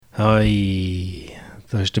Hi,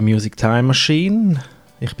 das ist die Music Time Machine.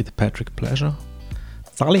 Ich bin der Patrick Pleasure.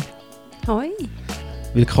 Sally. Hoi.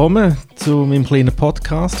 Willkommen zu meinem kleinen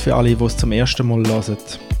Podcast für alle, die es zum ersten Mal hören.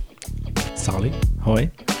 Sally,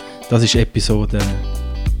 hoi. Das ist Episode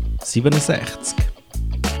 67.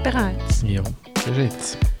 Bereits? Ja, das ist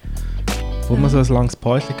jetzt. Wo wir so ein langes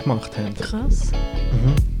Päuschen gemacht haben. Krass.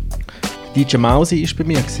 DJ MousE war bei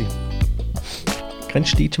mir.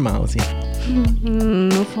 Kennst du DJ MousE?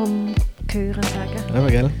 Nur vom Hören sagen. Ja,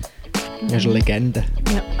 gell? Er ist eine Legende.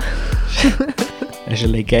 Ja. Er ist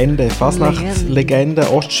eine Legende.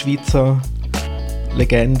 Fasnachtslegende, Ostschweizer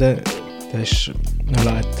Legende. Der ist noch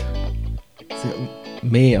leid.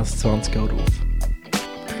 Mehr als 20 Jahre auf.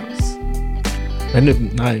 Krass.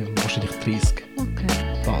 Nein, wahrscheinlich 30. Okay.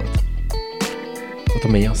 Bald. Oder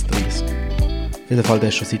mehr als 30. Auf jeden Fall, der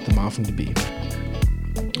ist schon seit dem Anfang dabei.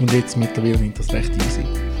 Und jetzt mittlerweile nimmt das recht easy.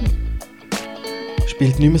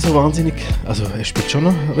 Spielt nicht mehr so wahnsinnig. Also er spielt schon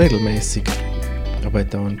noch regelmäßig. Aber er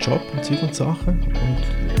hat auch einen Job und Zeug und Sachen.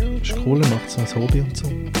 Und ist cool, er macht so ein Hobby und so.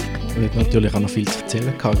 Und er hat natürlich auch noch viel zu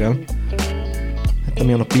erzählen gehabt, gell? Hat er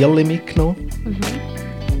mir noch Bierli mitgenommen.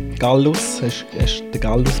 Gallus, er ist der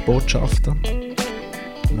Gallus-Botschafter.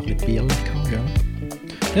 Noch ein bisschen Bierli gehabt, gell?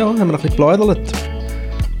 Ja, haben wir noch ein bisschen geplaudert.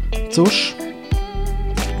 Sonst?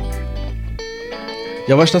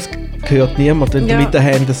 Ja, weißt du, das gehört niemand, wenn du mit den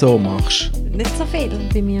Händen so machst. Nicht so viel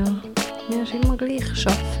bei mir. Mir ist immer gleich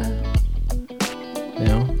arbeiten.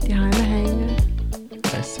 Ja. Die Heime hängen.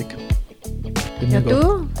 Lässig. Ja,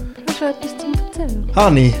 du hast schon etwas zum Erzählen.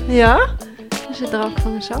 Hani? Ja? Hast du wieder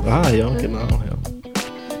angefangen zu arbeiten? Ah, ja, genau.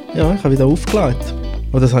 Ja, ich habe wieder aufgelegt.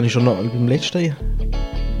 Oh, das habe ich schon noch beim letzten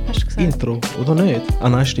Hast du gesagt? Intro, oder nicht? Ah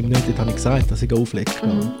nein, stimmt nicht. Dort habe ich gesagt, dass ich auflege.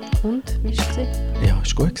 Und? Wie war es? Ja,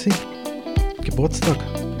 ist gut gewesen. Geburtstag.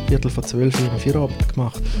 11:45 am Feierabend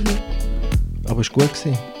gemacht. Aber es war gut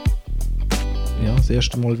gewesen. Ja, das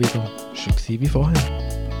erste Mal wieder. Es war schon wie vorher.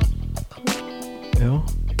 Ja, ein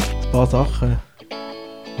paar Sachen.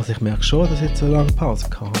 Also ich merke schon, dass ich jetzt eine lange Pause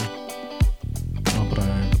hatte. Aber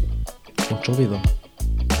kommt schon wieder.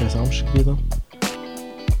 Der Samstag wieder.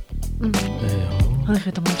 Ja. Habe ich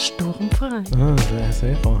wieder mal sturmfrei. Ah,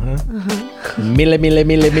 sehr hä? Mille.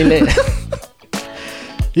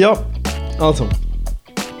 Ja, also.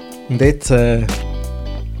 Und jetzt,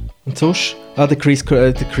 und sonst, der Chris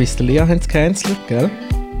D'Elia haben es gecancelt, gell?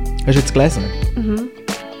 Hast du jetzt gelesen?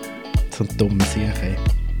 So ein dummer Sieg, ey.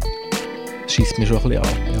 Das scheisst mir schon ein bisschen an,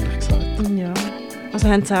 ehrlich gesagt. Ja. Also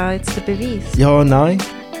haben sie auch jetzt den Beweis? Ja, nein.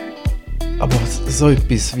 Aber so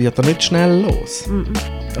etwas wird da nicht schnell los.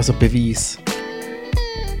 Also Beweis.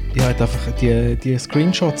 Die hat einfach die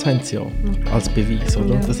Screenshots haben sie ja als Beweis,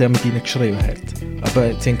 oder? Dass er mit ihnen geschrieben hat.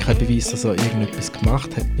 Aber sie haben keinen Beweis, dass er irgendetwas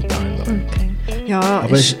gemacht hat mit anderen. Okay. Ja,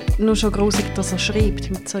 aber ist nur schon grusig, dass er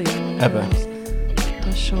schreibt mit so Jungen. Eben.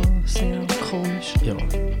 Das ist schon sehr komisch. Ja.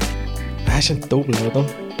 Er ist ein Doppel, oder?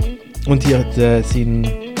 Und die hat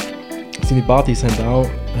seine Buddies haben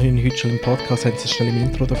heute schon im Podcast haben sie schnell im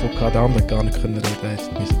Intro davon gehabt, der andere gar nicht können reden, er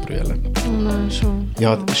musste brüllen. Oh nein, schon.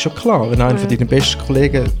 Ja, das ist schon klar, wenn einer von deinen besten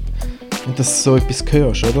Kollegen, wenn du so etwas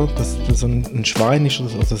hörst, oder? Dass das so ein Schwein ist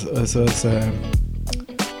oder so, ein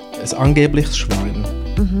angebliches Schwein.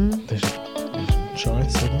 Das ist ein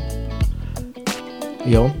Scheiß, oder?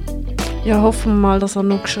 Ja. Ja, hoffen wir mal, dass er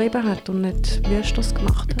noch geschrieben hat und nicht Wüstes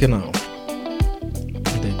gemacht hat. Genau.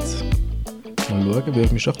 Und jetzt mal schauen, würde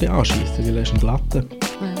ich mich schon ein bisschen anschiessen, weil er ist ein Glatte.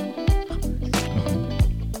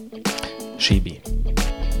 Schibi.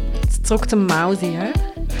 Jetzt zurück zum MousE, ja?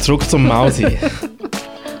 Zurück zum MousE.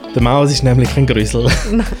 Der MousE ist nämlich kein Grüssel.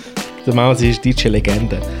 Der MousE ist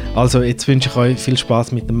DJ-Legende. Also jetzt wünsche ich euch viel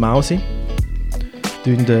Spaß mit dem MousE.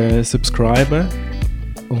 Subscriben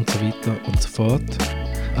und so weiter und so fort.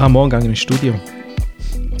 Morgen gehe ich ins Studio.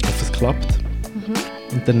 Ich hoffe, es klappt.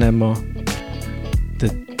 Und dann nehmen wir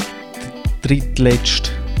den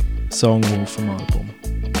drittletzten Song auf dem Album.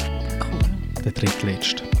 Cool. Der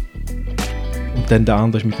drittletzte. Und dann der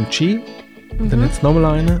andere ist mit dem G. Und dann jetzt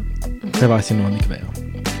nochmal einen. Den weiss ich noch nicht wer.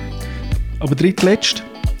 Aber drittletzt.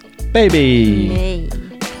 Baby! Nee.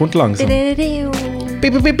 Kommt langsam. Ich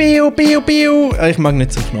mag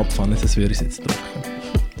nicht zum Knopf an, sonst würde ich es jetzt drücken.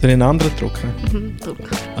 Soll ich einen anderen drücken? Drück.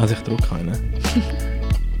 Also ich drücke einen.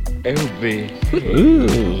 Baby.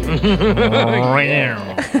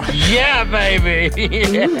 Yeah, baby!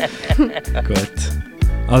 Gut.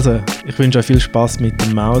 Also, ich wünsche euch viel Spaß mit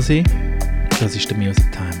dem MousE. Das ist der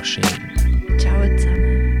Music Time Machine. Ciao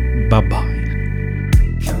zusammen. Bye bye.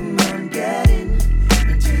 Come on, get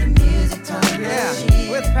into the music time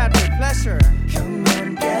machine. With Patrick Pleasure. Come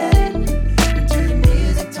on, get into the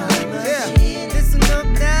music time machine. Listen up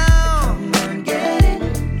now. Come on, get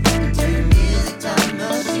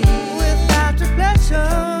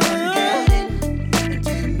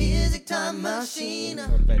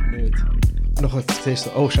nachher siehst du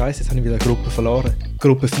so, oh Scheiße, jetzt habe ich wieder eine Gruppe verloren.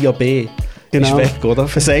 Gruppe 4b ist weg, oder?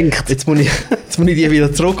 Versenkt. Jetzt muss ich die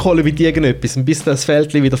wieder zurückholen mit irgendetwas, bis das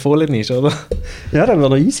Feld wieder voll ist, oder? Ja, das wäre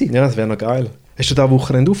noch easy. Ja, das wäre noch geil. Hast du da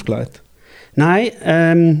Wochenende aufgelegt?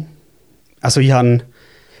 Nein, also ich habe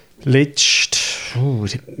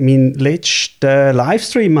meinen letzten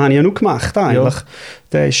Livestream habe ich ja noch gemacht eigentlich. Ja.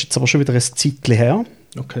 Der ist jetzt aber schon wieder ein Zeitchen her.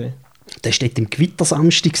 Okay. Der war dort im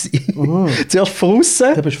Gewittersamstag. Oh. Zuerst von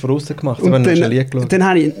außen. Den hast du von außen gemacht, Und wenn du dann, schnell geschaut. dann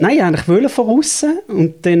habe ich, nein, eigentlich wollte von außen.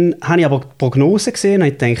 Und dann habe ich aber die Prognose gesehen und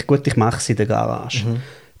ich dachte, gut, ich mache sie in der Garage.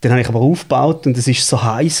 Dann habe ich aber aufgebaut und es war so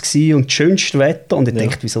heiß gewesen und das schönste Wetter. Und ich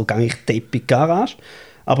dachte, wieso gehe ich dort in die Garage?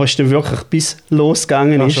 Aber es ist dann wirklich, bis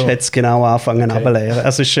losgegangen ist, hat es genau angefangen abzuleeren.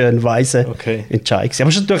 Also es war ein weiser Entscheid gewesen. Aber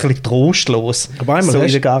es ist natürlich ein bisschen trostlos, aber einmal so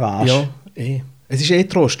in der Garage. Ja, es ist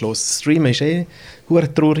trostlos. Das Streamen ist eine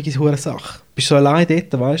traurige Sache. Bist du so allein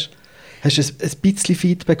dort, weißt du? Hast du ein bisschen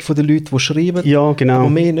Feedback von den Leuten, die schreiben, ja, genau. aber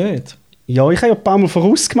mehr nicht? Ja, ich habe ja ein paar Mal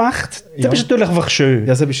vorausgemacht. Das ist natürlich einfach schön.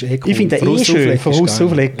 Ja, das ist cool. Ich finde das schön.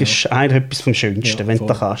 Vorausauflegen ist eigentlich etwas vom Schönsten, wenn du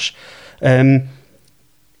das kannst.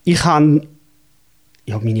 Ich habe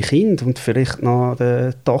meine Kinder und vielleicht noch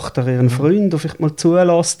die Tochter ihren Freund, die vielleicht mal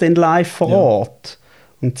zulassen, dann live vor Ort.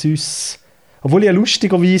 Und sonst, obwohl ich ja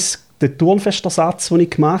lustigerweise den Turnfestersatz, den ich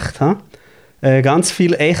gemacht habe, ganz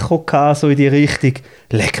viel Echo hatte, so in die Richtung,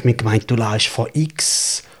 leck mich gemeint, du leist von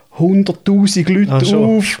x 100'000 Leute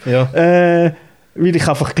auf, weil ich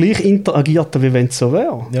einfach gleich interagiert habe, wie wenn es so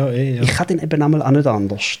wäre. Ja. Ich kann dann eben einmal auch nicht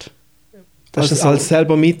anders. Das als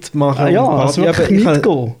selber mitmachen. Also wirklich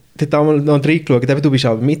mitgehen. Ich habe damals noch reingeschaut, du bist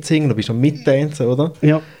auch mitsingen, du bist auch mittanzen, oder?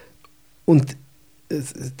 Ja. Und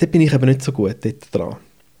da bin ich eben nicht so gut dort dran.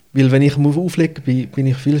 Weil wenn ich auflege, bin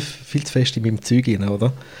ich viel zu fest in meinem Zeug rein,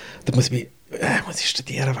 oder? Da muss ich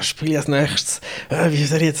studieren, was spiele ich als nächstes? Wie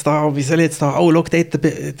soll ich jetzt da? Oh, schau, dort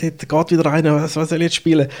geht wieder einer, was soll ich jetzt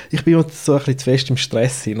spielen? Ich bin so ein bisschen zu fest im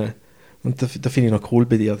Stress rein. Und da finde ich noch cool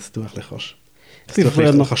bei dir, dass du ein bisschen kannst. Dass du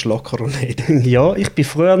vielleicht noch locker und nicht. Ja, ich bin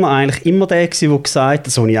früher noch eigentlich immer der gewesen, der gesagt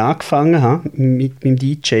hat, als ich angefangen habe mit meinem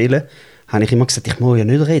DJen, habe ich immer gesagt, ich muss ja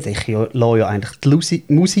nicht reden, ich lasse ja eigentlich die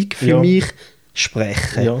Musik für mich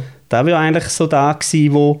sprechen. Ja. Das war eigentlich so da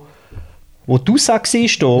gewesen, wo du sagst,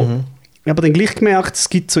 Ich habe dann gleich gemerkt, es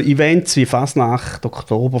gibt so Events wie Fasnacht,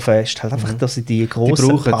 Oktoberfest, halt einfach die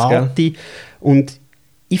grosse Party. Und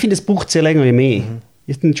ich finde, es braucht sehr länger wie mehr.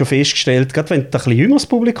 Ich habe schon festgestellt, gerade wenn du ein bisschen jüngeres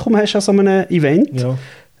Publikum hast an so einem Event,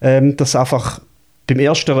 dass einfach beim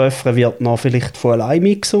ersten Refrain wird noch vielleicht von allein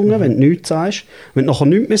mitgesungen, wenn du nichts sagst. Wenn du nachher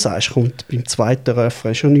nichts mehr sagst, kommt beim zweiten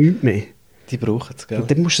Refrain schon nichts mehr. Die brauchen es, gell?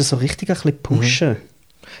 Und dann musst du so richtig ein bisschen pushen.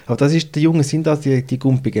 Aber die Jungen sind das die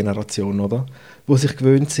Gumpi-Generation, oder? Wo sich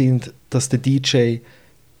gewöhnt sind, dass der DJ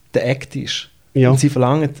der Act ist. Ja. Und sie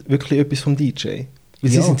verlangen wirklich etwas vom DJ.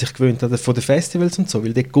 Weil sie sind sich gewöhnt von den Festivals und so,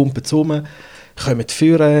 weil die gumpen rum, kommen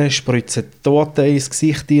führen, spritzen Torte ins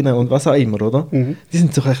Gesicht rein und was auch immer, oder? Die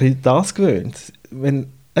sind sich ein bisschen das gewöhnt. Wenn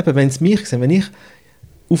sie mich sehen, wenn ich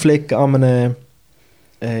auflege an einem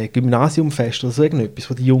Gymnasiumfest oder so irgendetwas,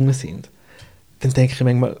 wo die Jungen sind, dann denke ich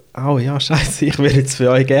manchmal, oh ja, scheiße, ich will jetzt für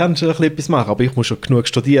euch gerne schon etwas machen, aber ich muss schon genug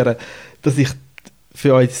studieren, dass ich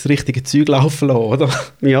für euch das richtige Zeug laufen lasse, oder?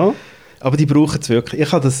 Ja. Aber die brauchen es wirklich.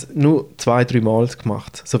 Ich habe das nur 2-3 Mal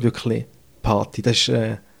gemacht, so wirklich Party. Das ist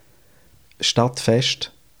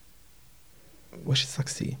Stadtfest. Was war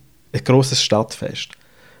das? Ein grosses Stadtfest.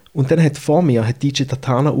 Und dann hat vor mir DJ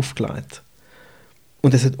Tatana aufgelegt.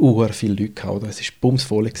 Und es hat viele Leute gehabt, es war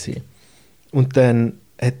bumsvoll gewesen. Und dann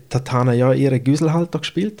hat Tatana ihre Güssel halt da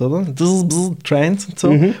gespielt, oder? Trance und so.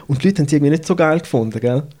 Und die Leute haben sie irgendwie nicht so geil gefunden,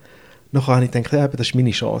 gell? Nachher habe ich gedacht, ja, das ist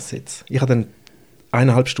meine Chance jetzt. Ich habe dann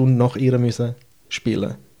 1,5 Stunden nach ihr müssen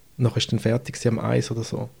spielen. Nachher ist dann fertig, sie am Eis oder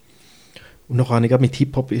so. Und nachher habe ich mit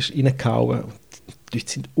Hip-Hop reingehauen und die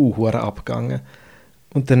Leute sind abgegangen.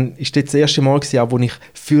 Und dann war das erste Mal, wo ich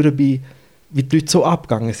führen bin, wie die Leute so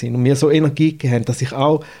abgegangen sind und mir so Energie gegeben haben, dass ich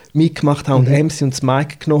auch mitgemacht habe und MC und das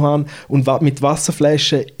Mic genommen habe und mit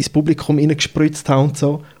Wasserflaschen ins Publikum reingespritzt habe und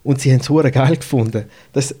so. Und sie haben es verdammt geil gefunden.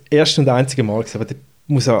 Das war das erste und einzige Mal, aber da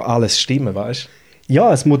muss auch alles stimmen, weißt du?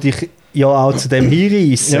 Ja, es muss dich ja auch zu dem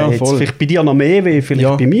hinreissen. Ja, vielleicht bei dir noch mehr, wie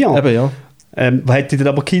vielleicht bei mir. Eben, ja. Hätte ich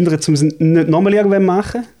aber Kinder, um es nicht nochmal irgendwann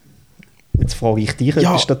machen? Jetzt frage ich dich,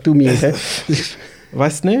 ja, statt du mir. Ich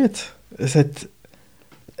weiss nicht.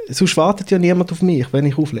 Sonst wartet ja niemand auf mich, wenn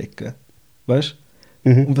ich auflege. Weißt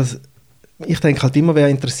du? Und ich denke halt immer, wer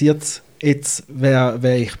interessiert es jetzt, wer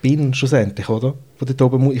ich bin, schlussendlich, oder? Von dort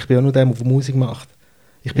oben, ich bin ja nur der, der Musik macht.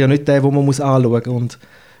 Ich bin ja nicht der, den man anschauen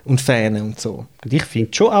und fanen und so. Und ich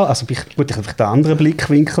finde schon auch, also ich habe den anderen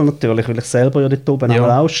Blickwinkel natürlich, weil ich selber ja dort oben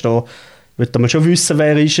auch stehe, würde man schon wissen,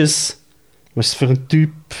 wer ist es, Was ist das für ein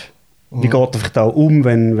Typ? Wie geht er vielleicht auch um,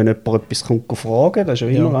 wenn jemand etwas kommt fragen? Das ist ja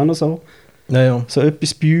immer auch noch so. Ja. So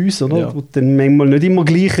etwas bei uns, oder? Ja. Wo du dann manchmal nicht immer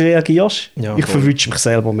gleich reagierst. Ja, Ich voll. verwünsche mich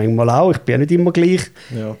selber manchmal auch. Ich bin ja nicht immer gleich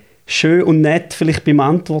Ja. schön und nett vielleicht beim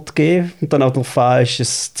Antwort geben. Und dann auch darauf an, ist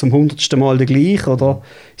es zum 100. Mal der gleiche oder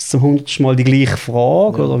ist es zum 100. Mal die gleiche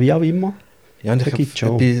Frage Ja. oder wie auch immer. Ja, und Da gibt's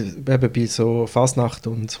schon. bei so Fasnacht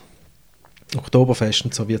und Oktoberfest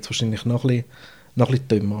und so wird es wahrscheinlich noch ein bisschen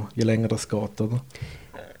dümmer, je länger das geht, oder?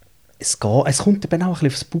 Es kommt eben auch ein bisschen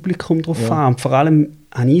auf das Publikum drauf Ja. an. Und vor allem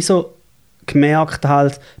habe ich so gemerkt,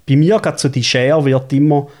 halt, bei mir geht so die Schere wird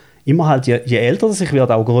immer halt, je älter das ich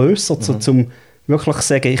werde, auch grösser, so, zum wirklich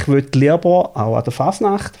sagen, ich würde lieber auch an der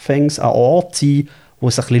Fasnacht an Ort sein, wo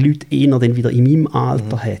es ein bisschen Leute eher dann wieder in meinem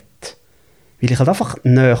Alter hat. Weil ich halt einfach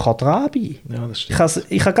näher dran bin. Ja, das stimmt.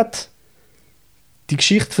 Ich habe gerade die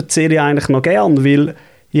Geschichte erzähle ich eigentlich noch gern, weil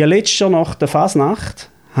ja letztes Jahr nach der Fasnacht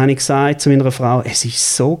habe ich gesagt zu meiner Frau, es war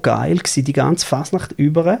so geil gewesen, die ganze Fasnacht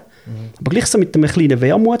über. Aber gleich so mit einem kleinen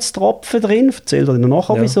Wermutstropfen drin, erzähl dir dann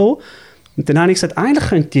nachher Ja. wieso. Und dann habe ich gesagt, eigentlich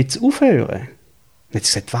könnte ich jetzt aufhören. Und dann hat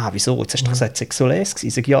sie gesagt, wow, wieso? Jetzt hast du doch gesagt, es sei so leise gewesen.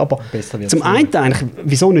 Ich sage, ja, aber Besser wird's zum einen eigentlich,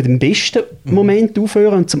 wieso nicht im besten Moment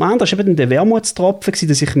aufhören? Und zum anderen war eben der Wermutstropfen gewesen,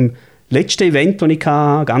 dass ich im letzten Event, das ich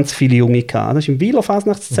hatte, ganz viele Junge hatte. Das ist im Wieler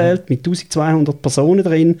Fasnachtszelt mit 1200 Personen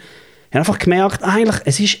drin. Ich habe einfach gemerkt, eigentlich,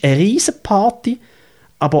 es ist eine riesen Party,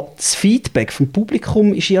 aber das Feedback vom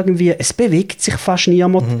Publikum ist irgendwie, es bewegt sich fast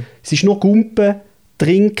niemand. Es ist nur Gumpen,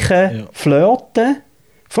 Trinken, Flirten.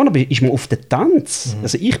 Vorne ist man auf den Tanz.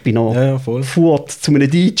 Also ich bin noch voll. fort zu einem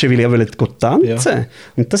DJ, weil ich wollte tanzen. Ja.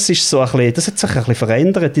 Und das ist so ein bisschen, das hat sich ein bisschen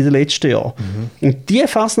verändert in den letzten Jahren. Und diese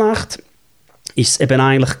Fasnacht ist eben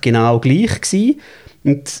eigentlich genau gleich gewesen.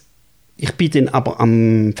 Und ich bin dann aber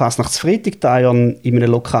am Fasnachtsfreitag da in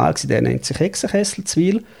einem Lokal gewesen, der nennt sich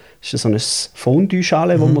Hexenkesselzwil. Das ist so ein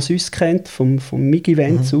Fondue-Schale, das man sonst kennt, vom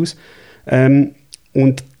MIG-Events aus.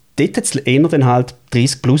 Und dort hat es eher dann halt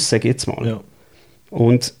 30 plus, sage ich jetzt mal. Ja.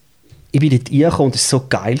 Und ich bin dort reingekommen und es war so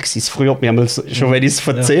geil. Es freut mich einmal schon, wenn ich es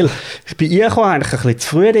erzähle. Ich bin reingekommen, eigentlich ein bisschen zu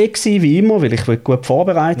früh da gewesen, wie immer, weil ich gut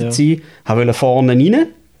vorbereitet sein wollte. Ich wollte vorne rein.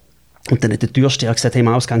 Und dann hat der Türsteher gesagt, hey,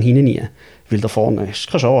 MousE, geh hinten rein. Weil da vorne ist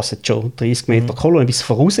keine Chance, es hat schon 30 Meter Kolonne bis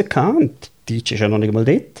voraus gehabt. Und die DJ ist ja noch nicht mal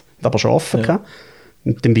dort, hat aber schon offen gehabt.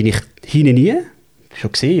 Und dann bin ich hinten rein.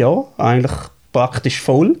 Schon gesehen, ja, eigentlich praktisch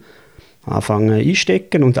voll. Anfangen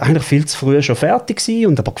einstecken und eigentlich viel zu früh schon fertig gewesen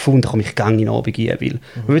und aber gefunden, komm, ich gehe in den Abend rein, weil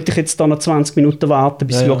würde ich jetzt da noch 20 Minuten warten,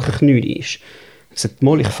 bis es wirklich 9 ist. Ich sagte,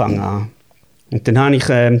 mal, ich fange an. Und dann habe ich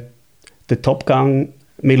die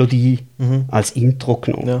Topgang-Melodie als Intro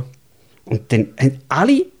genommen. Ja. Und dann haben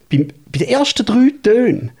alle, bei den ersten 3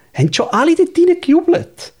 Tönen, haben schon alle dort rein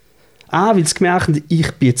gejubelt. Weil sie gemerkt haben,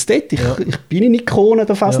 ich bin jetzt dort, ich bin in Ikone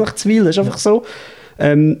der Fasnachtswil, das ist einfach so.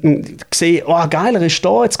 Gesehen, oh geil, er ist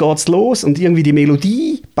da, jetzt geht's los und irgendwie die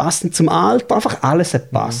Melodie passend zum Alter, einfach alles hat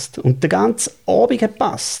gepasst und der ganze Abend hat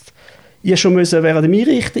gepasst. Ich schon müssen während dem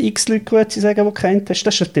Einrichten x Leute Grüezi sagen, die du kennt hast,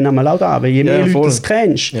 das ist dann einmal auch da, weil je mehr Leute das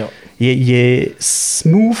kennst, je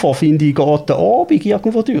smoother, finde ich, geht der Abend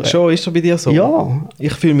irgendwo durch. Schon, ist das bei dir so? Ja.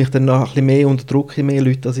 Ich fühle mich dann noch ein bisschen mehr unter Druck, je mehr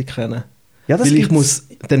Leute, als ich kenne. Ja, das weil ich muss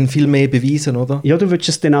dann viel mehr beweisen, oder? Ja, du willst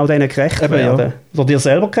es dann auch denen gerecht Eben, werden. ja. Oder dir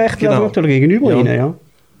selber gerecht werden, natürlich gegenüber ihnen, ja.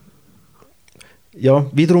 Ja,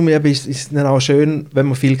 wiederum eben ist es dann auch schön, wenn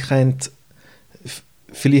man viel kennt,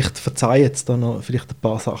 vielleicht verzeiht es dann noch vielleicht ein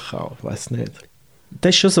paar Sachen auch, ich weiß nicht. Das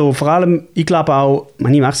ist schon so. Vor allem, ich glaube auch,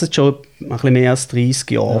 ich mache es jetzt schon ein bisschen mehr als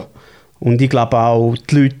 30 Jahre. Ja. Und ich glaube auch,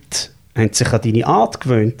 die Leute haben sich an deine Art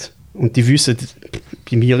gewöhnt. Und die wissen,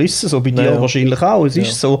 bei mir ist es so, bei dir wahrscheinlich auch, es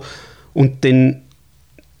ist so. Und dann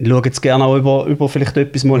schauen sie gerne auch über vielleicht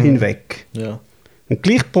etwas mal hinweg. Ja. Und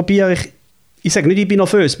gleich probiere ich sage nicht, ich bin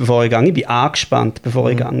nervös, bevor ich gehe, ich bin angespannt,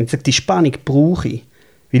 bevor ich gehe. Ich sage, die Spannung brauche ich.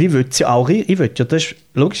 Weil ich will ja auch, das ist,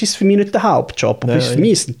 logisch ist es für mich nicht der Hauptjob, aber für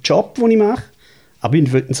mich ist es ein Job, den ich mache, aber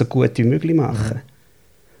ich will ihn so gut wie möglich machen.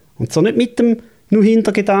 Und so nicht mit dem nur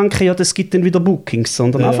Hintergedanken, ja, das gibt dann wieder Bookings,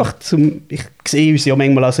 sondern einfach ich sehe uns ja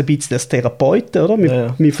manchmal auch ein bisschen als Therapeuten, oder?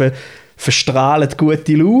 Wir verstrahlen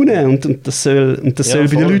gute Laune und das soll bei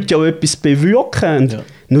den Leuten ja auch etwas bewirken. Und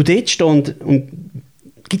nur dort stehen und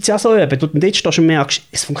gibt es ja so eben, dort stehst und merkst,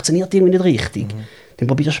 es funktioniert irgendwie nicht richtig. Dann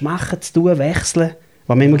probierst du machen, zu tun, wechseln.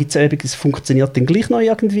 Weil manchmal gibt es eben, es funktioniert dann gleich noch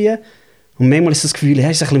irgendwie. Und manchmal ist das Gefühl,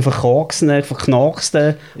 es ist ein bisschen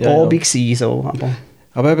verknackster Abend gewesen, so.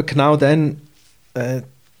 Aber eben genau dann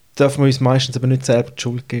dürfen wir uns meistens aber nicht selber die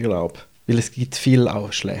Schuld geben, glaube ich. Weil es gibt viel auch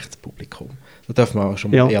ein schlechtes Publikum. Da dürfen wir auch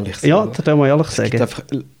schon mal ehrlich sein. Ja, da dürfen wir ehrlich sagen. Es gibt einfach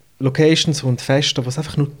Locations und Feste, wo es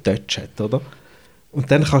einfach nur Touch hat, oder?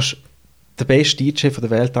 Und dann kannst du den besten DJ von der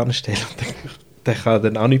Welt anstellen und dann der kann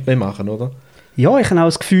dann auch nichts mehr machen, oder? Ja, ich habe auch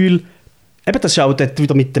das Gefühl, eben, das ist auch dort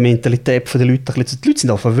wieder mit der Mentalität der Leute. Die Leute sind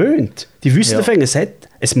auch verwöhnt. Die wissen ja.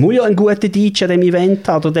 Es muss ja einen guten DJ an diesem Event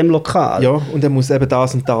haben oder dem Lokal. Ja, und er muss eben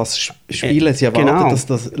das und das spielen. Sie erwarten, dass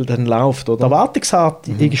das dann läuft, oder? Die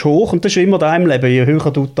Erwartungshaltung ist hoch und das ist immer da im Leben. Je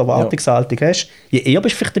höher du die Erwartungshaltung hast, je eher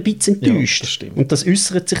bist du vielleicht ein bisschen enttäuscht. Ja, das stimmt. Und das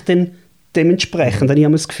äußert sich dann dementsprechend, dann habe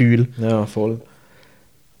ich das Gefühl. Ja, voll.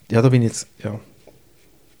 Ja, da bin ich jetzt, ja.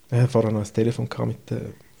 Ich hatte vorher noch ein Telefon mit,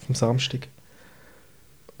 vom Samstag.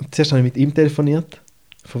 Und zuerst habe ich mit ihm telefoniert,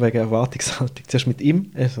 von wegen Erwartungshaltung. Zuerst mit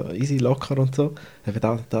ihm, so easy, locker und so. Eben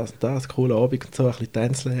das, cooler Abend und so, ein bisschen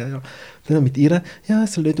tänzeln, ja. Dann mit ihr, ja,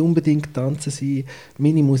 es soll nicht unbedingt tanzen sein.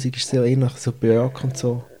 Meine Musik ist sehr eher so Björk und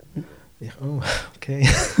so. Ich, oh, okay.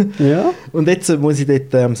 Ja. Und jetzt muss ich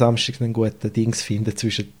dort am Samstag einen guten Dings finden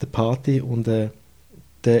zwischen der Party und der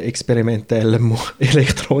experimentellen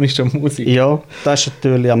elektronischen Musik. Ja, das ist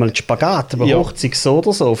natürlich einmal ein Spagat. Aber Hochzeit so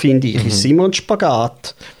oder so, finde ich, ist immer ein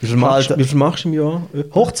Spagat. Wie viel machst du im Jahr?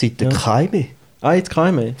 Hochzeiten? Keine. Ah, jetzt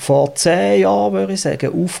keine mehr? Vor 10 Jahren, würde ich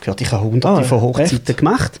sagen, aufgehört. Ich habe hunderte von Hochzeiten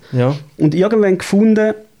gemacht. Ja. Und irgendwann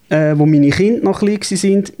gefunden, wo meine Kinder noch klein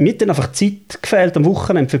waren, mir hat dann einfach Zeit gefehlt am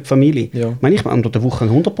Wochenende für die Familie. Ja. Ich meine, ich habe unter der Woche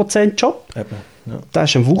einen 100% Job. Eben, ja. Das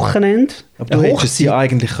ist am Wochenende. Aber du hättest es dir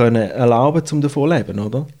eigentlich erlauben, um davon zu leben,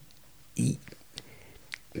 oder?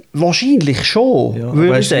 Wahrscheinlich schon, ja,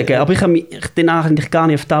 würde ich sagen. Aber ich habe mich dann eigentlich gar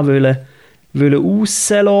nicht auf das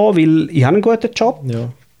rauslassen, weil ich habe einen guten Job. Ja.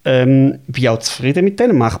 Bin auch zufrieden mit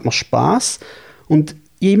denen, macht mir Spass. Und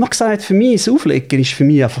ich habe immer gesagt, für mich das Auflegen ist für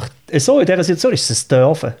mich einfach so, in dieser Situation ist es ein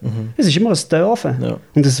Dürfen. Es ist immer ein Dürfen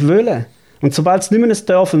und ein Wollen. Und sobald es nicht mehr ein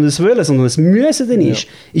Dürfen und ein Wollen, sondern ein Müssen dann ist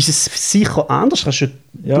es sicher anders. Kannst du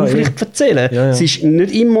vielleicht erzählen. Ja. Es ist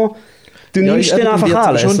nicht immer, du nimmst dann einfach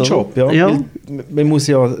alles. Das ist schon ein Job, ja. Man muss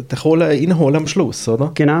ja den Kohle reinholen am Schluss,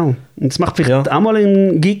 oder? Genau. Und es macht vielleicht auch mal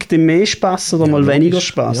einen Gig mehr Spass oder mal weniger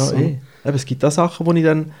Spass. Ja, aber es gibt auch Sachen, die ich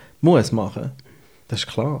dann muss machen. Das ist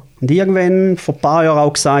klar. Und irgendwann, vor ein paar Jahren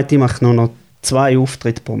auch gesagt, ich mache nur noch 2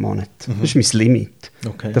 Auftritte pro Monat. Das ist mein Limit.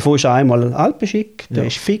 Okay. Davon ist einmal Alpenschick, der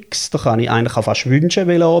ist fix. Da kann ich eigentlich auch fast wünschen,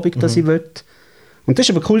 welchen Abend das ich will. Und das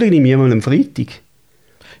ist aber cool, dass ich mir mal am Freitag.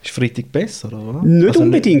 Ist Freitag besser, oder? Nicht also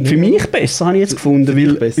unbedingt. Für mich besser, habe ich jetzt gefunden.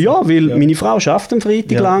 Weil meine Frau arbeitet am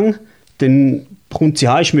Freitag lang. Dann kommt sie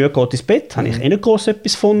heim, schmürt, geht ins Bett. Habe ich eh nicht gross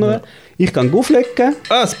etwas von ihr. Ich kann auflegen.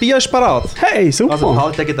 Ah, das Bier ist parat. Hey, super. Also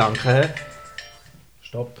halt den Gedanken.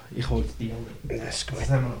 Stopp, ich hole das Bier. Das ist gut. Das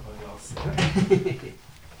haben wir noch gelassen.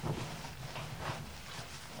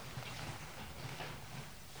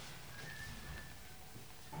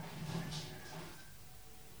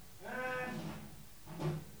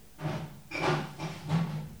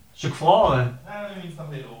 Schon gefroren? Wir müssen es noch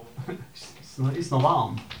ein bisschen los. Ist noch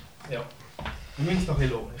warm? Ja. Wir müssen es noch ein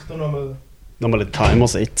bisschen los. Ich tue nochmal einen Timer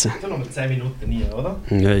setzen. Ich tue nochmal 10 Minuten rein, oder?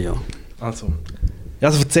 Ja. Also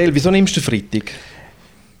erzähl, wieso nimmst du Freitag?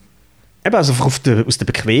 Eben, also aus der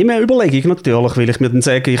bequemen Überlegung natürlich, weil ich mir dann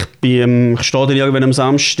sage, ich stehe dann irgendwann am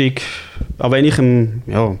Samstag, auch wenn ich ich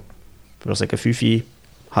würde sagen 5,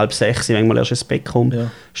 halb 6, wenn ich mal erst ins Bett komme,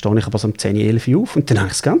 stehe ich aber so um 10, 11 Uhr auf und dann habe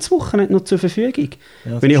ich das ganze Wochenende noch zur Verfügung.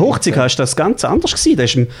 Ja, wenn ich Hochzeit habe, ist das ganz anders gewesen. Da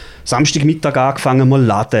hast du am Samstagmittag angefangen, mal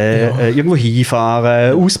laden, irgendwo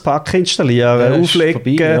hinfahren, auspacken, installieren, auflegen.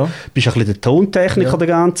 Vorbei, bist ein bisschen der Tontechniker den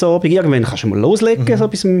ganzen Abend. Irgendwann kannst du mal loslegen, so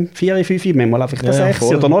bis um 4, 5, manchmal einfach 6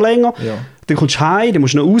 oder noch länger. Ja. Dann kommst du heim, dann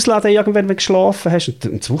musst du noch ausladen, irgendwann, wenn du geschlafen hast.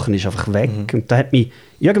 Und das Wochenende ist einfach weg. Und das hat mich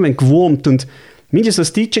irgendwann gewurmt. Und mindestens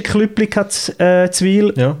so ein DJ-Klüppli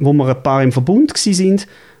Zwil, wo wir ein paar im Verbund waren.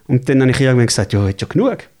 Und dann habe ich irgendwann gesagt, ja, jetzt ja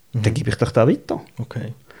genug. Dann gebe ich doch da weiter. Okay.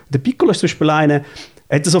 Und der Piccolo ist zum Beispiel einer,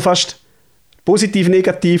 hat so fast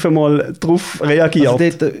positiv-negativ mal darauf reagiert. Also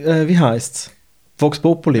dort, wie heisst es? Vox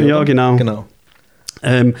Populi, oder? Ja, genau.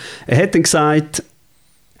 Er hat dann gesagt,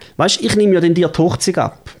 weißt, ich nehme ja dann dir die Hochzeit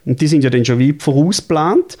ab. Und die sind ja dann schon weit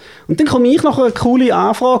vorausgeplant. Und dann komme ich noch eine coole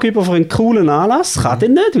Anfrage über für einen coolen Anlass. Kann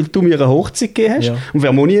denn nicht, weil du mir eine Hochzeit gegeben hast. Ja. Und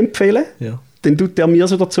wer muss ich empfehlen? Ja. Dann tut der mir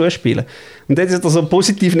so dazu spielen. Und dann ist er so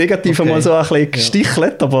positiv-negativ mal so ein bisschen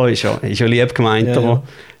gestichelt. Aber ist ja lieb gemeint. Ja, aber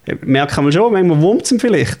merkt man schon, manchmal wurmt es ihm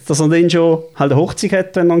vielleicht, dass er dann schon halt eine Hochzeit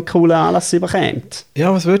hat, wenn er einen coolen Anlass überkommt.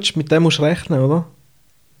 Ja, was willst du? Mit dem musst du rechnen, oder?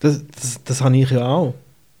 Das habe ich ja auch.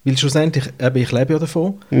 Weil schlussendlich, ich lebe ja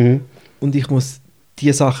davon und ich muss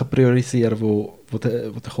die Sachen priorisieren, die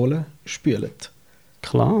die Kohle spülen.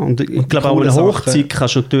 Klar, und ich glaube auch eine Hochzeit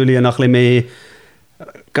kannst du natürlich noch ein bisschen mehr,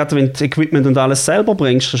 gerade wenn du das Equipment und alles selber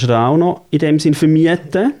bringst, kannst du da auch noch in dem Sinn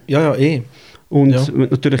vermieten. Ja, Und wenn du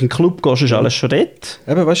natürlich in den Club gehst, ist alles schon dort.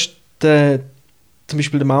 Eben, weißt du, zum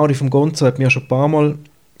Beispiel der Mauri vom Gonzo hat mir schon ein paar Mal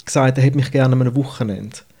gesagt, er hätte mich gerne an einem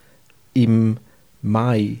Wochenende im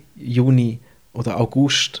Mai, Juni oder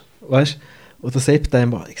August, weißt oder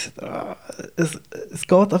September. Ich gesagt, es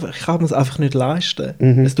geht einfach, ich kann mir es einfach nicht leisten.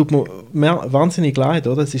 Es tut mir wahnsinnig leid,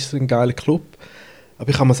 oder? Es ist so ein geiler Club, aber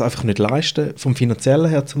ich kann mir es einfach nicht leisten, vom Finanziellen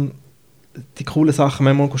her, die coolen Sachen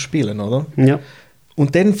manchmal zu spielen, oder? Ja.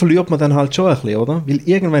 Und dann verliert man dann halt schon ein bisschen, oder? Weil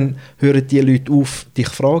irgendwann hören die Leute auf, dich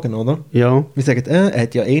zu fragen, oder? Ja. Wir sagen, er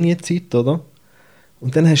hat ja nie Zeit, oder?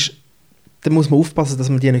 Und dann muss man aufpassen, dass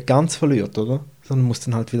man die nicht ganz verliert, oder? Sondern muss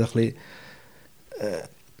dann halt wieder ein bisschen...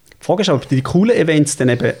 Die Frage ist, ob die coolen Events dann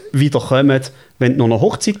eben wieder kommen, wenn du nur noch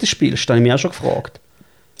Hochzeiten spielst. Das habe ich mich auch schon gefragt.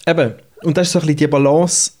 Eben. Und das ist so ein bisschen die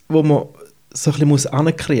Balance, die man so ein bisschen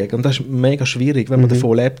hinkriegen muss. Und das ist mega schwierig, wenn man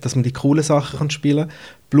davon lebt, dass man die coolen Sachen kann spielen kann,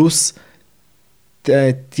 plus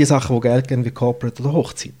die Sachen, die Geld geben, wie Corporate oder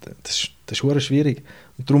Hochzeiten. Das ist verdammt schwierig.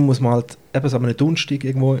 Und darum muss man halt eben so einen Donnerstag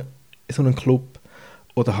irgendwo in so einem Club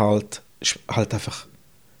oder halt einfach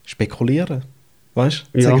spekulieren. Weißt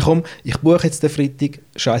du? Ja. Sag ich, komm, ich buche jetzt den Freitag,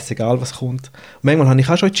 scheißegal was kommt. Und manchmal habe ich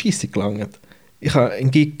auch schon in die Scheisse gelangt. Ich hatte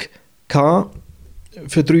einen Gig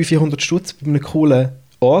für 300-400 Stutz bei einem coolen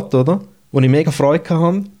Ort, oder? Wo ich mega Freude hatte,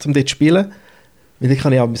 um dort zu spielen. Weil dann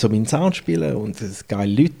kann ich auch so meinen Sound spielen und es sind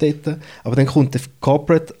geile Leute dort. Aber dann kommt der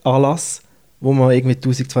Corporate-Anlass, wo man irgendwie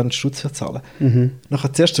 1200 Stutz zahlen.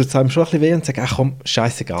 Nachher zuerst tut es einem schon ein bisschen weh und sagt, ach komm,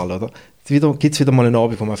 scheißegal, oder? Jetzt gibt es wieder mal einen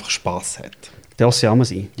Abend, wo man einfach Spass hat. Das ja mal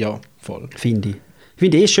sein. Ja, voll. Finde ich. Ich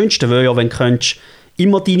finde das Schönste wäre ja, wenn du könntest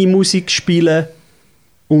immer deine Musik spielen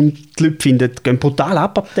und die Leute gehen brutal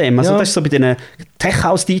ab dem. Also Ja. das ist so bei diesen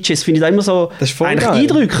Tech-House-DJs, finde ich da immer so Das ist voll eigentlich geil.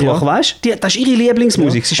 eindrücklich, Ja. weißt du? Das ist ihre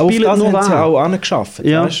Lieblingsmusik, sie Aber spielen auf das nur haben sie an. auch angeschafft.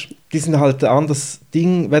 Ja. Weißt? Die sind halt ein anderes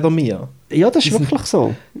Ding wie mir. Ja, das ist Die sind- wirklich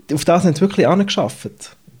so. Auf das haben sie wirklich angeschafft.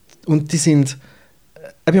 Und die sind...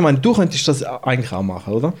 Ich meine, du könntest das eigentlich auch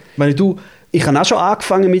machen, oder? Ich meine, Ich habe auch schon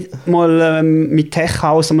angefangen mit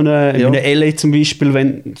Tech-House an einem LA zum Beispiel,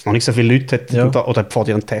 wenn es noch nicht so viele Leute hat, Ja. oder vor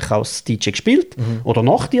dir ein Tech-House-DJ gespielt oder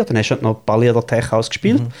nach dir, dann hast du halt noch ein paar Lieder Tech-House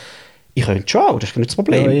gespielt. Ich könnte schon auch, das ist nicht das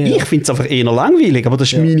Problem. Ja, ja. Ich finde es einfach eher langweilig, aber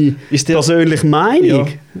das ist meine persönliche Meinung.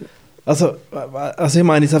 Ja. Also ich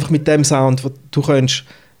meine jetzt einfach mit dem Sound, wo du könntest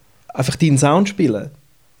einfach deinen Sound spielen.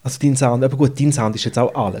 Also dein Sound, aber gut, dein Sound ist jetzt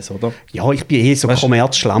auch alles, oder? Ja, ich bin so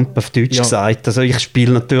Kommerzschlampe auf Deutsch Ja. gesagt. Also ich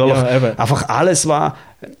spiele natürlich Ja, eben. einfach alles, was...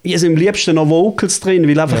 Ich habe am liebsten noch Vocals drin,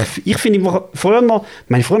 weil einfach, ich finde, früher habe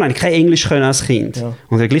ich kein Englisch können als Kind. Ja.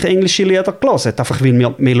 Und ich habe gleich englische Lieder gelesen, einfach weil mir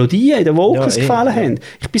die Melodien in den Vocals Ja, gefallen ja. haben.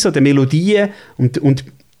 Ich bin so der Melodien und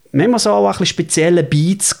manchmal so auch ein bisschen spezielle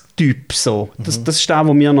Beats-Typ. So. Das ist das,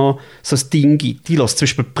 wo mir noch so das Ding gibt. Ich höre zum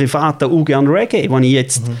Beispiel privat auch gerne Reggae, wo ich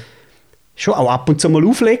jetzt schon auch ab und zu mal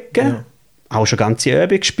auflege. Ja. Auch schon ganze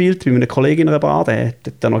Abend gespielt, bei einer Kollegin in einer Bar, der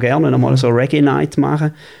hätte noch gerne noch mal so Reggae-Night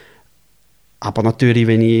machen. Aber natürlich,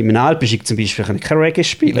 wenn ich in Alpen zum Beispiel, kann ich kein Reggae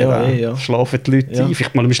spielen. Ja, Da schlafen die Leute Ja. ein,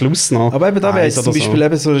 vielleicht mal am Schluss noch. Aber eben da wäre eins jetzt zum oder Beispiel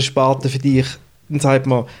eben so eine Sparte für dich. Dann sagt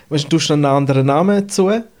man, weißt, du tust dann einen anderen Namen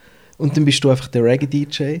zu und dann bist du einfach der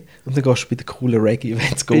Reggae-DJ und dann gehst du bei den coolen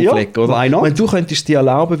Reggae-Events Ja, auflegen, oder? why not? Ich meine, du könntest es dir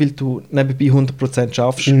erlauben, weil du nebenbei 100%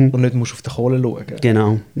 schaffst und nicht musst auf die Kohle schauen.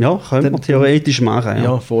 Genau, ja, könnte man Dann- theoretisch machen. Ja.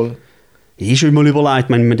 Ja, voll. Ich habe schon mal überlegt,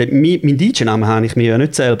 mein DJ-Namen habe ich mir ja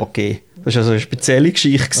nicht selber gegeben. Das war also eine spezielle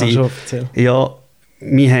Geschichte. Ah, schon, erzähl. Ja,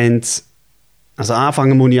 wir haben... Also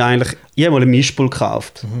anfangen muss ich eigentlich... Ich habe mal einen Mischpult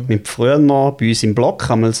gekauft. Wir haben früher noch bei uns im Block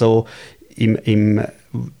einmal so im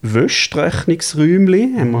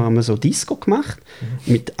Wäschtrocknungsräumchen haben wir so Disco gemacht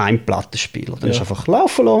mit einem Plattenspieler. Dann Ja. ist einfach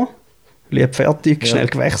laufen lassen, lieb fertig, Ja. schnell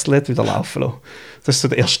gewechselt, wieder laufen lassen. Das war so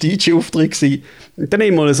der erste DJ-Auftritt gewesen. Und dann habe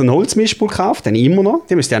ich mal so einen Holzmischpult gekauft, den immer noch.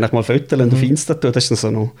 Die müsste ich eigentlich mal fotografieren und auf Insta tun. Das ist dann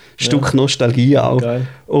so noch ein Stück Nostalgie auch. Geil.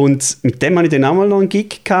 Und mit dem hatte ich dann auch mal noch einen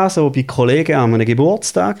Gig gehabt, so bei Kollegen an einem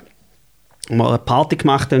Geburtstag. Wo wir eine Party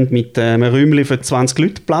gemacht haben mit einem Räumchen für 20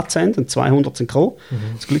 Leute Platz haben und 200 sind gekommen.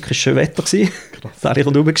 Das Glück war schön Wetter. Da habe ich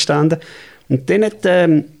oben gestanden. Und dann hat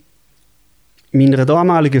meiner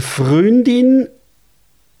damaligen Freundin,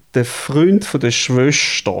 der Freund von der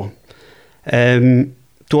Schwester,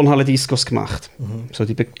 Turnhalle-Discos gemacht. So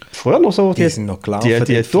früher noch so. Die sind noch gelaufen,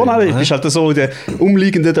 Die die Turnhalle, Filme, du bist halt so in den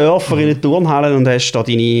umliegenden Dörfern in den Turnhallen und hast da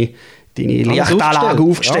deine Lichtanlage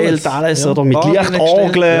aufgestellt, alles Ja, oder mit Bar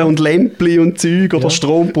Lichtorgeln gestellt, ja. und Lämpli und Zeug oder Ja.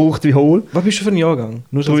 Strom braucht wie Hohl. Was bist du für ein Jahrgang?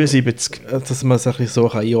 Nur 73. dass man es ein bisschen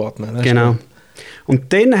so einordnen kann. Genau.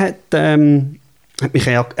 Und dann hat mich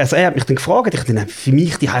er hat mich dann gefragt, ich habe dann für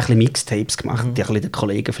mich die ein bisschen Mixtapes gemacht, die ein bisschen den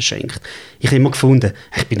Kollegen verschenkt. Ich habe immer gefunden,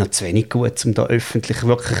 ich bin noch zu wenig gut, um da öffentlich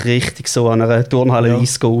wirklich richtig so an einer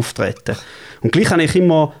Turnhalle-Disco aufzutreten. Und gleich habe ich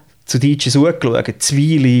immer zu DJs angeschaut,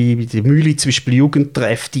 Zwieli, die Mühle zum Beispiel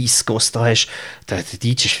Jugendtreff, Discos, der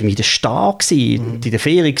DJ war für mich der Star gewesen. In der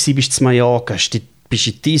Ferien warst du bis zu Mallorca, hast die bist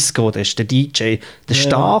in die Disco, da ist der DJ der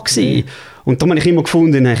Star gewesen. Und da habe ich immer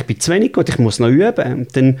gefunden, ich bin zu wenig gut, ich muss noch üben.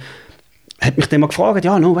 Und dann hat mich dann mal gefragt,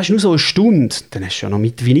 ja, no, weißt du, nur so eine Stunde, dann hast du ja noch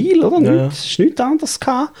mit Vinyl, oder? Ja. Das ist nichts anderes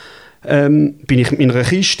gehabt. Bin ich mit einer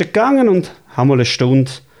Kiste gegangen und habe mal eine Stunde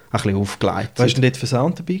ein bisschen aufgelegt. Was hast du denn dort für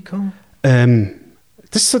Sound dabei gehabt?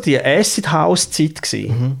 Das war so die Acid House Zeit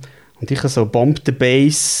gewesen. Und ich habe so Bomb the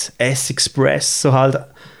Bass, S-Express, so halt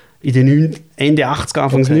in den Ende 80er,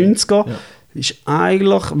 Anfangs 90er. Ja. Ist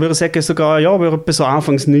eigentlich, würde ich sagen, sogar, ja, etwa so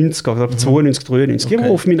Anfangs 90er, glaube 92, 93. Okay.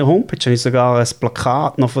 Auf meiner Homepage habe ich sogar ein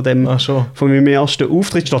Plakat noch von meinem ersten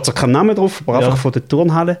Auftritt. Steht zwar kein Name drauf, aber einfach von der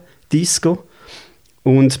Turnhalle Disco.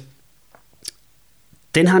 Und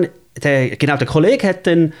dann habe der Kollege hat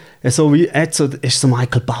dann so ist so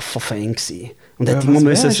Michael Buffer-Fan gewesen. Und hat immer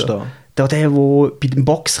müssen so, der bei dem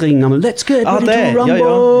Boxring einmal «Let's get ready to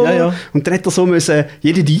rumble!» Ja. Und dann hat er so müssen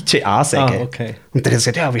jeden DJ ansagen. Okay. Und dann hat er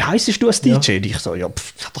gesagt, ja, wie heisst du als DJ? Und ich so, ja,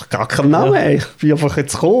 ich habe doch gar keinen Namen. Ich bin einfach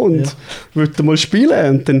jetzt gekommen und wollte mal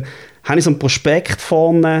spielen. Und dann habe ich so ein Prospekt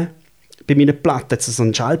vorne bei meinen Platten, so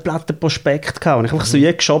ein Schallplattenprospekt gehabt. Und ich habe so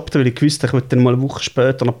je geshoppt, weil ich wusste, ich wollte dann mal eine Woche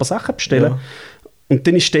später noch ein paar Sachen bestellen. Ja. Und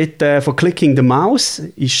dann ist dort von Clicking the Mouse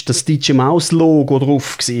ist das DJ Mouse Logo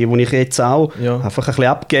drauf gewesen, das ich jetzt auch einfach ein bisschen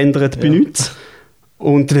abgeändert benutze.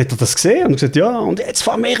 Und dann hat er das gesehen und gesagt, ja, und jetzt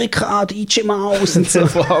von Amerika, DJ Mouse und so.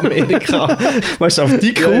 Von Amerika. Weißt du, auf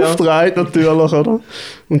dick aufgedreht natürlich, oder?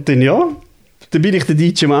 Und dann, dann bin ich der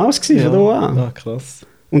DJ Mouse gewesen, von da an. Ja, krass.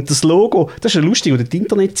 Und das Logo, das ist ja lustig, als die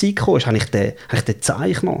Internetzeit kam, habe ich den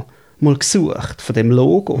Zeichner mal gesucht, von dem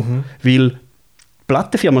Logo. Weil die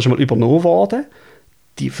Plattenfirma ist mal übernommen worden.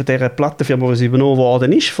 Von dieser Plattenfirma, die übernommen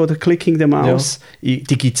worden ist, von der Clicking the Mouse, die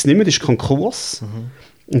gibt es nicht mehr, das ist Konkurs.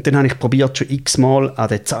 Und dann habe ich probiert, schon x-mal an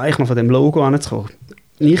den Zeichner von dem Logo heranzukommen.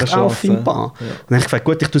 Nicht auffindbar. Ja. Und dann habe ich gefragt,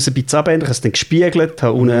 gut, ich tue es ein bisschen abändern, ich habe es dann gespiegelt,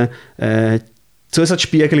 habe unten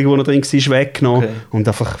Zusatzspiegelung, die noch drin war, weggenommen und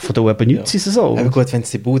einfach von da oben benutze ich es so. Aber gut, wenn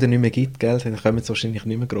es die Bude nicht mehr gibt, gell, dann kommen sie wahrscheinlich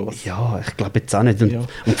nicht mehr gross. Ja, ich glaube jetzt auch nicht. Und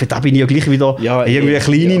für da bin ich ja gleich wieder irgendwie eine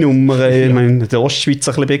kleine Nummer. Ich meine, in der Ostschweiz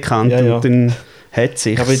ein bisschen bekannt. Und dann hat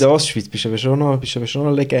sich. Aber in der Ostschweiz bist du aber schon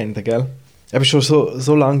eine Legende, gell? Du bist schon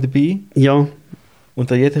so lange dabei. Ja.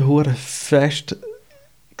 Und an jedem Fest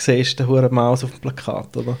siehst du den Maus auf dem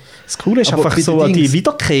Plakat, oder? Das Coole ist aber einfach so die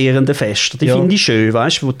wiederkehrenden Feste, die finde ich schön,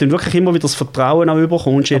 weißt du, wo du dann wirklich immer wieder das Vertrauen auch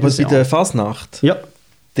überkommst. Aber bei der Fasnacht,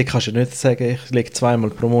 da kannst du nicht sagen, ich lege 2-mal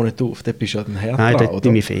pro Monat auf, dort bist du ja dann härter. Nein, dort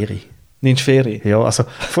nehme ich Ferien. Nimmst du Ferien? Ja, also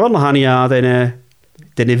vorher habe ich ja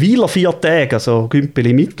diesen Weiler 4 Tage, also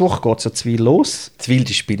Gümpeli Mittwoch geht es ja zu Weil los. Zu Weil,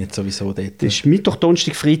 die spielen sowieso dort. Das ist Mittwoch,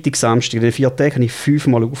 Donnerstag, Freitag, Samstag. In den 4 Tagen habe ich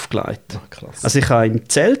 5-mal aufgelegt. Krass. Also ich habe im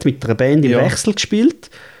Zelt mit einer Band im Wechsel gespielt.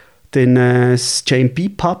 Dann das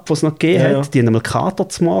JMP-Pub, das es noch gegeben hat, die haben einmal Kater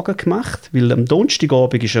zum Morgen gemacht, weil am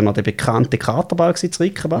Donnerstagabend war ja noch der bekannte Katerball in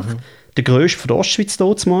Rickenbach, der grösste von der Ostschweiz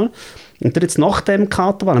dort mal. Und dann jetzt nach dem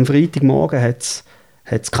Katerball, am Freitagmorgen, hat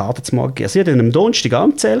es Kater zum Morgen gegeben. Also ich habe dann am Donnerstag auch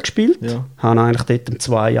im Zelt gespielt, habe eigentlich dort um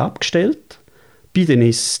 2 abgestellt, bin dann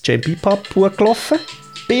ins JMP-Pub gelaufen,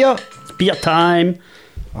 Bier-Time.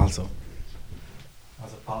 Also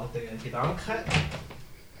behalte den Gedanken.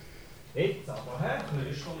 Jetzt aber,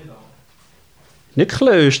 Klösterli da. Nicht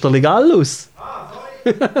Klösterli, Gallus.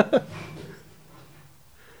 Sorry.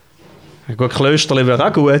 Gut, Klösterli wäre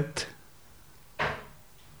auch gut.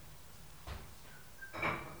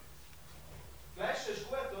 Flasche ist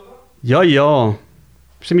gut, oder? Ja. Wir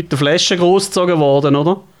sind mit der Flasche großgezogen worden,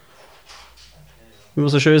 oder? Wie man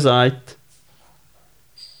so schön sagt.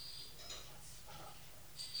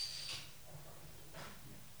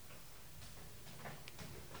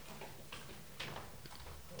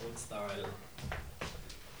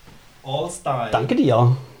 All-Style. Danke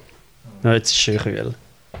dir. Ja, jetzt ist es schön kühl.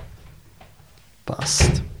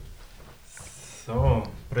 Passt. So,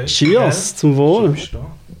 Cheers, zum Wohl.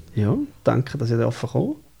 Ja, danke, dass ihr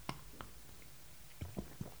kommen.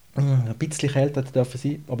 Ein bisschen kälter darf es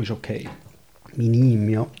sein, aber ist okay. Minim,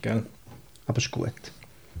 ja. Gell? Aber ist gut.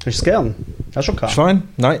 Hast du es gern? Hast du schon gehabt? Schwein?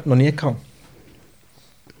 Nein, noch nie gehabt.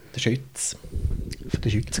 Der Schütz. Für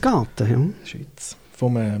den Schützengarten, ja. Der Schütz.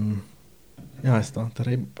 Vom, wie heisst der? Der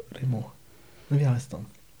Remo. Wie heisst der?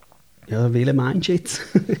 Ja, welchen meinst du jetzt?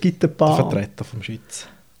 Gibt ein paar. Der Vertreter vom Schütz.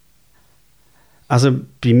 Also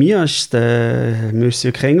bei mir ist es der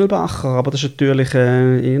Monsieur Krengelbacher, aber das ist natürlich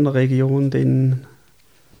in der Region in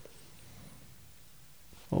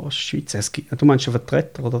Ostschweiz. Du meinst den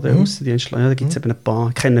Vertreter oder den Aussendienstler? Ja, da gibt es eben ein paar.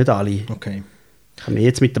 Ich kenne nicht alle. Okay. Ich habe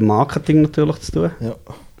jetzt mit dem Marketing natürlich zu tun. Ja.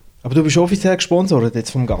 Aber du bist offiziell gesponsert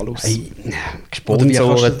jetzt vom Galus. Hey, Oder wie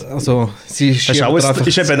gesponsert. kannst du- Also, sie Das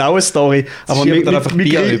ist eben auch eine Story. Aber schiebt dir einfach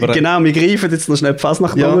Bier über. genau, wir greifen jetzt noch schnell die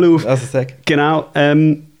Fasnacht ja, nochmal auf. also sag. Genau.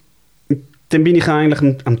 Dann bin ich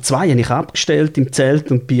eigentlich am 2 habe ich abgestellt im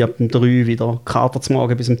Zelt und bin ab dem 3 wieder Kater zum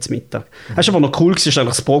Morgen bis zum Mittag. Das war aber noch cool, dass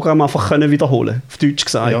das Programm einfach können wiederholen, auf Deutsch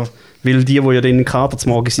gesagt. Ja. Weil die ja dann in Kater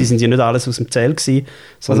zum Morgen sind ja nicht alles aus dem Zelt gewesen.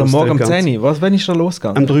 Also sondern morgen um aus der 10 Uhr? Wann ist da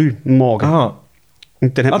losgegangen? Am 3 am Morgen. Aha.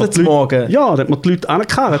 Und dann hat man das Morgen? Ja, dann hat man die Leute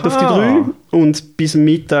angekarrt auf die Aha. 3 und bis am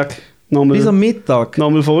Mittag Bis am Mittag?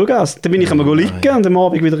 nochmal Vollgas. Dann bin ich einmal liegen und am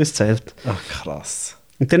Abend wieder ins Zelt. Ach, krass.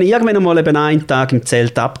 Und dann irgendwann einmal eben einen Tag im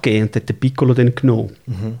Zelt abgegeben und hat den Piccolo dann genommen.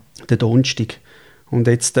 Den Donnerstag. Und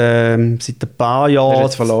jetzt seit ein paar Jahren... Hast du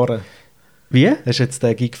jetzt verloren? Wie? Hast du jetzt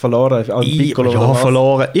den Gig verloren? An Piccolo Ja, oder was?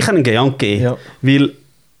 verloren. Ich habe ihn gerne gegeben. Ja. Weil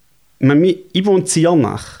ich wohne in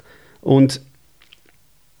Ziernach. Und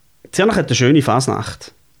Ziernach hat eine schöne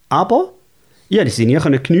Fasnacht. Aber ich konnte sie nie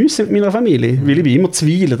geniessen mit meiner Familie. Weil ich bin immer zu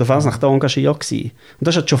Weil in der Fasnacht engagiert war. Und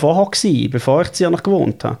das war schon vorher, bevor ich in Ziernach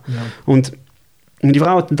gewohnt habe. Ja. Und meine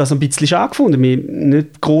Frau hat das ein bisschen schade gefunden. Wir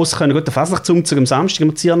nicht gross können, gut, den Fasnachtsumzug am Samstag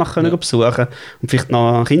am Ziernach können besuchen und vielleicht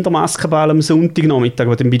noch einen Kindermaskenball am Sonntagnachmittag,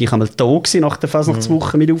 aber dann bin ich einmal da gewesen, nach der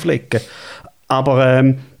Fasnachtswoche mit auflegen. Aber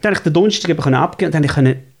dann konnte ich den Donnerstag eben abgeben und dann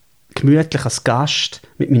konnte ich gemütlich als Gast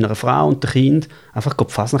mit meiner Frau und dem Kind einfach die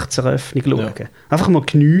Fasnachtseröffnung schauen. Ja. Einfach mal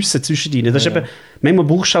geniessen zwischendrin. Das ist eben, manchmal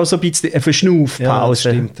brauchst du auch so ein bisschen eine Verschnaufpause. Ja, das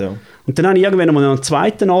stimmt, ja. Und dann habe ich irgendwann noch einen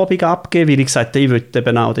zweiten Abend abgegeben, weil ich gesagt habe, ich will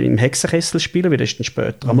eben auch im Hexenkessel spielen, weil das ist dann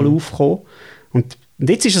später einmal aufgekommen. Und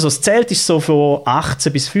jetzt ist es so, das Zelt ist so von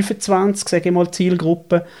 18 bis 25, sage ich mal,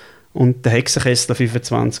 Zielgruppe. Und der Hexenkessel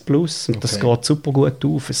 25 plus. Und das geht super gut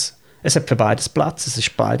auf. Es hat für beides Platz, es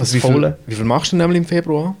ist beides voll. Wie viel machst du denn im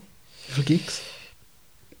Februar? Wie viele Gigs?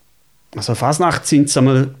 Also Fasnacht sind es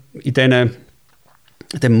einmal in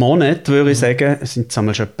diesem Monat, würde ich sagen, sind es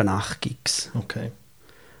einmal schon etwa 8 Gigs. Okay.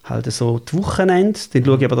 Halt so die Wochenende, dann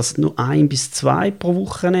schaue ich aber, dass es nur 1 bis 2 pro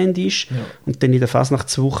Wochenende ist. Ja. Und dann in der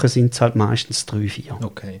Fasnachtswoche sind es halt meistens 3, 4.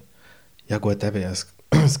 Okay. Ja gut, eben, es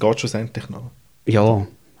geht schlussendlich noch. Ja,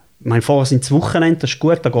 mein vorher sind es Wochenende, das ist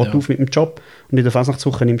gut, da geht auf mit dem Job. Und in der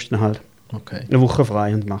Fasnachtswoche nimmst du dann halt Okay. eine Woche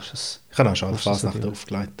frei und machst es. Ich habe auch schon eine Machst du das Fasnacht natürlich?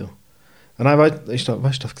 aufgelegt. Da. Ah, nein, weißt du,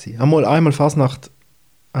 was war das?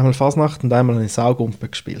 Einmal Fasnacht und einmal eine Saugumpe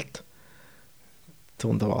gespielt. Zu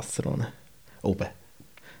Unterwasser oben.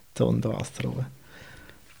 Zu Unterwasser oben.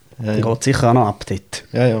 Ja, Dann geht sicher auch noch ab dort.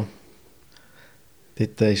 Ja, ja.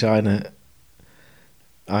 Dort ist einer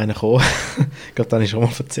gekommen. Ich glaube, das habe ich schon mal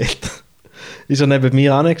erzählt. Ist er neben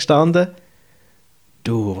mir angestanden.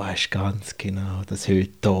 Du weißt ganz genau, dass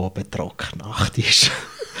heute oben Trockennacht ist.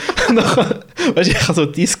 Weißt du, ich habe so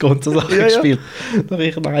Disco und so Sachen gespielt. Da habe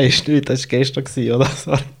ich, nein, ist nicht, das war gestern gewesen, oder?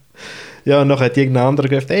 Sorry. Ja, und dann hat irgendein anderer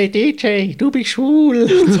gesagt, hey DJ, du bist schwul.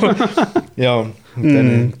 Und so. Ja,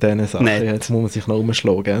 und dann Sachen, jetzt muss man sich noch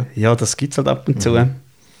umschlagen. Ja, das gibt es halt ab und zu.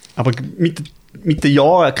 Aber mit den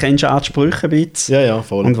Jahren kennst du auch die Sprüche ein bisschen. Ja, ja,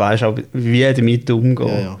 voll. Und weißt auch, wie damit umgehen.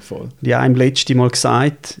 Ja, ja, voll. Ich habe ihm letztes Mal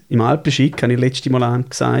gesagt, im Alpenschick habe ich letztes Mal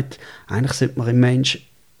gesagt, eigentlich sollte man im Mensch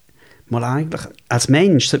mal eigentlich, als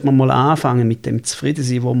Mensch sollte man mal anfangen mit dem zufrieden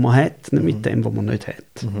sein, was man hat, nicht mit dem, was man nicht hat.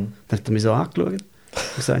 Dann hat er mich so angeschaut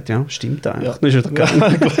und gesagt, ja, stimmt eigentlich. Ja. Das ist wieder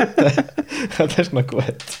geil. Das ist noch gut.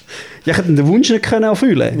 Ja, ich hätte den Wunsch nicht können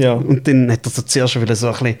erfüllen. Ja. Und dann hat er so zuerst schon wieder so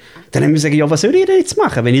ein bisschen, dann haben wir gesagt, ja, was soll ich denn jetzt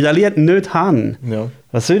machen, wenn ich das Lied nicht habe? Ja.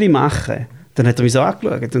 Was soll ich machen? Dann hat er mich so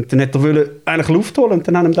angeschaut und dann hat er eigentlich Luft holen und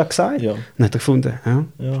dann haben wir ihm das gesagt. Ja. Dann hat er gefunden, ja,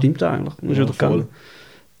 Ja. stimmt eigentlich. Das ist Ja, wieder voll. geil.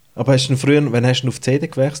 Aber hast du früher, wann hast du auf CD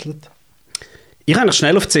gewechselt? Ich habe eigentlich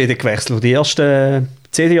schnell auf die CD gewechselt. Die ersten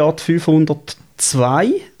CD-Art 502,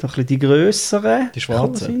 ein bisschen die grösseren. Die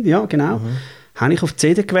schwarzen? Sind. Ja, genau. Habe ich auf die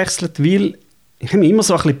CD gewechselt, weil ich habe mich immer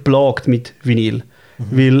so ein bisschen geplagt mit Vinyl.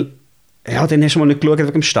 Weil, ja, dann hast du mal nicht geschaut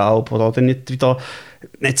wegen dem Staub. Oder dann nicht wieder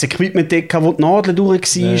nicht das Equipment gehabt, wo die Nadel durch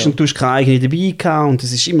war Ja, ja. und du hast keine eigene dabei gehabt. Und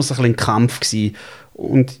es war immer so ein bisschen ein Kampf gewesen.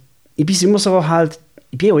 Und ich bin immer so halt,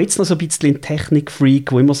 ich bin auch jetzt noch so ein bisschen ein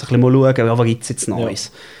Technik-Freak, wo immer so ein bisschen mal schauen, ja, was gibt es jetzt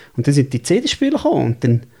Neues. Und dann sind die CD-Spieler gekommen und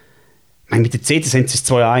dann, ich meine, mit den CDs haben sie es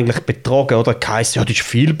zwar eigentlich betrogen, oder? Geheißen, ja, das ist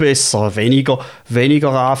viel besser, weniger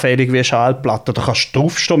anfällig wie eine Schallplatte. Da kannst du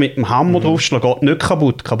draufstehen, mit dem Hammer draufstehen, geht nicht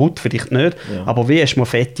kaputt vielleicht nicht, Ja. aber wie hast du mal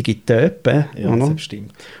fettige Töpen, Ja, oder? das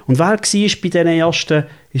stimmt. Und was halt war bei den ersten,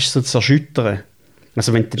 ist so das Erschüttern.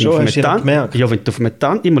 Also wenn du Schon, hast du gemerkt? ja, wenn du auf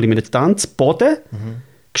einem immer in einem Tanzboden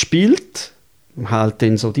gespielt, halt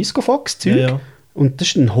dann so Disco-Fox-Zeug, Ja, ja. und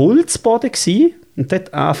das war ein Holzboden gewesen, und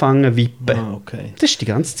dort anfangen wippen. Ah, okay. Das ist die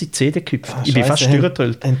ganze Zeit CD gehüpft. Ich bin fast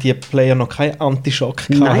durchgedrüllt. Haben die Player noch keinen Antischock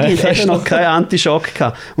gehabt? Nein, die hatten noch keinen Antischock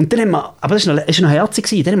gehabt. Und dann haben wir, aber das war noch herzig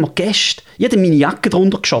gewesen, dann haben wir Gäste, jeder meine Jacke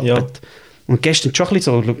drunter geshoppt. Ja. Und die Gäste sind schon ein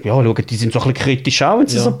bisschen so, ja, schauen, die sind so ein bisschen kritisch auch, wenn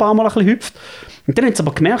sie so ein paar Mal ein bisschen hüpft. Und dann haben sie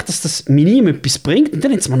aber gemerkt, dass das minim etwas bringt und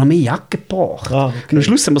dann haben sie mir noch mehr Jacke gebracht. Ah, okay. Und am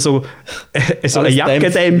Schluss haben wir so eine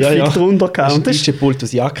Jackendämpfung drunter gehabt. Und das ist ein DJ-Pult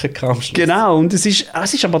aus Jacke kam. Genau, und es ist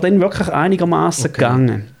aber dann wirklich einigermaßen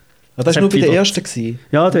gegangen. Ah, das war nur bei der ersten gewesen.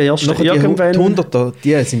 Ja, der erste. Nachher Irgendwann. Die 100er,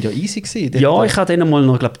 die sind ja easy gewesen. Ja, ich hatte dann mal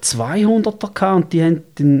noch, glaube 200er gehabt und die haben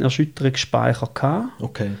den Erschütterungsspeicher gehabt.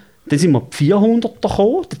 Okay. Dann sind wir die 400er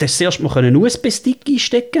gekommen. Dann hast du zuerst mal einen USB-Stick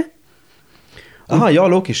einstecken. Aha, ja,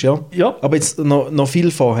 logisch, ja. Ja. Aber jetzt noch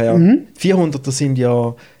viel vorher. 400er sind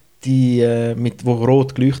ja die, die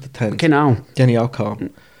rot geleuchtet haben. Genau. Die habe ich auch gehabt.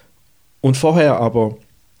 Und vorher aber,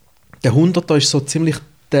 der 100er ist so ziemlich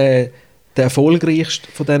der erfolgreichste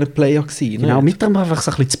von diesen Player gewesen. Genau, nicht? mit dem einfach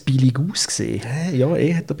so ein bisschen zu billig ausgesehen. Ja,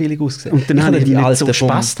 hat er billig ausgesehen. Und dann habe ich die nicht alten so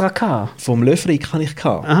Spass dran gehabt. vom Löffrik habe ich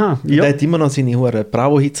gehabt. Aha, ja. Der hat immer noch seine Huren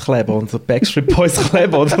Bravo-Hits-Kleber und so Backstreet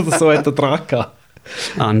Boys-Kleber oder so hat er dran gehabt.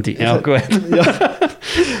 Andi, ja gut. Ja.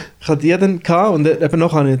 Ich hatte die dann gehabt und eben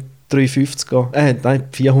noch habe ich 350er, nein,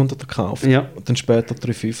 400er gekauft. Ja. Und dann später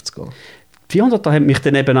 350er. 400er hat mich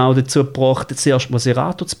dann eben auch dazu gebracht, zuerst mal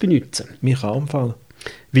Serato zu benutzen. Mich auch im Fall.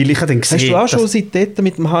 Weil ich habe dann gesehen, Hast du auch schon dass- seitdem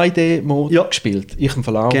mit dem HD-Mode Ja. gespielt? Ich im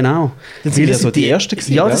Fall auch. Genau. Das sind Weil ja so die ersten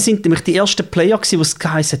gewesen, Ja, gell? das sind nämlich die ersten Player gewesen, wo es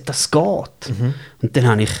geheißen hat, das geht. Und dann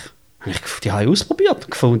habe ich die habe ich ausprobiert und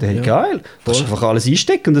gefunden, hey, geil, du kannst einfach alles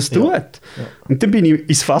einstecken und es tut. Und dann bin ich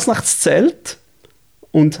ins Fasnachtszelt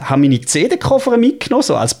und habe meine CD-Koffer mitgenommen,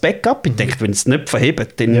 so als Backup. Ich dachte, wenn es nicht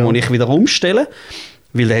verhebt, dann muss ich wieder umstellen,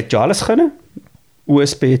 weil der hätte ja alles können.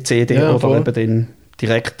 USB, CD Ja, oder voll. eben dann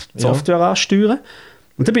direkt die Software ansteuern.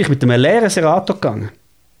 Und dann bin ich mit einem leeren Serato gegangen.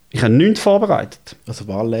 Ich habe nichts vorbereitet. Also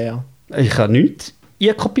war leer. Ich habe nichts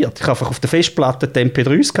einkopiert. Ich habe einfach auf der Festplatte die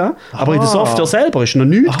MP3s gehabt, aber in der Ah. Software selber ist noch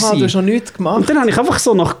nichts Aha, gewesen. du hast noch nichts gemacht. Und dann habe ich einfach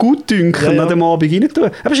so nach Gutdünken Ja. an dem Abend rein tun.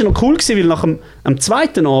 Aber es war noch cool, gewesen, weil nach am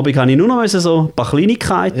zweiten Abend habe ich nur noch so ein paar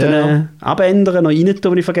Kleinigkeiten Ja. abändern, noch rein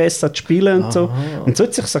tun, die ich vergessen habe zu spielen und so. Und so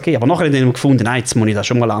hat es sich okay. Aber nachher habe ich dann gefunden, nein, jetzt muss ich das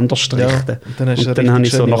schon mal anders richten. Und dann hast du dann habe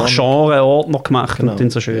ich so richtig nach schöne Genre-Ordner gemacht Genau. und dann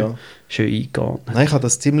so schön, Ja. schön eingeordnet. Nein, ich habe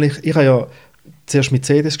das ziemlich... Ich habe ja zuerst mit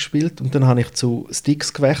CDs gespielt und dann habe ich zu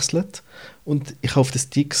Sticks gewechselt. Und ich habe auf den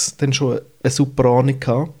Sticks dann schon eine super Ahnung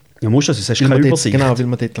gehabt. Ja, musst du, sonst hast du Weil keine man dort, Übersicht. genau, weil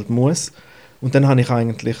man dort halt muss. Und dann habe ich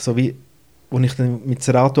eigentlich, so wie, als ich dann mit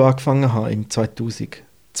Serato angefangen habe, im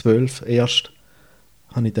 2012 erst,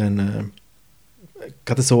 habe ich dann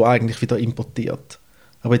gerade so eigentlich wieder importiert.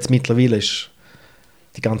 Aber jetzt mittlerweile ist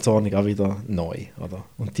die ganze Ordnung auch wieder neu, oder?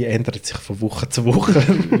 Und die ändert sich von Woche zu Woche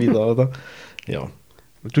wieder, oder? Ja.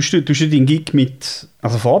 Tust du deinen Gig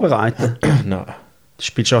also vorbereiten? Nein. Du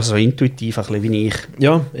spielst auch so intuitiv, ein bisschen wie ich.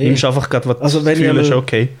 Ja, Nimmst einfach gerade, was Also wenn du ich fühlst, einmal-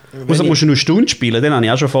 okay. wenn Also ich- musst du nur eine Stunde spielen, dann habe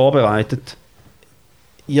ich auch schon vorbereitet.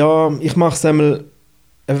 Ja, ich mache es einmal,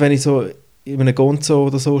 wenn ich so in einem Gonzo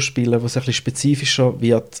oder so spiele, wo es ein bisschen spezifischer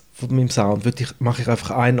wird von meinem Sound, mache ich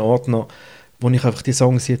einfach einen Ordner, wo ich einfach die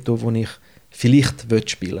Songs hier tue, die ich vielleicht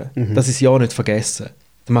spielen will. Dass ich sie ja nicht vergesse.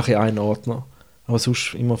 Dann mache ich einen Ordner. Aber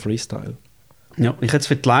sonst immer Freestyle. Ja, ich jetzt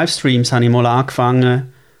für die Livestreams habe ich mal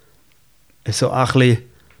angefangen, so ein bisschen,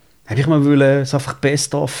 habe ich mal wollen, so einfach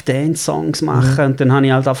Best-of-Dance-Songs machen und dann habe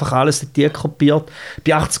ich halt einfach alles dort kopiert.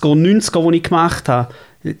 Bei 80er und 90er, die ich gemacht habe,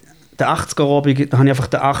 den 80er-Abend, da habe ich einfach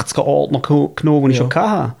den 80er-Ordner genommen, den ich schon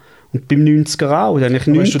hatte. Und beim 90er auch, da habe ich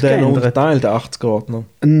Aber hast nichts du den noch geändert. unterteilt, den 80er-Ordner?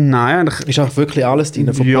 Nein, eigentlich Ist auch wirklich alles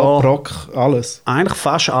drin? Von Ja. Pop, Rock, alles? eigentlich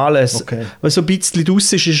fast alles. Okay. Weil so ein bisschen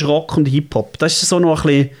draus ist Rock und Hip-Hop. Das ist so noch ein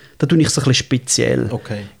bisschen, da tue ich es ein bisschen speziell.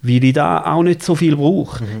 Okay. Weil ich da auch nicht so viel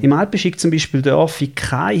brauche. Im Alpenschik zum Beispiel darf ich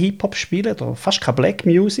kein Hip-Hop spielen, oder fast keine Black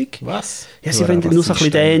Music. Was? Ja, sie wollen nur so ein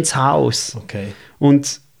bisschen Dance House. Okay.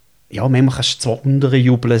 Und ja, manchmal kannst du zwar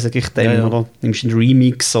unterjubeln, sage ich dem, Ja, ja. oder nimmst einen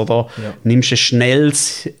Remix oder Ja. nimmst ein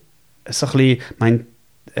schnelles, so ein bisschen, mein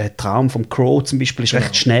Traum vom Crow zum Beispiel ist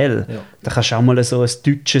recht schnell. Ja. Da kannst du auch mal so ein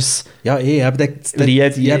deutsches Ja, aber der Lied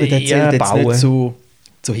der zählt jetzt bauen. nicht zu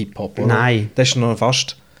Hip-Hop, oder? Nein. Das ist noch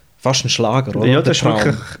fast ein Schlager, oder? Ja, Der das ist Traum.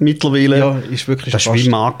 wirklich mittlerweile. Ja, ist wirklich das ist fast- wie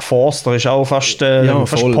Mark Forster, ist auch fast, Ja,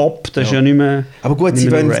 fast voll. Pop, das ist Ja. ja nicht mehr. Aber gut, nicht sie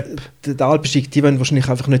mehr nur wollen, der Alpensteig, die wollen wahrscheinlich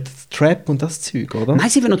einfach nicht Trap und das Zeug, oder? Nein,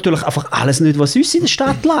 sie wollen natürlich einfach alles nicht, was sonst in der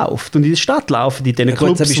Stadt läuft. Und in der Stadt laufen die in diesen Ja, gut,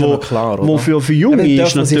 das Clubs, ist ja noch klar, wo oder? für Junge Eben,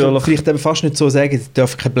 ist dürfen sie natürlich. vielleicht eben fast nicht so sagen, sie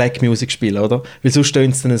dürfen keine Black Music spielen, oder? Weil sonst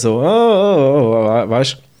stehen sie dann so,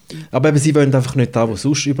 weißt du? Aber eben, sie wollen einfach nicht da, wo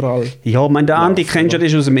sonst überall... Ja, ich meine, der Andi Laufen, kennst du oder?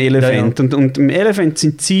 ja, das aus dem Elephant. Ja, ja. Und im Elephant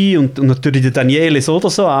sind sie und natürlich der Daniele so oder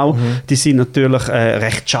so auch, die sind natürlich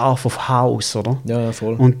recht scharf auf Haus, oder? Ja,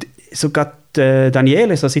 voll. Und sogar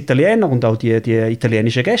Daniele, so als Italiener und auch die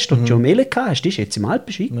italienischen Gäste, die du im Ele hast, die ist jetzt im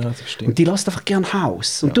Alpenski. Ja, das stimmt. Und die lässt einfach gerne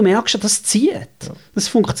Haus. Und du merkst ja, das zieht. Das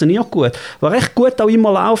funktioniert gut. Was recht gut auch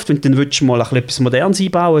immer läuft, wenn du dann willst, mal etwas Modernes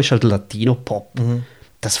einbauen, ist halt Latino-Pop.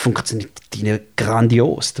 Das funktioniert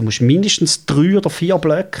grandios. Du musst mindestens 3 oder 4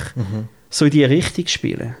 Blöcke so in die Richtung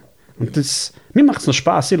spielen. Und mir macht es noch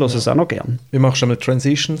Spass, ich höre es auch noch gerne. Wie machst du mit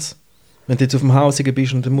Transitions? Wenn du jetzt auf dem Hausigen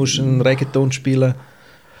bist und du musst einen Reggaeton spielen,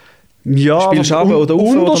 Ja, spielst du runter oder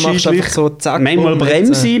rauf oder machst du einfach so zack? Manchmal bumm,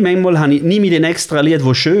 bremse ich, jetzt, manchmal nehme ich ein extra Lied,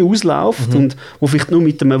 das schön ausläuft und wo vielleicht nur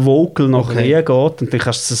mit einem Vocal nachher geht und dann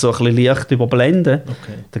kannst du es so ein bisschen leicht überblenden.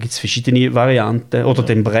 Okay. Da gibt es verschiedene Varianten. Oder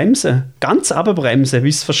dann bremsen, ganz runterbremsen,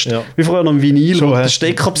 Ja. wie früher noch im Vinyl, Schon wo du den hast-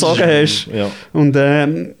 Stecker besorgen hast. Ja. Und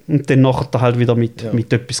dann nachher halt wieder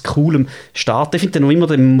mit etwas Coolem starten. Ich finde dann noch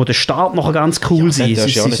immer, muss der Start nachher ganz cool sein. das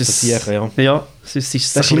ist ja Sonst nicht passieren, ja. Ja, sonst ist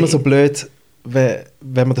es Das ist ein immer so bisschen- blöd,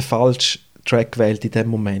 wenn man den falschen Track wählt in dem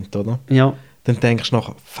Moment, oder? Ja. Dann denkst du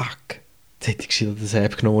nachher, fuck, jetzt hätte ich wieder das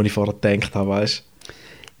App genommen, was ich vorher gedacht habe, weißt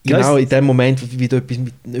du? Ja, Genau es- in dem Moment, wie du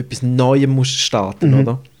mit etwas Neuem musst starten,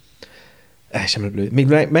 oder? Ist immer blöd.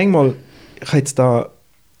 Manchmal, ich habe jetzt da,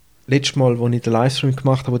 letztes Mal, als ich den Livestream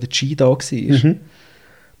gemacht habe, wo der G da war, wir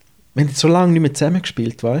haben jetzt so lange nicht mehr zusammen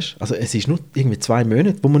gespielt, weißt du? Also es ist nur irgendwie 2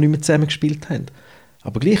 Monate, wo wir nicht mehr zusammen gespielt haben.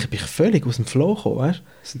 Aber gleich bin ich völlig aus dem Flow gekommen, weißt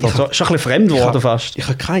du? Das ist schon ein bisschen fremd geworden fast. Ich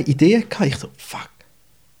hatte keine Idee gehabt. Ich so, fuck,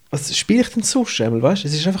 was spiele ich denn sonst einmal, weißt du?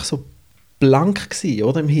 Es war einfach so blank gewesen,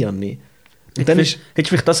 oder, im Hirn. Und dann ist... Hättest du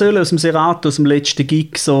vielleicht das aus dem Serato, aus dem letzten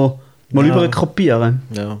Gig so mal Ja. kopieren?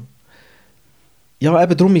 Ja. Ja,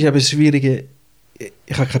 eben darum ist eben das Schwierige,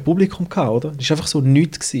 ich hatte kein Publikum gehabt, oder? Es war einfach so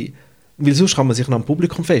nichts gewesen. Weil sonst kann man sich noch am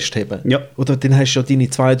Publikum festheben. Ja. Oder dann hast du ja deine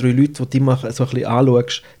 2, 3 Leute, die du immer so ein bisschen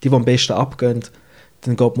anschaust, die am besten abgehen,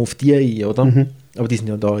 dann geht man auf die ein, oder? Aber die sind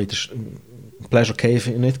ja da in der Pleasure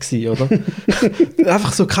Cave nicht gewesen, oder?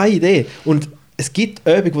 Einfach so keine Idee. Und es gibt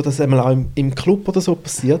Übungen, wo das einmal auch im Club oder so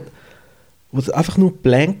passiert, wo du einfach nur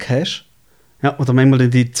blank hast. Ja, oder manchmal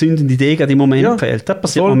die zündende Idee gerade im Moment Ja, fehlt. Das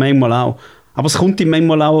passiert voll. mir manchmal auch. Aber es kommt ihm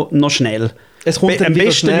manchmal auch noch schnell. Es kommt dann Am wieder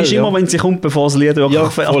besten schnell, ist immer, wenn sie kommt, bevor das Lied wirklich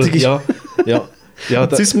fertig ist. Ja, ja. Ja,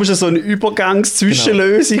 Sonst musst du so eine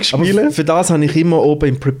Übergangs-Zwischenlösung spielen. Aber für das habe ich immer oben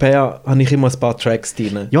im Prepare habe ich immer ein paar Tracks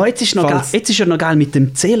drin. Ja, jetzt ist, noch geil, Falls- jetzt ist ja noch geil mit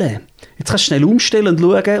dem Zählen. Jetzt kannst du schnell umstellen und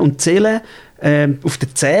schauen und zählen, auf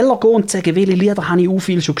den Zähler gehen und sagen, welche Lieder habe ich auch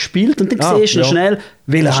viel schon gespielt. Und dann siehst du noch schnell,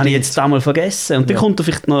 welche Das habe ich stimmt. jetzt einmal vergessen. Und dann Ja. kommt da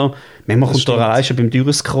vielleicht noch, manchmal Das kommt da stimmt. allein schon beim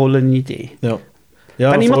Durchscrollen eine Idee. Ja.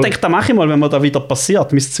 Ja, Dann immer voll. denkt, das mache ich mal, wenn mir da wieder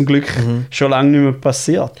passiert. Mir ist zum Glück schon lange nicht mehr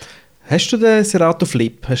passiert. Hast du den Serato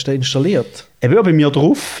Flip? Hast du den installiert? Eben ja bei mir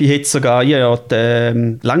drauf. Ich hätte sogar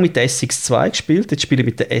lange mit der SX2 gespielt. Jetzt spiele ich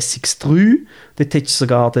mit der SX3. Dort hätte ich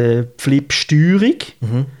sogar die Flip-Steuerung.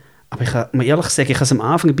 Aber ich muss ehrlich sagen, ich habe es am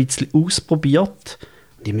Anfang ein bisschen ausprobiert.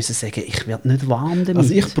 Und ich muss sagen, ich werde nicht warm damit.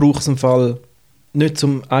 Also ich brauche es im Fall nicht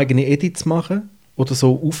zum eigene Edit zu machen oder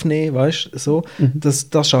so aufnehmen, weißt du, so. Das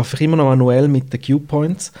schaffe ich immer noch manuell mit den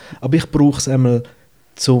Q-Points. Aber ich brauche es einmal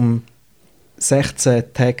zum 16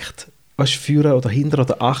 Takt, weißt du, führen oder hinter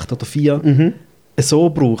oder 8 oder 4. So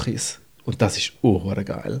brauche ich es. Und das ist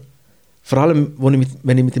geil. Vor allem,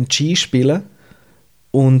 wenn ich mit dem G spiele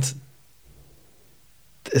und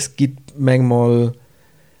es gibt manchmal,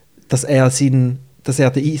 dass er den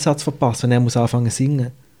Einsatz verpasst, wenn er muss anfangen zu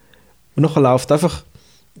singen. Und nachher läuft einfach,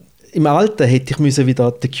 im Alten hätte ich müssen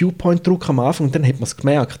wieder den Q-Point drücken am Anfang und dann hätte man es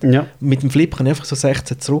gemerkt. Ja. Mit dem Flip kann ich einfach so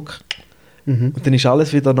 16 zurück. Und dann ist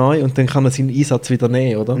alles wieder neu und dann kann er seinen Einsatz wieder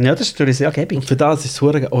nehmen, oder? Ja, das ist natürlich sehr gäbig. Und für das ist es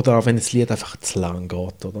verdammt geil. Oder auch wenn das Lied einfach zu lang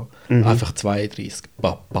geht, oder? Einfach 32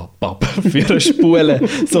 bap, bap, bap, für eine Spule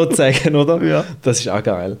sozusagen, oder? Ja. Das ist auch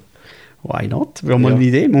geil. Why not? Wäre mal Ja. eine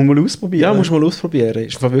Idee, muss man ausprobieren. Ja, musst du mal ausprobieren.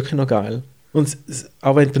 Ist einfach wirklich noch geil. Und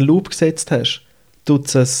auch wenn du den Loop gesetzt hast,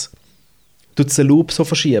 tut es den Loop so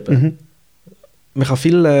verschieben. Man kann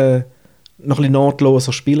viel noch ein bisschen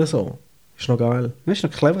nahtloser spielen. So. Ist noch geil. Das ist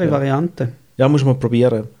eine clevere Variante. Ja, muss man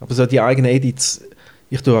probieren. Aber so die eigenen Edits,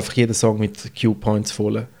 ich tue einfach jeden Song mit Q-Points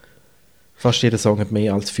voll. Fast jeder Song hat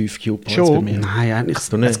mehr als 5 Q-Points bei Schon? mir. Nein, eigentlich.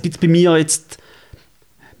 Du nicht? Es gibt bei mir jetzt.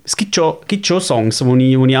 Es gibt schon Songs, wo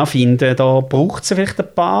ich auch finde, da braucht es vielleicht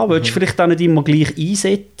ein paar, willst du vielleicht auch nicht immer gleich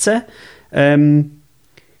einsetzen.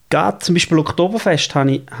 Gerade zum Beispiel Oktoberfest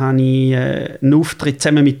habe ich einen Auftritt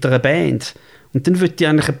zusammen mit einer Band. Und dann würde ich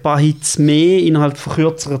eigentlich ein paar Hits mehr innerhalb von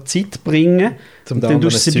kürzerer Zeit bringen. Und dann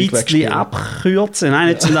tust du es ein bisschen abkürzen. Nein,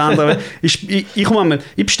 nicht zum anderen.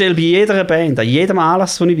 Ich bestelle bei jeder Band, an jedem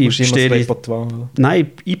Anlass, den ich will,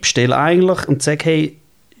 Nein, ich bestelle eigentlich und sage, hey,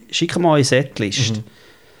 schick mir eine Setlist.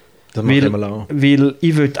 Das mache ich mal auch. Weil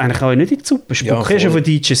ich will eigentlich auch nicht in die Suppe spucken. Ich habe schon von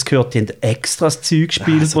DJs gehört, die haben extra das Zeug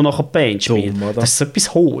gespielt, wo nachher die Band spielt. Das ist so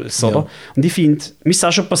etwas Hohles, oder? Und ich finde, mir ist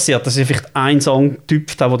auch schon passiert, dass ich vielleicht einen Song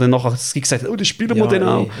typt habe, wo dann nachher gesagt hat, oh, das spielen wir dann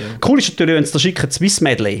auch. Cool ist natürlich, wenn sie da schicken, Swiss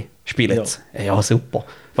Medley spielen. Ja, super.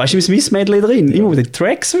 Weißt du, im Swiss Medley drin? Immer die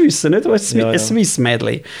Tracks wissen, nicht? Ein Swiss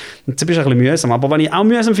Medley. Und das ist ein bisschen mühsam. Aber wenn ich auch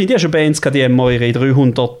mühsam finde, ich habe schon Bands gehabt, die haben mir ihre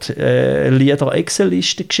 300 Lieder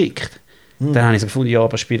Excel-Liste geschickt. Dann habe ich so gefunden, ja,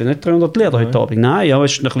 aber spielen nicht 300 Lieder heute Abend. Nein, ja,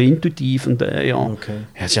 es ist ein bisschen intuitiv und ja. Okay.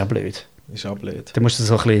 Ja, das ist auch blöd. Ist auch blöd. Dann musst du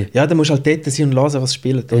so ein bisschen... Ja, dann musst du halt dort sein und hören, was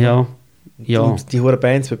spielt. Oder? Ja. Die hohen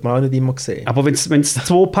Bands wird man auch nicht immer sehen. Aber wenn sie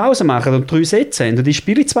 2 Pausen machen und 3 Sätze haben und die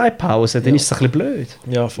spielen 2 Pausen, dann ist es ein bisschen blöd.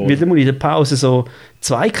 Ja, voll. Weil dann muss ich in der Pause so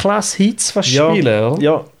 2 Klass-Hits fast spielen,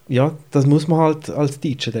 oder? Ja, das muss man halt als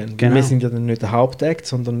DJ dann. Genau. Wir sind ja dann nicht der Hauptact,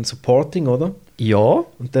 sondern Supporting, oder? Ja.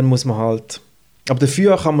 Und dann muss man halt... Aber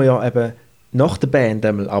dafür kann man ja eben nach der Band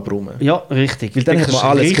einmal abräumen. Ja, richtig. Weil dann hat man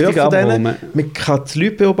alles gehört von denen. Man kann die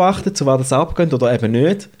Leute beobachten, zu was das abgeht oder eben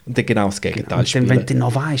nicht. Und dann genau das Gegenteil spielen. Wenn du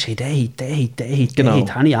noch weißt, hey, der Hit,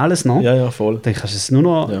 habe ich alles noch. Ja, voll. Dann kannst du es nur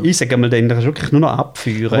noch, ich sage mal, dann kannst du wirklich nur noch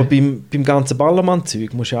abführen. Aber beim ganzen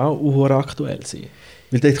Ballermann-Zeug musst du auch aktuell sein.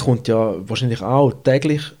 Weil dort kommt ja wahrscheinlich auch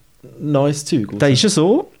täglich neues Zeug raus. Das ist ja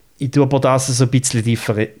so. Ich tue aber das so ein bisschen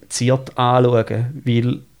differenziert anschauen.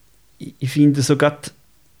 Weil ich finde so gerade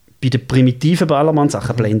bei den primitiven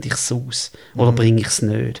Ballermann-Sachen blende ich es aus. Oder bringe ich es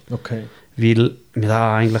nicht. Okay. Weil mir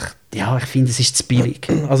da eigentlich, ich finde, es ist zu billig.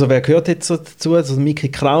 Also wer gehört jetzt so dazu? Also Mickey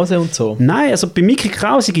Krause und so? Nein, also bei Mickey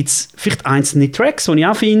Krause gibt es vielleicht einzelne Tracks, die ich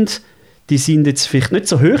auch finde, die sind jetzt vielleicht nicht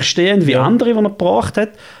so hochstehend wie andere, die er gebracht hat.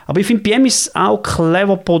 Aber ich finde, bei ihm ist es auch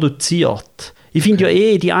clever produziert. Ich finde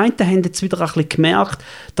die einen haben jetzt wieder ein bisschen gemerkt,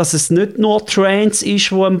 dass es nicht nur Trance ist,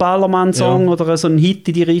 wo ein Ballermann-Song oder so ein Hit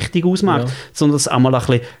in die Richtung ausmacht, sondern dass es auch mal ein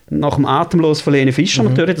bisschen nach dem Atemlos von Lene Fischer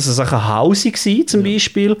natürlich, dass es auch ein Hausig war zum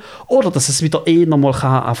Beispiel, oder dass es wieder eher mal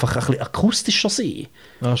einfach ein bisschen akustischer sein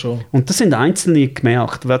kann. Schon. Und das sind Einzelne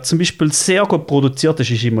gemerkt. Wer zum Beispiel sehr gut produziert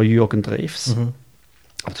ist immer Jürgen Drews.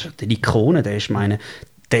 Aber das ist eine Ikone, der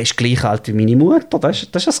ist gleich alt wie meine Mutter. Das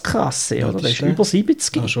ist das Krasse, oder? Der ist über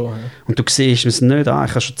 70. Schon, ja. Und du siehst es nicht an.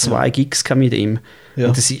 Ich habe schon 2 Gigs mit ihm. Ja.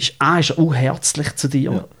 Und ist er auch herzlich zu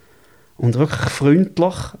dir. Ja. Und wirklich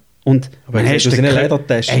freundlich. Und aber er ist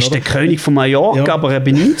der König von Mallorca, aber er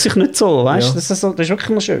benimmt sich nicht so. Weißt? Das ist wirklich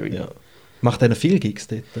noch schön. Ja. Macht er viele Gigs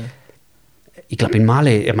dort? Ich glaube in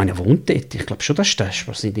Male, er wohnt dort. Ich glaube schon, das ist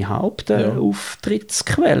seine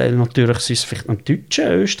Hauptauftrittsquelle. Natürlich sind es vielleicht noch Deutsche,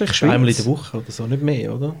 Österreich, Schweiz. Einmal in der Woche oder so, nicht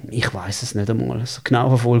mehr, oder? Ich weiß es nicht einmal. So genau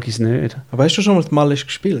verfolge ich es nicht. Aber hast du schon mal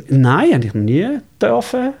gespielt? Nein, habe ich noch nie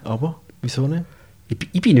dürfen. Aber? Wieso nicht?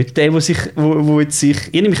 Ich bin nicht der, der sich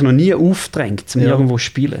ich mich noch nie aufdrängt, um irgendwo zu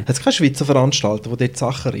spielen. Hat es keine Schweizer Veranstalter, die dort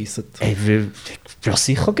Sachen reissen? Würde es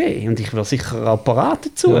sicher geben. Und ich wäre sicher auch parat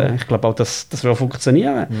dazu. Ja. Ich glaube auch, dass das würde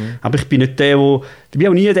funktionieren. Aber ich bin nicht der, ich bin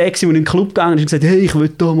auch nie der, der in den Club gegangen ist und gesagt, hey, ich will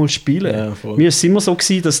da mal spielen. Ja, mir war es immer so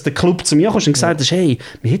gewesen, dass der Club zu mir kam und gesagt hat, hey,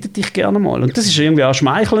 wir hätten dich gerne mal. Und das ist irgendwie auch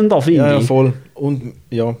schmeichelnder, finde ich. Ja, voll. Und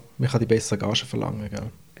ja, man kann die bessere Gage verlangen, gell?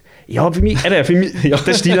 Ja, für mich das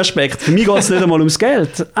ist dein Aspekt. Für mich geht es nicht einmal ums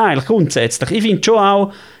Geld. Eigentlich grundsätzlich. Ich finde schon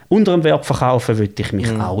auch, unter dem Wert verkaufen würde ich mich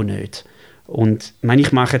auch nicht. Und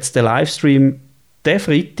ich mache jetzt den Livestream den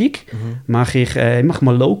Freitag. Ich mache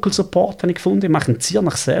mal Local Support, habe ich gefunden. Ich mache einen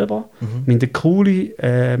Ziernach selber. Mit einer coole,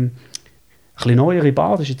 ein bisschen neuere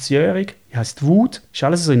Bar, das ist jetzt jährig. Die heisst Wood. Ist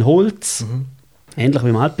alles so in Holz. Ähnlich wie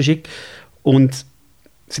im Altbeschick. Und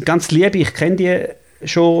sind ganz lieb. Ich kenne die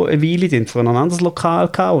schon eine Weile, die hatten von einem anderes Lokal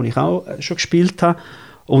gehabt, wo ich auch schon gespielt habe.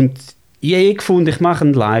 Und ich habe gefunden, ich mache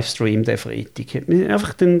einen Livestream den Freitag. Ich habe mich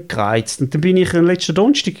einfach dann gereizt. Und dann bin ich letzten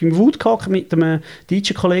Donnerstag im Wood gehockt mit einem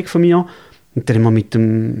DJ-Kollegen von mir. Und dann haben wir mit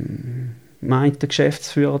dem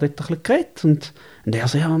Geschäftsführer dort ein bisschen geredet. Und er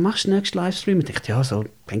so, was machst du den nächsten Livestream? Ich dachte, so,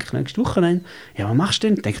 denke ich nächste Woche. Was machst du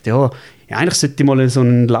denn? Ich dachte, eigentlich sollte ich mal so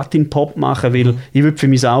einen Latin-Pop machen, weil ich würde für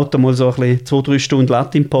mein Auto mal so ein bisschen 2-3 Stunden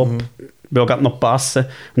Latin-Pop würde gerade noch passen.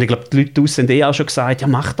 Und ich glaube, die Leute draussen haben auch schon gesagt,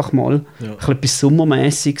 mach doch mal. Ein bisschen etwas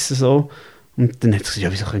Sommermäßiges. So. Und dann hat er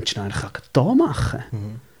gesagt, wieso könntest du eigentlich auch da machen?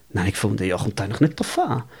 Dann habe ich gefunden, kommt eigentlich nicht drauf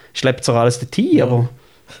an. Schleppt zwar alles dorthin, aber...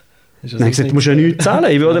 Dann habe ich gesagt, du musst ja nichts zahlen,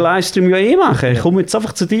 ich würde den Livestream machen. Ich komme jetzt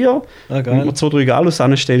einfach zu dir, wenn du mir 2-3 Galus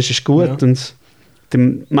anstellst, ist gut. Ja. Und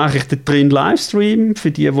dann mache ich dort drin Livestream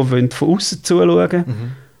für die von außen zuschauen.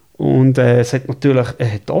 Und es hat natürlich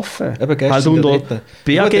offen. Eben gestern halt unter dort.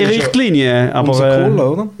 BAG-Richtlinien. Aber Unser Cola,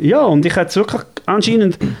 oder? ja, und ich hatte wirklich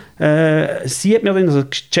anscheinend, sie hat mir dann, also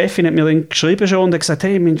die Chefin hat mir dann geschrieben schon und hat gesagt,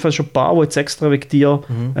 hey, wir haben schon ein paar, die jetzt extra wegen dir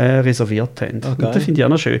reserviert haben. Und das finde ich auch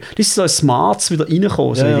noch schön. Das ist so ein Smarts wieder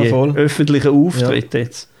reingekommen, so in die voll. öffentlichen Auftritte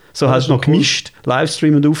jetzt. So Ja, halt ist noch doch cool. gemischt,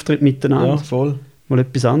 Livestream und Auftritt miteinander. Ja, voll. Mal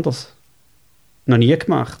etwas anderes. Noch nie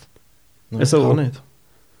gemacht. Nein, Also- ich auch nicht.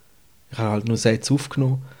 Ich habe halt nur Sets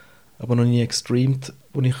aufgenommen, aber noch nie gestreamt,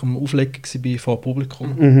 als ich am Auflegen war vor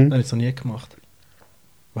Publikum. Mhm. Das habe ich noch nie gemacht.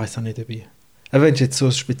 Ich weiss auch nicht dabei. Aber wenn du jetzt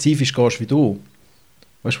so spezifisch gehst wie du,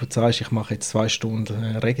 weißt du, wo du sagst, ich mache jetzt 2 Stunden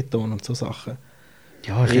Reggaeton und so Sachen.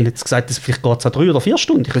 Ja, ich hätte jetzt gesagt, dass vielleicht geht es auch 3 oder 4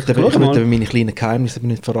 Stunden. Ich würde eben meine kleinen Geheimnisse aber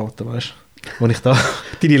nicht verraten, weißt du? Wo ich da...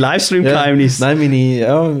 Deine Livestream-Geheimnisse. Nein,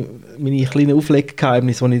 meine kleinen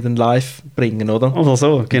Aufleggeheimnisse, die ich dann live bringe, oder? Oder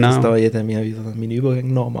so, genau. Dass da jeder mir wieder meine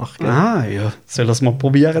Übergänge nachmacht. Gell? Ah, ja. Soll das mal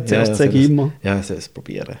probieren zuerst, sage ich immer. Ja, ich soll es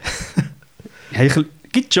probieren. Ja,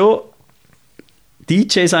 gibt schon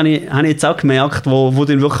DJs, habe ich jetzt auch gemerkt, wo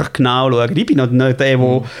dann wirklich genau schauen. Ich bin noch nicht der,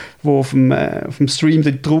 wo auf dem Stream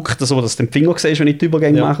dann drückt, also, dass du den Finger siehst, wenn ich die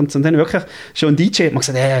Übergänge mache. Und dann wirklich schon ein DJ hat mir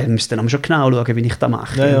gesagt, ihr müsst dann schon genau schauen, wie ich das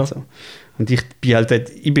mache. Ja, ja. Und, so. Und ich bin halt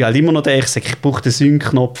immer noch der, ich sage, ich brauche den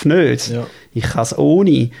Sync-Knopf nicht. Ja. Ich kann es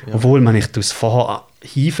ohne. Obwohl, man ich es vorher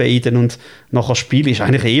hinfaden und nachher spielen, ist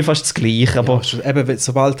eigentlich fast das Gleiche. Aber Ja, eben,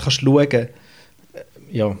 sobald du schauen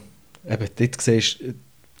ja, eben, dort siehst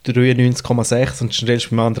du 93,6 und stellst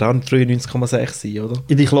beim anderen auch 93,6 sein, oder?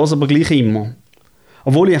 ich höre aber gleich immer.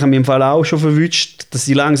 Obwohl, ich habe mich im Fall auch schon verwünscht, dass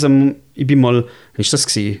ich langsam, ich bin mal, wie war das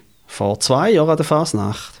gewesen? Vor 2 Jahren an der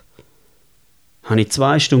Fasnacht. Habe ich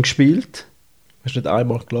 2 Stunden gespielt. Hast du nicht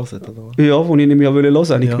einmal gelesen, oder? Ja, wo ich nicht mehr hören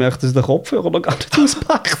wollte, habe ich Ja. gemerkt, dass ich den Kopfhörer noch gar nicht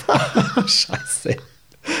auspackt habe. Scheiße.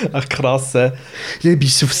 Ach krass. Ich bin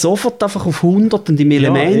sofort einfach auf 100 und im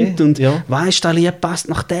Element und ja. weisst, das Lied passt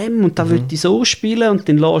nach dem und da will ich so spielen und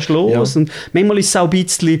dann lässt du los. Ja. Und manchmal ist es auch ein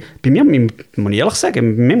bisschen, bei mir, muss ich ehrlich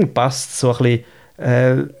sagen, manchmal passt es so ein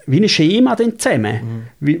bisschen wie ein Schema dann zusammen.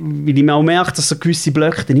 Weil ich mir auch merke, dass so gewisse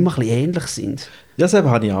Blöcke dann immer ein bisschen ähnlich sind. Ja, das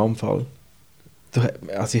habe ich auch im Fall.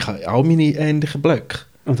 Also ich habe auch meine ähnlichen Blöcke.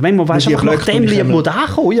 Und manchmal weisst du die einfach, nach Blöcke, dem die Lied kommen- muss da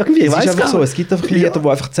kommen, irgendwie. Es Ich ist weiss einfach gar so, nicht. es gibt einfach Lieder, die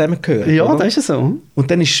einfach zusammengehören. Ja, oder? das ist so.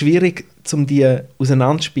 Und dann ist es schwierig, um die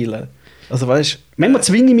auseinanderzuspielen. Also weißt Manchmal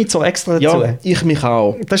zwinge ich mich so extra dazu. ja, ich mich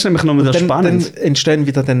auch. Das ist nämlich noch wieder Dann spannend. entstehen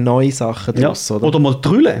wieder dann neue Sachen Ja. daraus, oder? Oder mal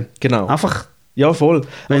drüllen. Genau. Einfach. Ja, voll.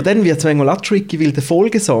 Aber dann wird es manchmal auch tricky, weil der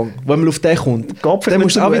Folgesong, wenn man auf den kommt, vielleicht dann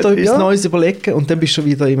musst du nicht auch so wieder gut. etwas Ja. Neues überlegen und dann bist du schon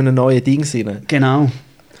wieder in einem neuen Ding drin. Genau.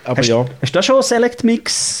 Aber Hast, ja, hast du da schon einen Select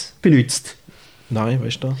Mix benutzt? nein,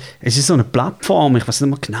 weißt du. Es ist so eine Plattform, ich weiß nicht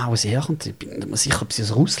mehr genau, wo sie herkommt. Ich bin nicht mehr sicher, ob sie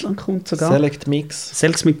aus Russland kommt sogar. Select Mix.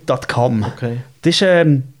 Selectmix.com. Okay. Das ist,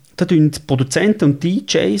 da tun die Produzenten und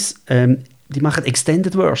DJs, die machen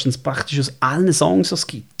Extended Versions praktisch aus allen Songs, die es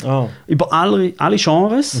gibt. Ah. Über alle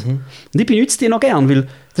Genres. Und ich benutze die noch gern, weil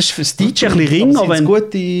das ist für das DJ ein bisschen ringer, Aber wenn...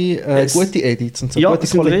 gute Edits und so, Ja, gute die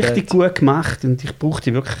sind Qualität. richtig gut gemacht und ich brauche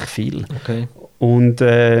die wirklich viel. Okay. Und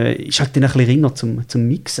ist halt dann ein bisschen ringer zum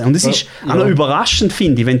Mixen. Und es ist auch noch überraschend,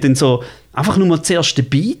 finde ich, wenn dann so einfach nur mal zuerst der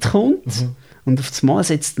Beat kommt und auf das Mal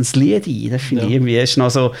setzt dann das Lied ein. Das finde ich irgendwie, ist noch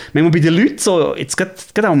so, wenn man bei den Leuten so, jetzt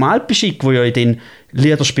gerade auch Malpischick, wo ja in den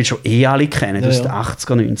Liederspielen schon alle kennen, aus den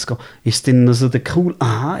 80er, 90er, ist dann noch so der cool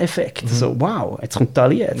Aha-Effekt. So, wow, jetzt kommt da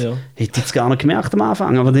ein Lied. Ja. Hätte ich jetzt gar nicht gemerkt am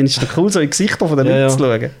Anfang, aber dann ist es cool, so in die Gesichter von den Leuten zu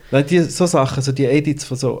schauen. Nein, so Sachen, so die Edits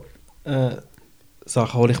von so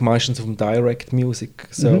Sachen hole ich meistens auf dem Direct Music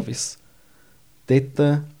Service.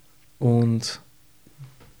 Dort und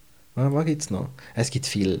was gibt es noch? Es gibt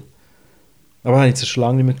viel. Aber ich habe jetzt schon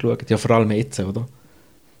lange nicht mehr geschaut. Ja, vor allem jetzt, oder?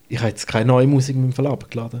 Ich habe jetzt keine neue Musik mit dem Verlag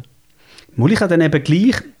geladen. Muss ich dann eben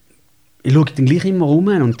gleich, ich schaue dann gleich immer rum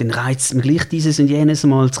und dann reizt es mir gleich dieses und jenes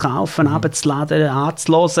mal zu kaufen, abzuladen,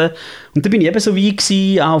 anzuhören. Und dann bin ich eben so wie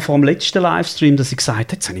gewesen, auch vor dem letzten Livestream, dass ich gesagt habe,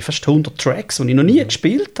 jetzt habe ich fast 100 Tracks, die ich noch nie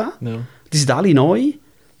gespielt habe. Ja. Die sind alle neu.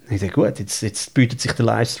 Ich dachte, gut, jetzt bietet sich der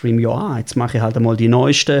Livestream ja an. Jetzt mache ich halt einmal die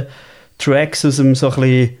neuesten Tracks aus dem so ein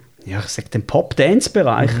bisschen, ja, ich sage den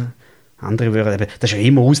Pop-Dance-Bereich. Andere würden eben, das ist ja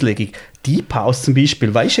immer Auslegung. Deep House zum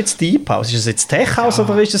Beispiel, was ist jetzt Deep House? Ist es jetzt Tech House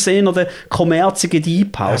oder ist es eher der kommerzige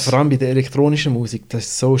Deep Ja, House? vor allem bei der elektronischen Musik, das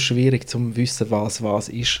ist so schwierig zu wissen, was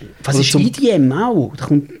ist. Was Also ist EDM auch?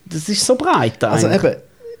 Das ist so breit Also eigentlich. eben,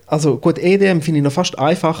 also gut, EDM finde ich noch fast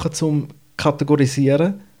einfacher zum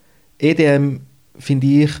kategorisieren. EDM, finde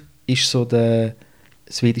ich, ist so der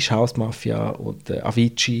Swedish House Mafia und der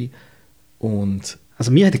Avicii und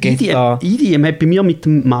Also mir hat EDM hat bei mir mit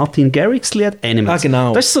dem Martin Garrix Lied Animals.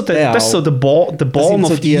 Genau. Das ist so der Born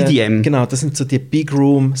of EDM. Genau, das sind so die Big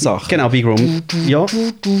Room Sachen. Genau, Big Room. Ja.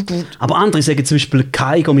 Aber andere sagen zum Beispiel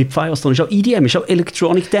Kaigo mit Firestone ist auch EDM, ist auch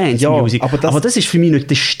Electronic Dance Music. Aber das ist für mich nicht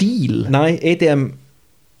der Stil. Nein, EDM,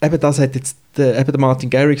 eben das hat jetzt der Martin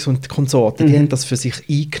Garrix und die Konsorten, die haben das für sich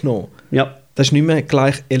eingenommen. Ja. Das ist nicht mehr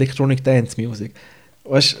gleich Electronic Dance Music.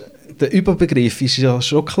 Weißt, der Überbegriff ist ja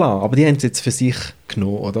schon klar, aber die haben es jetzt für sich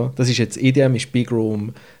genommen, oder? Das ist jetzt EDM, ist Big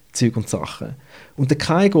Room, Zeug und Sachen. Und der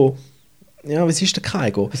Kaigo, ja, was ist der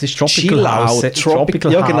Kaigo? Das ist Tropical House.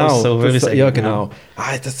 Tropical ja, genau. House, so würde ich sagen. Ja, genau.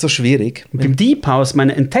 Ah, das ist so schwierig. Und beim Deep House,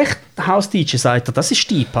 ein Tech House DJ sagt, das ist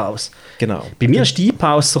Deep House. Genau. Bei mir ist Deep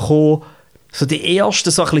House so gekommen, so die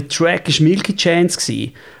erste so ein bisschen Track war Milky Chance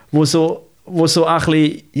gewesen, wo so ein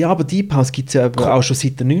bisschen... Ja, aber Deep House gibt es ja auch schon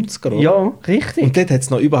seit den 90ern, oder? Ja, richtig. Und dort hat es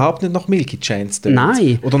noch überhaupt nicht nach Milky Chance dort.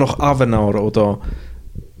 Nein. Oder nach Avenor oder...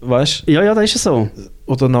 Weißt du? Ja, das ist ja so.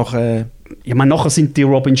 Oder nach... Ich meine, nachher sind die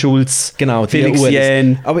Robin Schulz, genau, Felix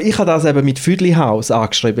Jähn. Aber ich habe das eben mit Füdli House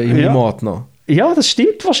angeschrieben in meinem Ordner. Ja, das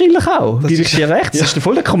stimmt wahrscheinlich auch. Das Gebe ich dir recht. Das ist der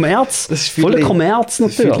volle Kommerz. Das ist voller Kommerz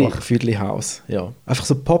natürlich. Füdli House, ja. Einfach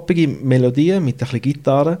so poppige Melodien mit ein bisschen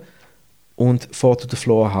Gitarre und Four to the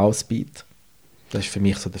Floor House Beat. Das ist für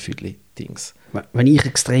mich so der Füdli-Dings. Was ich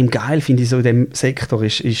extrem geil finde so in diesem Sektor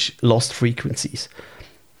ist Lost Frequencies.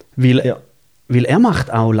 Weil er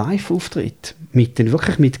macht auch Live-Auftritte.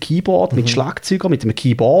 Wirklich mit Keyboard, mit Schlagzeuger, mit einem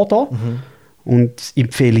Keyboarder. Und ich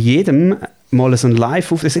empfehle jedem mal so ein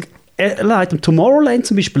Live-Auftritt. Er leitet im Tomorrowland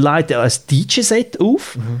zum Beispiel ein DJ-Set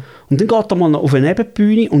auf. Und dann geht er mal auf eine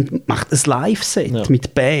Nebenbühne und macht ein Live-Set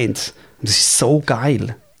mit Bands. Und das ist so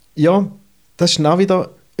geil. Ja, das ist auch wieder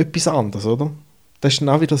etwas anderes, oder? Das ist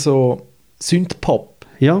auch wieder so Synth-Pop.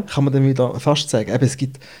 Ja. Kann man dann wieder fast sagen. Eben, es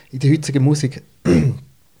gibt in der heutigen Musik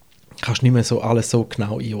kannst du nicht mehr so alles so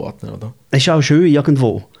genau einordnen, oder? Es ist auch schön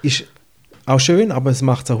irgendwo. Ist auch schön, aber es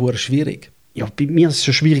macht es auch schwierig. Ja, bei mir ist es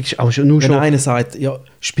schon schwierig. Auch schon, nur wenn schon einer sagt, ja,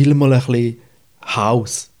 spiel mal ein bisschen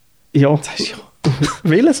House. Ja. Das ist ja...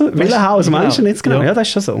 Welcher Haus meinst du jetzt genau? Ja. Ja, das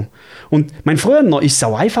ist schon so. Und früher noch ist es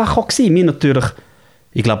auch einfacher gewesen. Wir natürlich,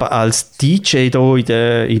 ich glaube, als DJ da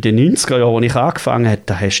in den 90er Jahren, als ich angefangen habe,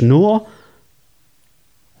 da hast du nur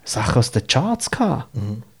Sachen aus den Charts gehabt.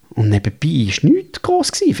 Und nebenbei war nichts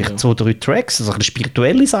groß gewesen. Vielleicht 2-3 Tracks, also ein bisschen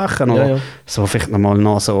spirituelle Sachen. Oder so vielleicht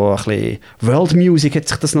noch so ein bisschen World Music hat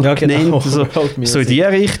sich das noch genannt. Genau. So in die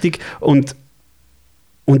Richtung. Und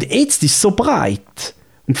jetzt ist es so breit.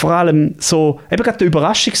 Und vor allem so, eben gerade der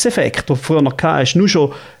Überraschungseffekt, den du früher noch hast, nur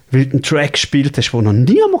schon, weil du einen Track gespielt hast, den noch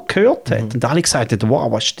niemand gehört hat. Und alle gesagt haben,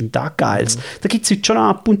 wow, was ist denn da Geiles? Da gibt es heute schon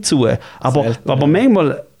ab und zu. Aber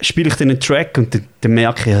manchmal spiele ich dann einen Track und dann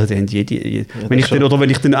merke ich, wenn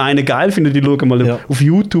ich den einen geil finde, die schauen mal auf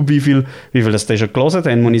YouTube, wie viel das die schon gelesen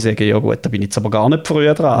haben, muss ich sagen, ja gut, da bin ich jetzt aber gar nicht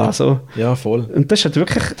früher dran. Ja, also. Ja, voll. Und das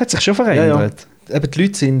hat sich schon verändert. Ja. Eben die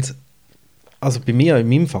Leute sind, also bei mir, in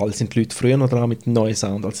meinem Fall, sind die Leute früher noch dran mit einem neuen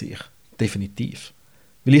Sound als ich. Definitiv.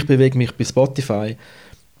 Weil ich bewege mich bei Spotify.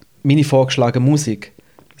 Meine vorgeschlagene Musik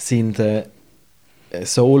sind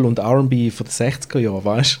Soul und R&B von den 60er Jahren,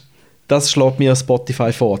 weißt du? Das schlägt mir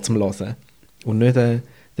Spotify vor zum Hören. Und nicht der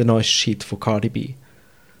neue Shit von Cardi B.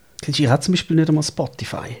 Ich habe zum Beispiel nicht einmal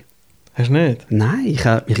Spotify. Hast du nicht? Nein, ich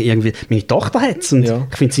habe mich irgendwie... Meine Tochter hat es und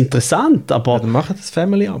ich finde es interessant, aber... Ja, dann mach das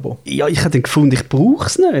Family-Abo. Ja, ich habe dann gefunden, ich brauche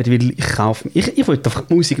es nicht, weil ich will einfach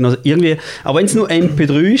die Musik noch irgendwie... Auch wenn es nur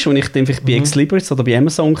MP3 ist und ich dann vielleicht bei Ex-Libris oder bei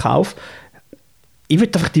Amazon kaufe, ich will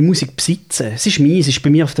einfach die Musik besitzen. Es ist meins, es ist bei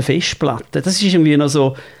mir auf der Festplatte. Das ist irgendwie noch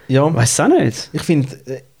so... Ja. Weiss auch nicht. Ich finde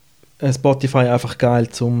Spotify einfach geil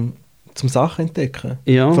zum Sachen entdecken.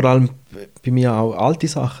 Ja. Vor allem bei mir auch alte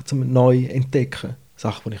Sachen zum neu entdecken.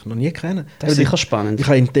 Sachen, die ich noch nie kenne. Das ist sicher spannend. Ich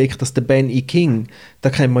habe entdeckt, dass der Ben E. King, da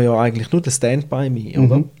kennt man ja eigentlich nur den Stand By Me,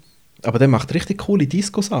 oder? Aber der macht richtig coole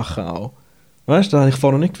Disco-Sachen auch. Weißt du, das habe ich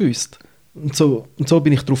vorher nicht gewusst. Und so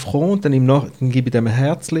bin ich drauf gekommen und dann gebe ich dem ein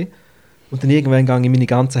Herzchen und dann irgendwann gehe ich meine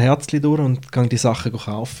ganzen Herzchen durch und gehe die Sachen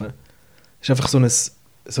kaufen. Das ist einfach so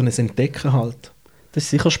ein Entdecken halt. Das ist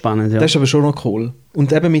sicher spannend, ja. Das ist aber schon noch cool.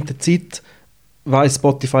 Und eben mit der Zeit weiss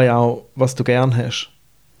Spotify auch, was du gerne hast.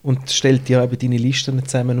 Und stellt dir eben deine Listen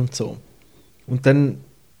zusammen und so. Und dann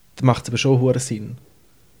macht es aber schon hohen Sinn.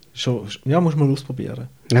 Ja, muss man ausprobieren.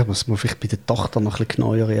 Ja, muss man vielleicht bei der Tochter noch ein bisschen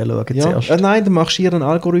genauer anschauen zuerst. Nein, dann machst du ihren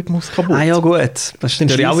Algorithmus kaputt. Ah ja, gut. Das ist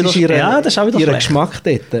auch wieder ihren Geschmack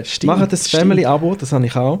dort. Mach das Family-Abo, das habe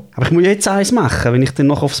ich auch. Aber ich muss jetzt eins machen, wenn ich dann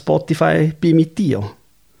noch auf Spotify bin mit dir.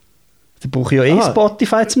 Dann brauche ich ja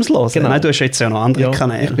Spotify zum Hören. Genau. Nein, du hast jetzt ja noch andere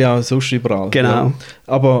Kanäle. Ich bin auch sonst überall. Genau. Ja.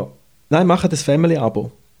 Aber nein, mach das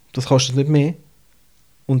Family-Abo. Das kostet nicht mehr.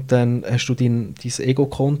 und dann hast du dein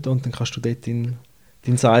Ego-Konto und dann kannst du dort dein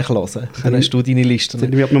Seich hören. Dann hast du deine Liste.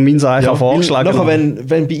 Dann wird noch mein Seich auch vorgeschlagen. Nachher,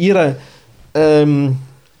 wenn bei ihr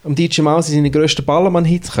am DJ MousE seine grössten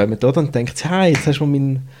Ballermann-Hits kommen, oder? Dann denkt sie, hey, jetzt hast du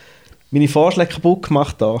meine Vorschläge kaputt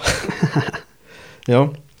gemacht da. Ja,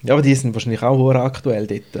 aber die sind wahrscheinlich auch sehr aktuell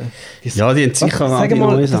dort. Die haben sicher sag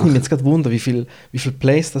mal, das nimmt mich jetzt gerade Wunder, wie viel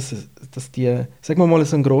Plays dass die... Sag mal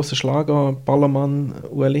so einen grossen Schlager, Ballermann,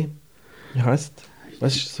 Ueli. Wie heisst?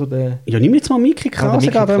 Was ist so der... Ja, nimm jetzt mal Mickey Krause,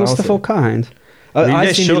 wenn wir es davon hatten.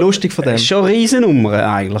 Eins finde ich lustig von dem. Das ist schon eine Riesennummer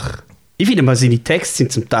eigentlich. Ich finde mal, seine Texte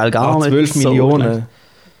sind zum Teil gar nicht 12 so Millionen.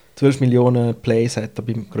 12 Millionen Plays hat er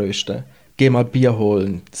beim grössten. Geh mal Bier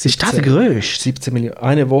holen. Ist das der grösste? 17 Millionen.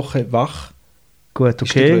 Eine Woche wach. Gut,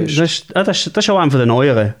 okay. Das ist auch einer der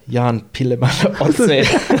neueren. Jan Pillemann.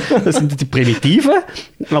 Das sind die Primitiven.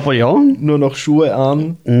 Aber ja. Nur noch Schuhe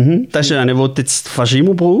an. Mhm. Das ist eine, die du jetzt fast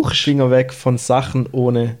immer brauchst. Finger weg von Sachen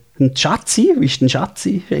ohne... Ein Schatzi? Wie ist ein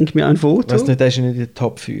Schatzi? Schenk mir ein Foto. Ich weiss nicht, der ist nicht in den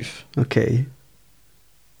Top 5. Okay.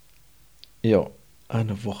 Ja,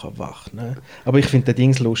 eine Woche wach, ne? Aber ich finde den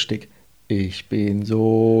Dings lustig. Ich bin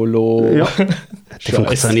solo. Ja.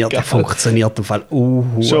 Der funktioniert im Fall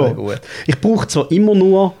gut. Ich brauche zwar immer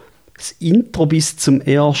nur das Intro bis zum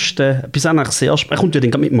ersten, bis eigentlich das erste, er kommt ja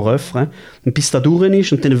dann mit dem Refrain, und bis da durch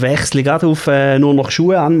ist und dann wechsle ich gerade auf nur noch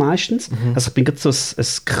Schuhe an meistens. Also ich bin gerade so ein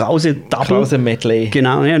krause Double. Krause Medley.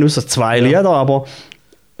 Genau, ja, nur so 2 Lieder, aber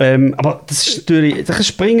das ist natürlich, da kannst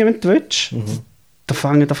du springen, wenn du willst. Da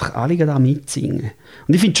fangen einfach alle an mitzusingen.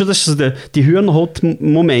 Und ich finde schon, das ist so die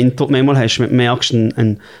Hühnerhot-Moment, den du manchmal hast, wenn du merkst,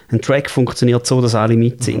 ein Track funktioniert so, dass alle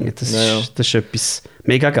mitsingen. Das ist etwas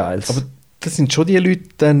mega Geiles. Aber das sind schon die Leute,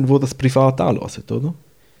 die das privat anhören, oder?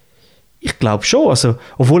 Ich glaube schon. Also,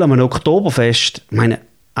 obwohl an einem Oktoberfest, ich meine,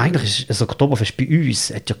 eigentlich ist ein Oktoberfest bei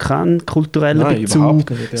uns, hat ja keinen kulturellen Bezug. Nicht,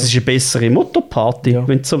 ja. Es ist eine bessere Motto-Party,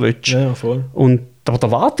 wenn du so willst. Ja, voll. Aber die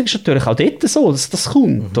Erwartung ist natürlich auch dort so, dass das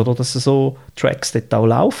kommt, oder dass so Tracks dort auch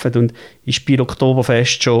laufen. Und ich spiele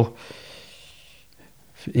Oktoberfest schon...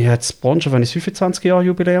 Ich hatte das Branche, wenn ich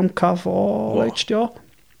 25-Jahre-Jubiläum letztes Jahr.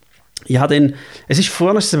 Ich habe dann, es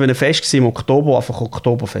war früher ein Fest im Oktober, einfach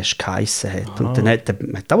Oktoberfest geheissen hat. Und dann hat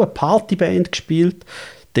auch eine Partyband gespielt.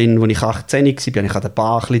 Dann, als ich 18 war, habe ich an der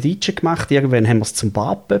Bar ein bisschen DJ gemacht. Irgendwann haben wir es zum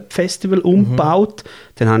Bar-Pub-Festival umgebaut.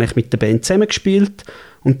 Dann habe ich mit der Band zusammen gespielt.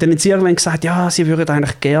 Und dann haben sie irgendwann gesagt, ja, sie würden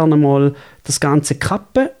eigentlich gerne mal das Ganze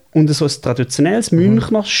kappen und so ein traditionelles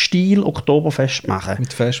Münchner Stil Oktoberfest machen.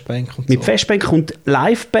 Mit Festbank und so. Mit Festbank und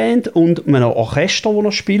Liveband und einem Orchester, das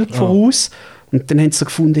noch spielt voraus. Und dann haben sie so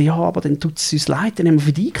gefunden, ja, aber dann tut es uns leid, dann haben wir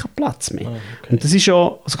für die keinen Platz mehr. Okay. Und das ist ja,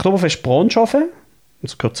 also Oktoberfest Bronschafen,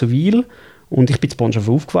 das gehört zu Wil. Und ich bin in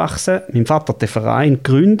Bronschafen aufgewachsen. Mein Vater hat den Verein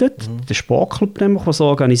gegründet, den Sportclub nämlich, was er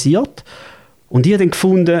organisiert. Und ich habe dann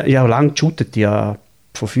gefunden, ja, lange geshootet, ja,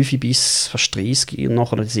 von 5 bis fast 30 und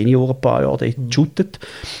nachher die Senioren ein paar Jahre dort geshootet.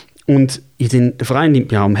 Und der Verein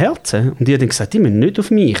nimmt mir am Herzen. Und ich habe dann gesagt, ihr müsst nicht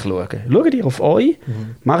auf mich schauen. Schaut ihr auf euch,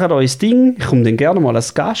 macht euer Ding. Ich komme dann gerne mal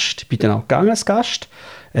als Gast. Ich bin dann auch gegangen als Gast.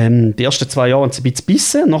 Die ersten 2 Jahre haben sie ein bisschen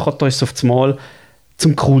gebissen. Nachher ist es auf einmal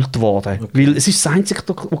zum Kult geworden. Okay. Weil es ist das einzige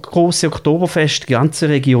grosse Oktoberfest, die ganze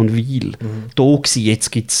Region Wil. Da gewesen.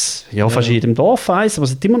 Jetzt gibt es fast in jedem Dorf eins, aber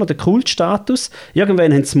es hat immer noch den Kultstatus.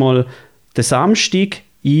 Irgendwann haben sie mal den Samstag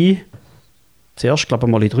zuerst, glaube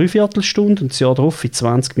ich, mal in 3/4 Stunde und das Jahr darauf in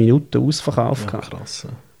 20 Minuten ausverkauft. Ja, krass.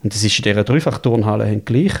 Ja. Und das ist in dieser Dreifach-Turnhalle, haben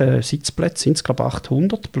gleiche Sitzplätze, sind es, glaube ich,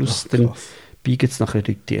 800, plus dann biegen es nachher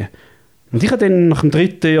die. Und ich habe dann nach dem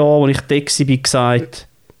 3. Jahr, als ich da war, gesagt,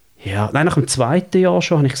 nach dem 2. Jahr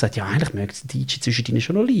schon, habe ich gesagt, ja, eigentlich mögen die DJ zwischen ihnen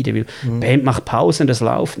schon noch leiden, weil die Band macht Pause und es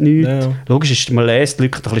läuft nichts. Ja. Logisch ist, man lässt, die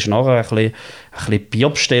Leute ein bisschen schnarren, ein bisschen Bier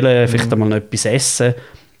bestellen, vielleicht einmal noch etwas essen.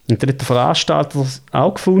 Und dann hat der Veranstalter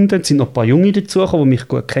auch gefunden, es sind noch ein paar Junge dazugekommen, die mich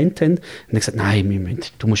gut kennt haben. Und er hat gesagt, nein,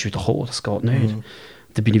 du musst wieder kommen, das geht nicht.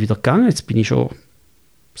 Dann bin ich wieder gegangen, jetzt bin ich schon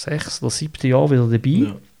 6. oder 7. Jahr wieder dabei.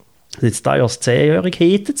 Ja. Und jetzt da Jahr das 10-jährige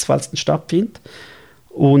Hete, falls es stattfindet.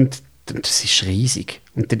 Und das ist riesig.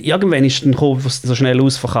 Und dann irgendwann ist dann gekommen, was so schnell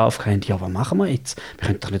ausverkauft haben, ja, was machen wir jetzt? Wir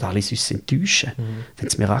können doch nicht alle uns enttäuschen. Dann haben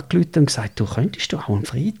sie mir angerufen und gesagt, du könntest auch am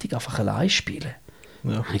Freitag einfach allein spielen. Ja.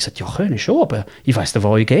 Dann habe ich gesagt, ja, können schon, aber ich weiss nicht, was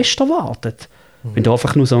eure Gäste erwartet. Wenn du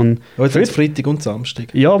einfach nur so ein... Jetzt Freitag und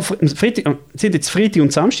Samstag. Ja, sind jetzt Freitag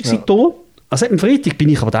und Samstag da. Also am Freitag bin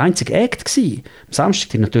ich aber der einzige Act gewesen. Am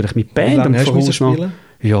Samstag natürlich mit Band. Wie lange hast du spielen?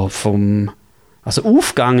 Ja, also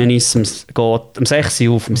aufgegangen ist es, geht am 6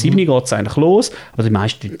 Uhr auf, am 7 Uhr geht es eigentlich los, aber die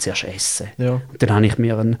meisten zuerst essen. Ja. Und dann habe ich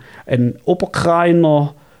mir einen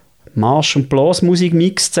Oberkreiner Marsch- und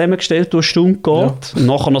Blasmusik-Mix zusammengestellt, der eine Stunde geht. Und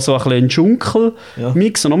nachher noch so ein bisschen ein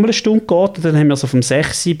Dschunkel-Mix, der nochmal eine Stunde geht. Und dann haben wir so vom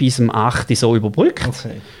 6 bis um 8 so überbrückt.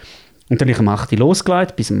 Okay. Und dann habe ich um 8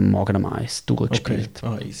 losgelegt, bis am Morgen um 1 durchgespielt.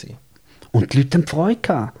 Okay. Ah, easy. Und die Leute haben Freude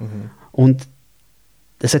gehabt. Und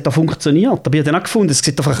es hat auch funktioniert. Da habe ich dann auch gefunden, es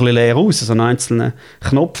sieht einfach ein bisschen leer aus. So ein einzelner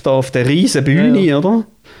Knopf da auf der riesen Bühne, oder?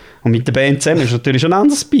 Und mit der Band zusammen ist natürlich ein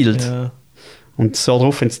anderes Bild. Ja. Und so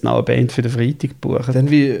darauf haben sie dann auch eine Band für den Freitag gebucht.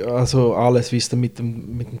 Dann wie, also alles, wie ist denn mit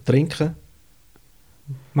dem Trinken?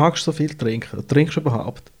 Magst du so viel trinken? Oder trinkst du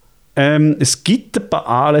überhaupt? Es gibt ein paar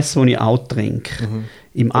alles, die ich auch trinke.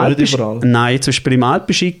 Im Aber nicht überall? Nein, zum Beispiel im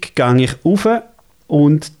Alpenschick gehe ich rauf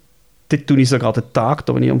und dort tue ich sogar den Tag,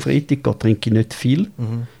 da, wenn ich am Freitag gehe, trinke ich nicht viel,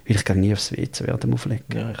 weil ich gehe nie aufs WC während dem Auflegen.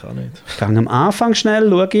 Ja, ich auch nicht. Ich gehe am Anfang schnell,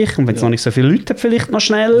 schaue ich, und wenn es noch nicht so viele Leute hat, vielleicht noch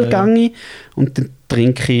schnell gehe ich, und dann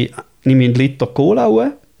nehme ich einen Liter Cola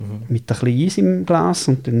raus, mit ein bisschen Eis im Glas,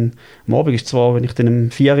 und dann am Abend ist zwar, wenn ich dann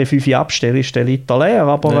um 4, 5 Uhr abstelle, ist der Liter leer,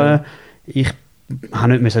 aber ich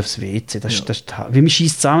habe nicht mehr aufs WC. Wie mir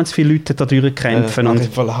scheisst es an, wenn so viele Leute da durchkämpfen.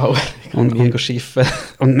 Ja, und schiffen.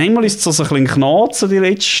 Und manchmal ist es so ein bisschen Knarzen die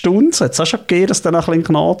letzte Stunde. Es hat auch schon gegeben, dass dann ein bisschen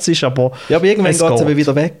Knarz ist, aber irgendwann geht es aber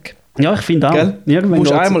wieder weg. Ja, ich finde auch. Du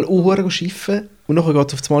musst einmal schiffen und nachher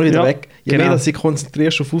geht es auf einmal wieder weg. Je mehr du dich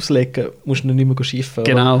konzentrierst auf Auslegen, musst du nicht mehr schiffen.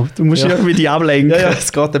 Genau, du musst irgendwie die ablenken. Ja,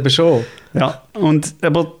 es geht eben schon. Ja,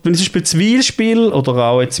 aber wenn es ein Zivilspiel oder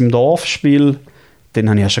auch jetzt im Dorfspiel, dann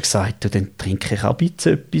habe ich ja schon gesagt, dann trinke ich auch ein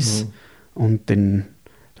bisschen etwas und dann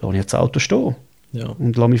lasse ich das Auto stehen. Ja.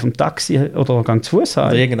 Und lasse mich vom Taxi oder gehe zu Fuß heim.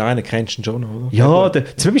 Also irgendeinen kennst du schon, oder? Ja,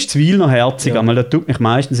 zum ist Zwiel noch herzig, aber da tut mich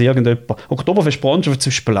meistens irgendjemand... Oktoberfest Brandenburg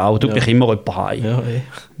zum Beispiel auch, tut mich immer jemand heim. Ja,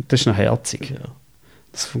 das ist noch herzig. Ja.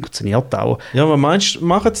 Das funktioniert auch. Ja, aber meinst du,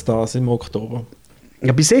 machen sie das im Oktober?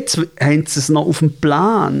 Ja, bis jetzt haben sie es noch auf dem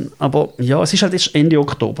Plan, aber ja, es ist halt erst Ende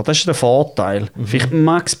Oktober, das ist der Vorteil. Vielleicht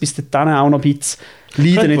mag es bis dahin auch noch ein bisschen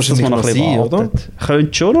leiden, jetzt, dass man noch ein bisschen wartet.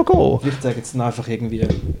 Könnte schon noch gehen. Vielleicht sagen sie dann einfach irgendwie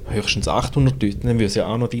höchstens 800 Leute, dann würde es ja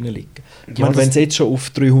auch noch drin liegen. Ich meine, wenn es jetzt schon auf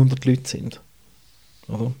 300 Leute sind,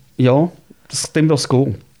 oder? Ja, dann wird es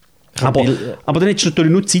gehen. Aber dann hättest du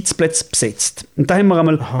natürlich nur Sitzplätze besetzt. Und da haben wir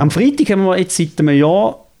am Freitag haben wir jetzt seit einem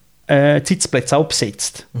Jahr Sitzplätze auch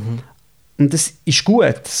besetzt. Und das ist gut.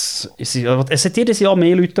 Es hat jedes Jahr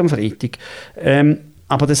mehr Leute am Freitag.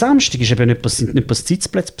 Aber der Samstag ist eben nicht bloß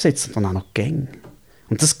Sitzplätze besetzt, sondern auch noch Gänge.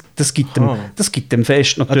 Und das gibt dem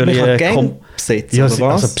Fest natürlich... Also man kann Gänge besetzen, ja, oder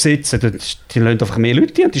was? Also besetzen, die lassen einfach mehr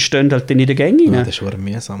Leute und die stehen halt dann in den Gängen rein. Ja, das ist schon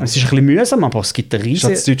mühsam. Es ist ein bisschen mühsam, aber es gibt eine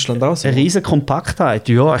riesige Kompaktheit.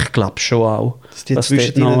 Ja, ich glaube schon auch. Dass du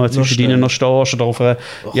zwischen ihnen noch stehst oder auf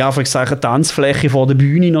einer Tanzfläche vor der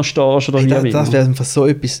Bühne noch stehst. Oder das wäre einfach so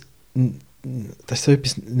etwas... Das ist so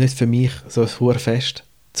etwas nicht für mich, so ein hohes Fest.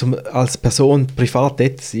 Als Person privat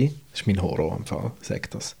dort zu sein, das ist mein Horror im Fall, sag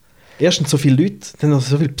das. Erstens so viele Leute, dann noch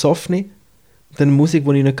so viele Besoffene, dann Musik,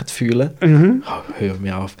 die ich nicht fühle. Hör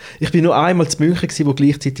mir auf. Ich bin nur einmal zu München, wo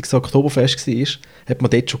gleichzeitig so Oktoberfest war, hat man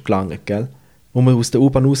dort schon gelangt, gell? Wo wir aus der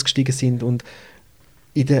U-Bahn ausgestiegen sind und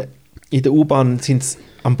in der U-Bahn sind sie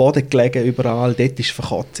am Boden gelegen, überall, dort war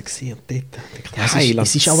Verkotzen. Und dort,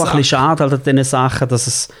 es ist auch ein bisschen schade an diesen Sachen, dass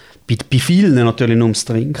es bei vielen natürlich nur ums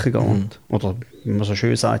Trinken geht. Oder, wie man so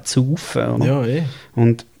schön sagt, saufen. Oder? Ja,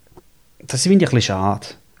 Und das finde ich ein bisschen schade.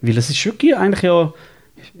 Weil es ist wirklich eigentlich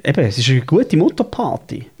es ist eine gute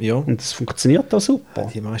Mutterparty. Ja. Und es funktioniert auch super.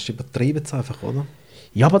 Die meisten übertreiben es einfach, oder?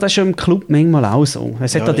 Ja, aber das ist ja im Club manchmal auch so.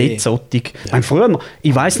 Es hat auch dort solche.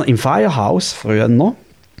 Ich weiss noch, im Firehouse früher noch,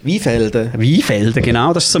 Weinfelden,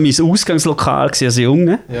 genau. Das war so mein Ausgangslokal als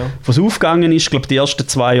Junge. Ja. Was aufgegangen ist, glaube die ersten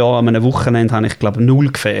 2 Jahre an einem Wochenende habe ich, glaube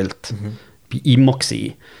 0 gefehlt. Bin immer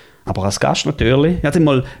gewesen. Aber als Gast natürlich. Ich hatte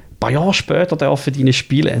mal ein paar Jahre später dürfen die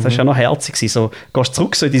spielen. Das war ja noch herzig. So, gehst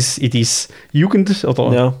zurück so in dein Jugend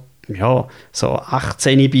oder so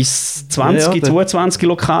 18 bis 20, 22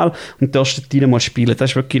 Lokal und darfst dort mal spielen.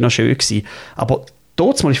 Das war wirklich noch schön gewesen. Aber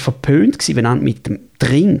dort war ich verpönt, wenn er mit dem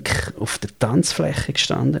Trink auf der Tanzfläche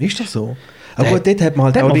gestanden ist. Ist das so? Aber gut, dort hat man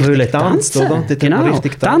halt auch richtig getanzt, oder? Genau, die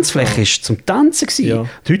Tanzfläche war zum Tanzen. Ja.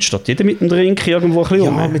 Heute steht jeder mit dem Drink irgendwo ein bisschen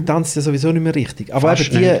rum. Ja, mit Tanzen ja sowieso nicht mehr richtig. Aber eben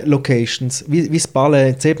die Locations, wie das Ballet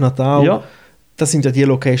in Zebnatau, das sind ja die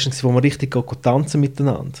Locations, wo man richtig tanzen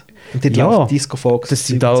miteinander. Und dort läuft Disco Fox. Das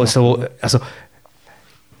sind auch so... Also,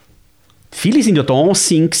 viele sind ja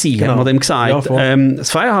Dancing gewesen, hat man dem gesagt. Ja, das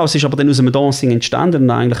Firehouse ist aber dann aus einem Dancing entstanden und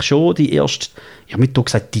eigentlich schon die erste, ich habe mit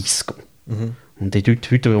gesagt Disco. Und heute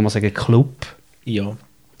würde man sagen Club. Ja.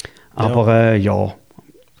 Aber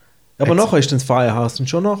Aber nachher ist das Firehouse dann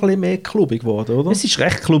schon noch ein bisschen mehr klubig geworden, oder? Es ist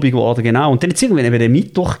recht klubig geworden, genau. Und dann hat es irgendwann eben den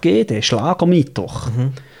Mittwoch gegeben, den Schlagermittwoch.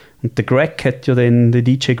 Und der Greg hat ja dann, der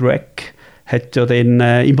DJ Greg, hat ja dann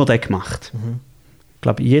immer den gemacht. Ich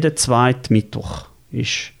glaube, jeden zweiten Mittwoch war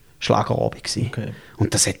Schlagerabend gewesen. Okay.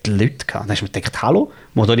 Und das hat Leute gehabt. Da hast du mir gedacht, hallo,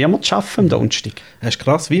 muss da niemand arbeiten am Donnerstag? Das ist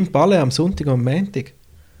krass, wie im Ballet am Sonntag und am Montag.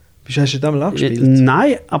 Hast du das mal angespielt?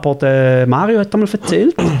 Nein, aber der Mario hat einmal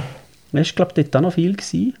erzählt. Er war, glaube ich, dort auch noch viel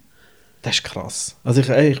gewesen. Das ist krass. Also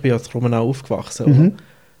ich bin ja in Romanau aufgewachsen. Oder?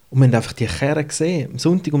 Und wir haben einfach die Kerren gesehen. Am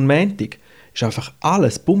Sonntag und Montag war einfach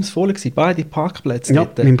alles bumsvoll gewesen. Beide Parkplätze. Ja,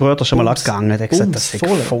 dort. mein Bruder ist schon mal angegangen. Der hat gesagt, das bumsvoll.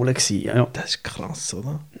 war voll gewesen. Ja. Das ist krass,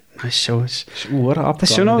 oder? Das ist schon, Das ist urabgegangen. das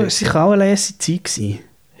ist schon noch sicher auch eine leise Zeit gewesen.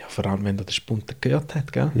 Ja, vor allem, wenn er den Spunter gehört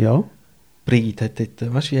hat, gell? Ja. Brigitte hat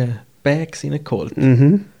dort, weißt du, wie Bags reingeholt.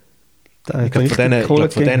 Da Ich glaube,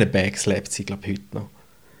 von diesen Bags lebt sie, glaube ich, heute noch.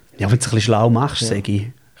 Ja, wenn du es ein bisschen schlau machst, Ja. sage ich.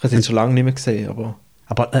 Ich habe es jetzt schon lange nicht mehr gesehen, aber...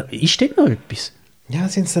 Aber ist dort noch etwas? Ja,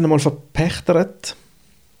 sie haben es dann einmal verpächtert.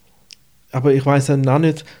 Aber ich weiss dann auch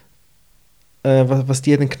nicht, was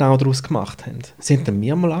die denn genau daraus gemacht haben. Sie haben dann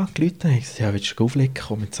mir mal angerufen und gesagt, ja, willst du auflegen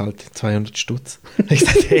kommen, jetzt zahlt 200 Stutz. Ich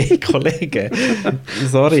sagte, hey, Kollege,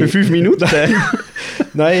 sorry. Für 5 Minuten?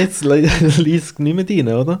 Nein, jetzt liest es nicht mehr rein,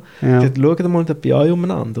 oder? Ja. Schaut mal bei euch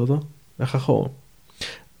umeinander, oder? Ich kann kommen.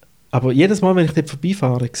 Aber jedes Mal, wenn ich dort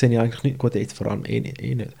vorbeifahre, sehe ich eigentlich nicht, gut, jetzt vor allem eh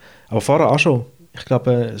nicht. Aber vorher auch schon. Ich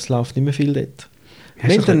glaube, es läuft nicht mehr viel dort.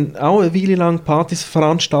 Wir haben dann auch eine Weile lang Partys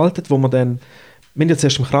veranstaltet, wo wir dann... Wir haben ja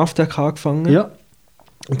zuerst im Kraftwerk angefangen. Ja.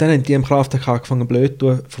 Und dann haben die im Kraftwerk angefangen blöd zu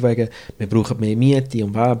tun, von wegen, wir brauchen mehr Miete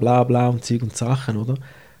und bla bla bla und Zeug und Sachen, oder?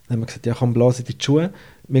 Dann haben wir gesagt, ja komm, blasen die Schuhe.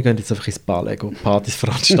 Wir gehen jetzt einfach ins Ballet, gehen Partys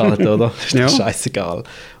veranstalten, oder? Das ist Ja. doch scheißegal. Und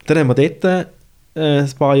dann haben wir dort ein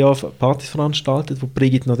paar Jahre Partys veranstaltet, wo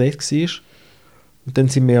Brigitte noch dort war. Und dann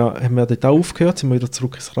haben wir dort auch aufgehört, sind wir wieder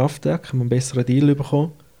zurück ins Kraftwerk, haben einen besseren Deal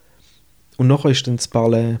bekommen. Und nachher ist dann das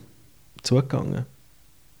Ballet zugegangen.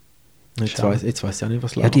 Jetzt weiss ich auch nicht,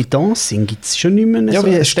 was Ja, läuft. die Dancing gibt es schon nicht mehr Ja, so.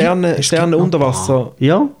 wie Es gibt Sterne noch unter ein paar. Wasser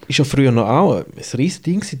Ja, ist ja früher noch auch ein riesen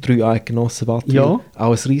Ding gewesen. 3 Eidgenossen Wattwil, Ja.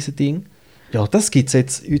 auch ein riesen Ding. Ja. Das gibt es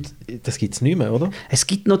jetzt das gibt's nicht mehr, oder? es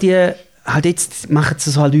gibt noch die, halt jetzt machen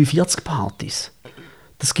sie so halt 40-Partys.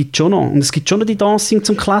 Das gibt schon noch. Und es gibt schon noch die Dancing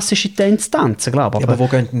zum klassischen Tanzen, glaube ich. Ja, aber wo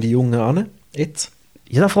gehen denn die Jungen an? Jetzt?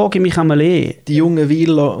 Ja, da frage ich mich einmal Die jungen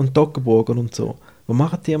Wieler und Toggenburger und so. Was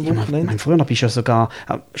machen die am Ich Wochenende? meine, früher bist du ja sogar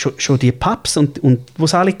schon die Pubs und wo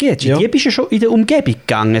es alle geht. Ja. Die bist du ja schon in der Umgebung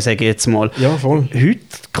gegangen, sage ich jetzt mal. Ja, voll. Heute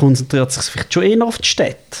konzentriert sich vielleicht schon eher auf die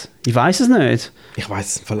Städte. Ich weiß es nicht. Ich weiß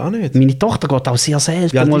es im Fall auch nicht. Meine Tochter geht auch sehr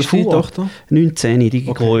selten Wie alt mal ist deine vor. Tochter? 19, die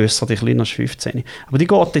Okay. grösser, die kleiner ist 15. Aber die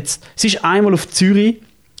geht jetzt, sie ist einmal auf Zürich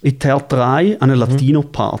in die Theaterei an einer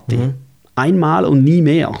Latino-Party. Einmal und nie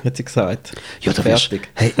mehr. Hat sie gesagt. Ja, da wirst, Fertig.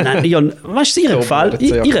 hey, nein, ja, weißt du, ihr Ja, gefällt, aber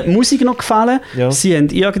jetzt, ja. ihre Musik noch gefallen. Ja. Sie haben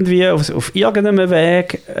irgendwie auf irgendeinem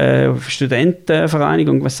Weg, auf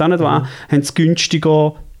Studentenvereinigung, was auch nicht war, haben sie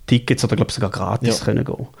günstiger Tickets oder glaube sogar gratis Ja. können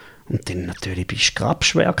gehen. Und dann natürlich bist du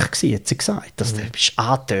Grabschwerk gewesen, hat sie gesagt. Du bist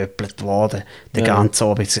angetöpelt worden, den Ja. ganzen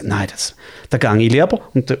Abend. Ich sagte, nein, da gehe ich lieber,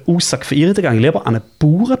 und die Aussage für ihre, da gehe ich lieber an eine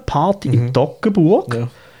Bauernparty in Toggenburg. Ja.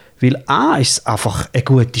 Weil A ist es einfach eine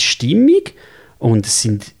gute Stimmung und es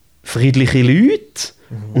sind friedliche Leute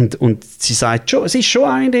und sie sagt schon, es ist schon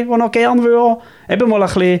eine, die noch gerne würde, eben mal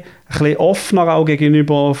ein bisschen offener auch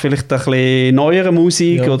gegenüber vielleicht ein bisschen neuerer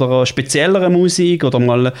Musik Ja. oder einer spezielleren Musik oder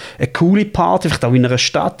mal eine coole Party, vielleicht auch in einer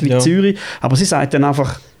Stadt wie Ja. Zürich. Aber sie sagt dann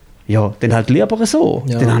einfach, ja, dann halt lieber so,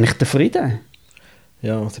 Ja. dann habe ich den Frieden.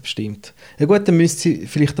 Ja, das bestimmt. Ja gut, dann müsste sie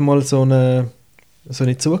vielleicht einmal so eine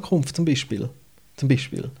Zukunft zum Beispiel.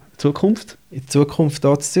 Zukunft? In Zukunft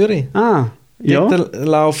hier in Zürich. Ah, ja. Dort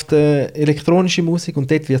läuft elektronische Musik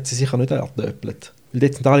und dort wird sie sicher nicht erdöppelt. Weil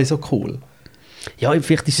dort sind alle so cool. Ja,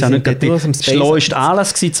 vielleicht ist es Sie auch sind nicht dort gerade nur aus dem die Space- schlaueste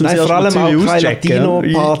Anlass gewesen, um Nein, sich vor allem erst mal auch Zürich keine auszuchecken.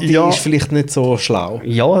 Latino-Party Ja. ist vielleicht nicht so schlau.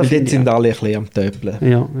 Ja, Weil finde dort ich sind auch. alle ein bisschen am Töppeln.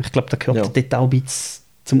 Ja, ich glaube, da gehört Ja. dort auch ein bisschen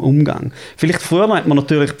zum Umgang. Vielleicht früher hat man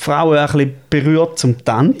natürlich die Frauen auch ein bisschen berührt zum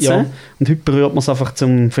Tanzen Ja. und heute berührt man es einfach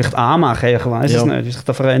zum vielleicht anmachen. Ich weiß Ja. es nicht, wie sich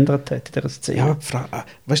das verändert hat in dieser Szene. Ja,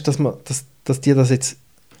 weißt du, dass die das jetzt...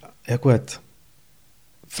 Ja gut.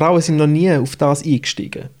 Frauen sind noch nie auf das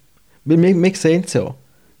eingestiegen. Weil wir sehen es ja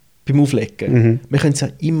beim Auflegen. Wir können es ja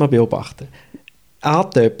immer beobachten.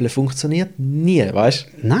 Antöpeln funktioniert nie, weißt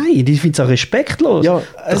du? Nein, ich finde es auch respektlos. Ja,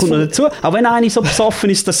 das kommt noch dazu. Auch wenn einer so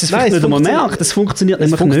besoffen ist, dass es vielleicht nicht einmal merkt, das funktioniert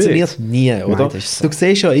Es nämlich funktioniert nicht. nie, oder? Nein, das ist so. Du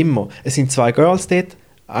siehst ja immer, es sind 2 Girls dort,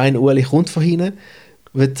 ein Ueli kommt von hinten,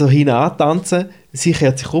 will so hinten antanzen, sie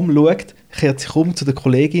kehrt sich um, schaut, kehrt sich um zu der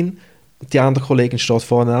Kollegin, und die andere Kollegin steht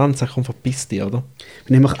vorne an und sagt, komm, verpiss dich, oder? Wenn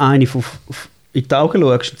du nämlich eine in die Augen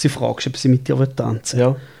schaust und sie fragst, ob sie mit dir tanzen will,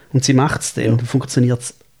 Ja. und sie macht es dann, dann funktioniert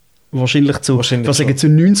es wahrscheinlich zu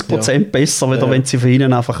 90% besser, als wenn sie von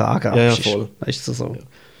hinten einfach angreifst. Ja, voll. Weißt du, so. Ja.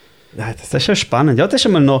 Nein, Das ist ja spannend. Ja, das ist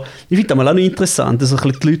einmal noch, ich finde das mal auch noch interessant, also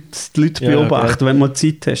ein bisschen die Leute beobachten, wenn du mal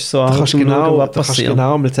Zeit hast. So da kannst du was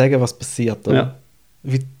genau mal sagen, was passiert. Oder?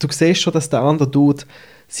 Ja. Du siehst schon, dass der andere Dude,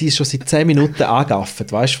 sie ist schon seit 10 Minuten angegafft,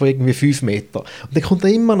 weißt du, von irgendwie 5 Meter. Und dann kommt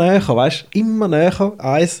er immer näher, weißt du, immer näher,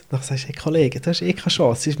 eins. Dann sagst du, hey Kollege, das ist keine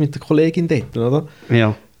Chance, sie ist mit der Kollegin dort, oder?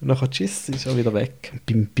 Ja. Und dann tschüss, ist er wieder weg.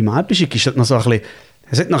 Beim Alpenschick ist das noch so ein bisschen,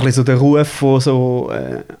 es hat noch ein bisschen so den Ruf von so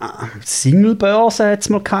Singlebörsen, hat es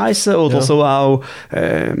mal geheißen, oder so auch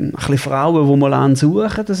ein bisschen Frauen, die mal einen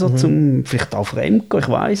suchen, so zum, vielleicht auch Fremdgehen, ich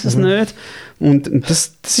weiß es nicht. Und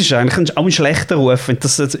das ist eigentlich auch ein schlechter Ruf, wenn du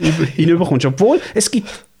das hinüberkommst. Obwohl, es gibt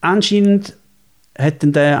anscheinend, hat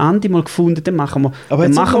dann der Andi mal gefunden, dann machen wir, aber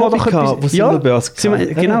dann machen wir doch etwas. wo Singlebörse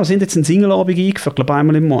Genau, sind jetzt ein Single-Abend eingeführt, glaube ich,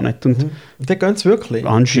 einmal im Monat. Und dann gehen sie wirklich?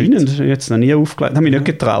 anscheinend, jetzt noch nie aufgelegt, habe mich nicht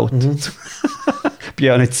getraut. Bin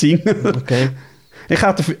ja nicht Single. Okay. Ich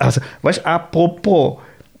hatte, also, weißt du, apropos,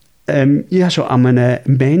 ich habe schon an einem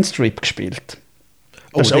Mainstrip gespielt.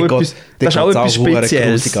 Das ist auch etwas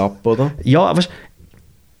Spezielles. Ab, oder? Ja, weißt,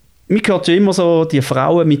 mir hört ja immer so die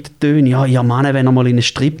Frauen mit den Tönen, ja Mann, wenn wir mal in ein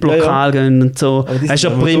Striplokal gehen und so. Das ist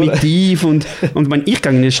ja primitiv. und ich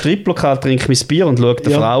gehe in ein Striplokal, trinke mein Bier und schaue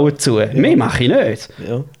den Frauen zu. Mehr mache ich nicht.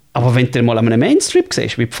 Ja. Aber wenn du mal an einem Mainstrip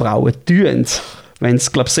siehst, wie die Frauen tun, wenn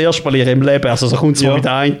es, glaube ich, das erste Mal in ihrem Leben, also so kommt es mir mit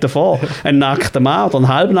einem vor, ein nackter Mann oder ein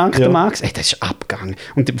halbnackter Mann, ey, das ist abgegangen.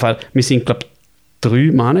 Und im Fall, wir sind, glaube ich,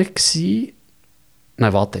 3 Männer gewesen.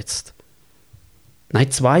 Nein, warte jetzt. Nein,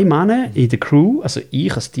 2 Männer in der Crew, also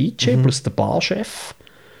ich als DJ plus der Barchef.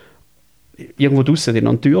 Irgendwo draussen den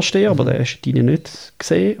an der Tür stehen, aber der hast du nicht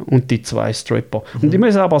gesehen. Und die 2 Stripper. Und ich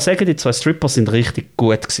muss aber sagen, die 2 Stripper sind richtig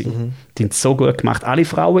gut gewesen. Die sind so gut gemacht. Alle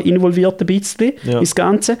Frauen involviert ein bisschen ins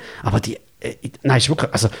Ganze. Aber die nein, ist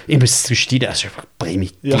wirklich, also ich muss es zwischendurch, das ist einfach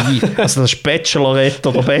primitiv. Ja. Also das Bachelorette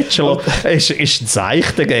oder Bachelor ist ein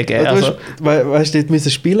Zeichen dagegen. Also, weißt du, müssen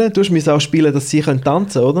spielen, du musst auch spielen, dass sie tanzen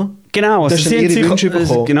können, oder? Genau, also sie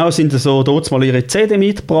sind so dort mal ihre CD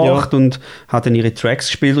mitgebracht und haben dann ihre Tracks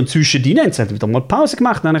gespielt und zwischendrin haben sie wieder mal Pause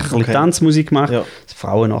gemacht, dann ein bisschen Tanzmusik gemacht, dass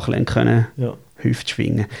Frauen nachher können Hüfte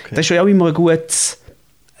schwingen. Okay. Das ist ja auch immer ein gutes,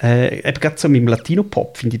 eben gerade so mit dem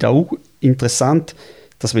Latino-Pop finde ich das auch interessant,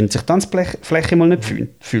 dass wenn sich die Tanzfläche mal nicht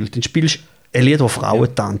fühlt, dann spielst du ein Lied, wo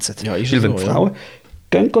Frauen tanzen. Ja, ist weil wenn so, Frauen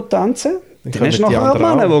gehen tanzen, dann hast du nachher auch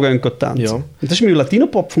Männer, die gehen tanzen. Ja. Und das ist mit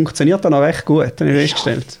Latino-Pop funktioniert dann auch recht gut, habe ich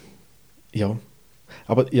festgestellt. Ja,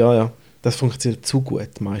 aber das funktioniert zu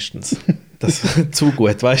gut meistens. Das zu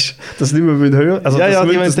gut, weißt du? Das nicht mehr hören. Also die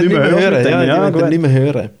wollen das nicht mehr hören. Die wollen nicht mehr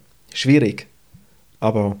hören. Schwierig.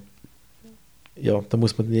 Aber ja, da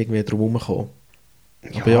muss man irgendwie drum herumkommen.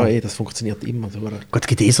 Aber das funktioniert immer. So. Gut, es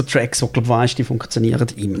gibt so Tracks, wo du weißt, die funktionieren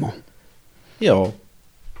immer. Ja. Und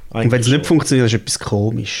wenn es nicht funktioniert, ist etwas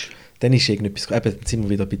komisch. Dann ist irgendetwas, dann sind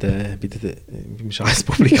wir wieder beim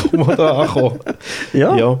Scheißpublikum angekommen.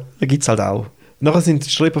 Ja, da gibt es halt auch. Nachher sind die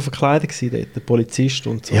Stripper verkleidet gewesen, dort, der Polizist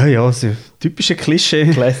und so. Ja, so typische Klischee.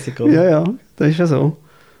 Klassik, oder? Ja, das ist ja so.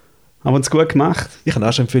 Aber es gut gemacht. Ich habe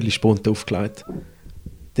auch schon viele Spunte aufgelegt.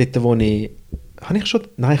 Dort, wo ich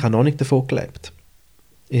habe noch nicht davon gelebt.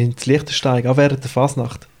 Ins Liechtenstein, auch während der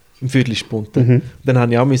Fasnacht, im Viertelspunten. Dann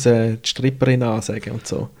habe ich auch die Stripperin ansagen und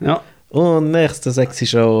so. Ja. Und nächste sexy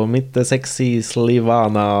Show mit der sexy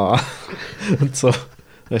Slivana. Und so.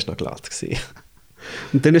 Das war noch glatt gewesen.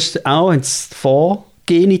 Und dann hast du auch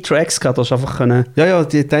vorgehende Tracks gehabt, du hast einfach können... Ja,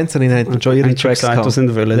 die Tänzerin hatten schon ihre Tracks gehabt. Was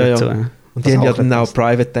sind wollen dazu. Und die haben ja dann auch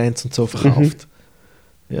Private Dance und so verkauft.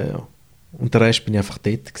 Ja. Und der Rest bin ich einfach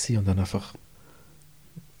dort gewesen und dann einfach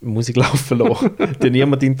Musik laufen lassen. Die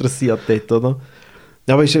niemand interessiert dort, oder?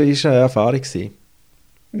 Ja, aber es war eine Erfahrung gewesen.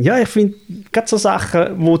 Ja, ich finde, gerade so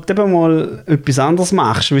Sachen, wo du eben mal etwas anderes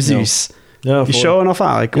machst, wie sonst, ist schon eine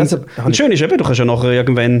Erfahrung. Und schön ist eben, du kannst ja nachher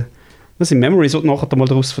irgendwann, das sind Memories, die du nachher mal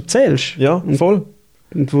daraus erzählst. Ja, voll.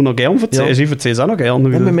 Und du noch gerne erzählst. Ja. Ich erzähle es auch noch gerne.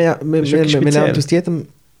 Wir lernen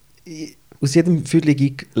aus jedem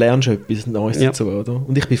Viertel lernst du etwas Neues dazu, oder?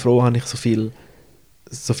 Und ich bin froh, habe ich so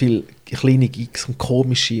viel kleine Gigs und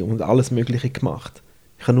komische und alles Mögliche gemacht.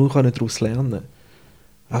 Ich kann nur daraus lernen.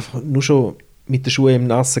 Einfach nur schon mit den Schuhen im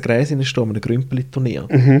nassen Gräs stehen, mit einem Grümpeli-Turnier.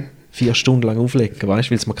 4 Stunden lang auflegen, weißt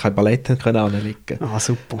du, weil sie kein Ballett können anlegen. Ah,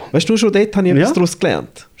 super. Weißt du, schon dort habe ich etwas daraus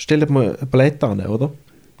gelernt. Stell dir mal ein Ballett an, oder?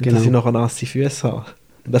 Genau. Dass ich nachher nasse Füße habe.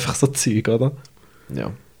 Und einfach so Zeug, oder?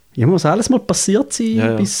 Ja. Ja, muss alles mal passiert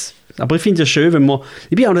sein. Aber ich finde es ja schön, wenn man...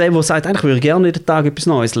 Ich bin auch der, der sagt, eigentlich würde ich gerne jeden Tag etwas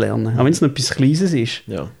Neues lernen. Auch wenn es noch etwas Kleines ist.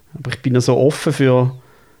 Ja. Aber ich bin ja so offen für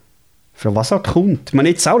für was er kommt. Ich meine,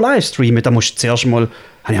 jetzt auch Livestreamen, da musst du zuerst mal,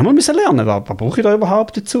 habe ich auch mal müssen lernen, was brauche ich da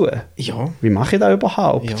überhaupt dazu? Ja. Wie mache ich das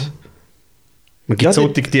überhaupt? Ja. Man gibt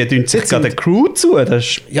solche, die tun sich gerade eine Crew zu,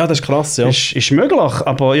 das ist krass, ja. ist möglich,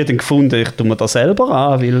 aber ich habe dann gefunden, ich tue mir das selber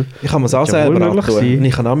an, weil Ich kann mir das auch ja wohl selber möglich antun. sein. Und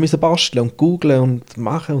ich kann auch müssen basteln und googlen und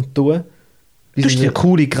machen und tun. du hast dir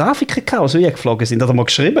coole Grafiken gehabt, die geflogen sind, hat er mal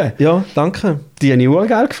geschrieben. Ja, danke. Die habe ich auch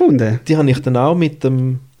geil gefunden. Die habe ich dann auch mit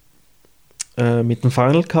dem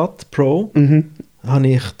Final Cut Pro habe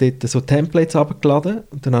ich dort so Templates abgeladen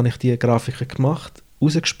und dann habe ich die Grafiken gemacht,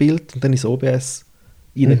 rausgespielt und dann ins OBS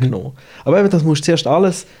reingenommen. Aber eben, das musst du zuerst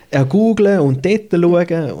alles googlen und dort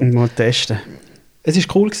schauen. Und mal testen. Es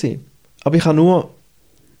war cool gewesen. Aber ich habe nur,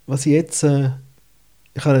 was ich jetzt,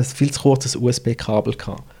 ich habe ein viel zu kurzes USB-Kabel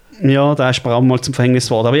gehabt. Ja, da ist mir auch mal zum Verhängnis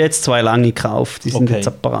geworden. Aber jetzt 2 lange gekauft, die sind Okay. jetzt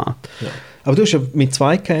separat. Ja. Aber du hast ja mit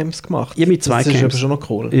 2 Cams gemacht. Ja, mit 2 Das ist Cams. aber schon noch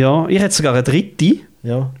cool. Ja, ich hätte sogar eine dritte.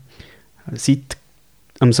 Ja. Seit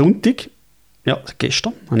am Sonntag, ja,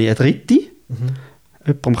 gestern, habe ich eine dritte.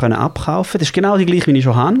 Jemandem können abkaufen. Das ist genau die gleiche, wie ich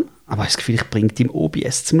schon habe. Aber ich habe das Gefühl, ich bringe die im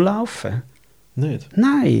OBS zum Laufen. Nicht?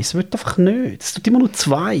 Nein, es wird einfach nicht. Es tut immer nur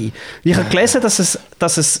 2. Ich habe gelesen, dass es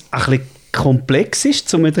ein bisschen komplex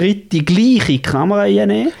ist, um eine dritte gleiche Kamera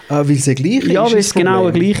reinzunehmen. Ah, weil es ja gleich ist? Ja, weil ist es das genau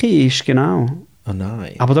eine Problem? gleiche ist, genau. Ah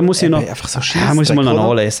nein. Aber da muss ich noch... Einfach so muss ich mal noch oder?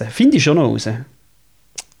 nachlesen. Finde ich schon noch raus.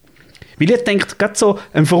 Weil ich denke, gerade so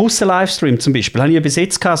ein Voraus-Livestream zum Beispiel, habe ich bis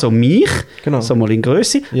jetzt gehabt, so mich, Genau. so mal in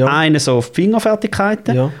Größe, Ja. einen so auf die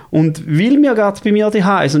Fingerfertigkeiten. Ja. Und weil wir gerade bei mir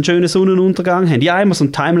daheim so einen schönen Sonnenuntergang haben, ich habe einmal so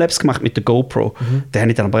einen Timelapse gemacht mit der GoPro. Den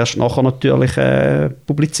habe ich dann aber erst nachher natürlich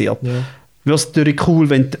publiziert. Ja. Wäre es natürlich cool,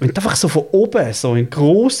 wenn du einfach so von oben, so in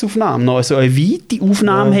Grossaufnahme, noch so eine weite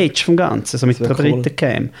Aufnahme Ja. hättest vom Ganzen, so mit Das der wär cool. dritten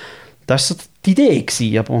Cam. Das war so die Idee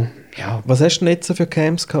gewesen, aber ja, Was hast du denn jetzt für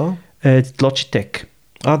Cams gehabt? die Logitech.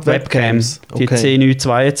 Ah, die Webcams. Die Okay.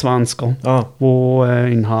 C922er, Ah,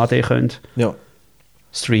 die in HD können ja.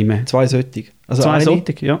 streamen. 2 solche. Also Zwei eine?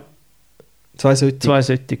 solche, ja. 2 solche? 2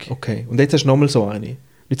 solche. Okay. Und jetzt hast du nochmal so eine?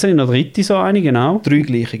 Jetzt habe ich noch eine dritte so eine, genau. 3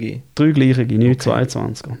 gleiche? 3 gleiche,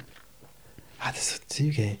 922er. Ah, das ist so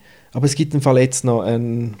Zeug, ey. Aber es gibt im Fall jetzt noch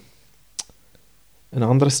einen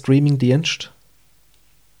anderen Streaming-Dienst.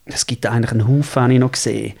 Es gibt eigentlich einen Haufen, habe ich noch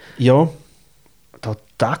gesehen. Ja, Da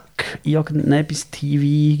Duck, irgendetwas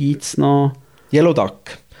TV gibt es noch. Yellow Duck.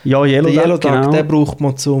 Ja, Der Yellow Yellow Duck, Duck, genau. den braucht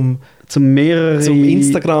man zum Mehrere...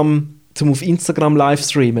 auf Instagram live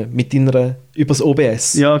streamen mit deiner übers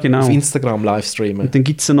OBS. Ja, genau. Auf Instagram live streamen. Und dann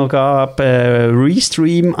gibt es noch gar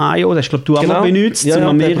Restream.io, das glaube du auch Genau. mal benutzt, Ja, um ja,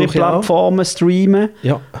 an den mehrere brauche ich auch. Plattformen streamen.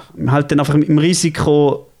 Ja, Halt dann einfach mit dem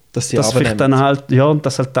Risiko, dass sie dass vielleicht dann abnehmen. halt, ja,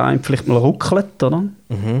 dass halt da vielleicht mal ruckelt, oder?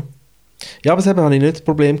 Ja, aber selber habe ich nicht das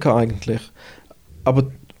Problem gehabt eigentlich.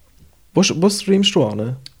 Aber wo streamst du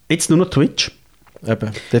an? Jetzt nur noch Twitch.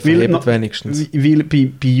 Eben, der Weil verhebt noch- wenigstens. Weil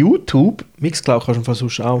bei YouTube, Mixcloud kannst du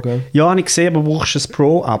versuchen auch, gell? ja, habe ich gesehen, aber du brauchst ein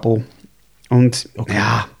Pro-Abo. Und Okay.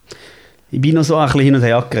 ja, ich bin noch so ein bisschen hin und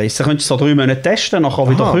her gerissen. Du könntest es so 3 Monate testen, nachher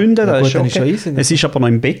wieder Aha, künden. ja Das gut, ist dann ist okay. ja easy. Es ist aber noch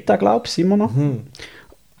im Beta, glaube ich, immer noch.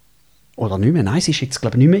 Oder nicht mehr. Nein, es ist jetzt,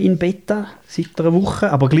 glaube ich, nicht mehr in Beta seit einer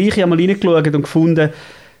Woche. Aber gleich habe ich mal reingeschaut und gefunden,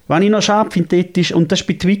 was ich noch schade finde, dort ist, und das ist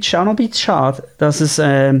bei Twitch auch noch ein bisschen schade, dass es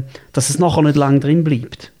nachher nicht lange drin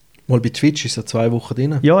bleibt. Mal bei Twitch ist ja 2 Wochen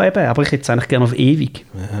drin. Ja, eben, aber ich hätte es eigentlich gerne auf ewig.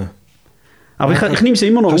 Ja. Aber ich nehme es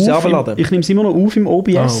immer noch Kannst du sie auf. runterladen? Ich nehme es immer noch auf im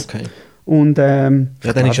OBS. Ah, okay. Und Ja,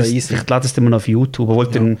 dann ist ja easy. ich lade es dann mal auf YouTube, obwohl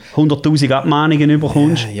du dann 100'000 Abmahnungen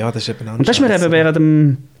bekommst. Ja, das ist eben Und das ist mir eben während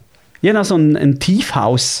dem... Ich habe noch so einen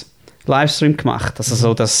Tiefhaus-Livestream gemacht. Also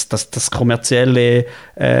so das kommerzielle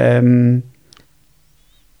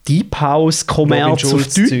Deep House Commerz auf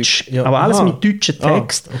Schulz-Zeug. Deutsch. Ja. Aber alles Aha. mit deutschen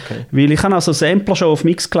Text. okay. Weil ich habe also Sampler schon auf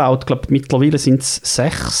Mixcloud. Ich glaube, mittlerweile sind es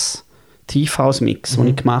 6 Tiefhaus-Mix, die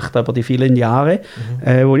ich gemacht habe über die vielen Jahre.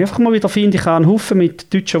 Wo ich einfach mal wieder finde, ich habe einen Haufen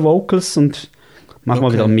mit deutschen Vocals und mache mal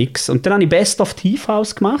Okay. wieder einen Mix. Und dann habe ich Best of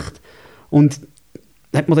Tiefhaus gemacht. Und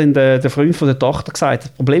hat mir dann der Freund von der Tochter gesagt,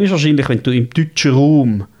 das Problem ist wahrscheinlich, wenn du im deutschen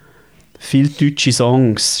Raum viele deutsche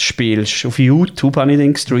Songs spielst. Auf YouTube habe ich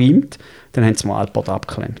den gestreamt, dann haben sie mir Altport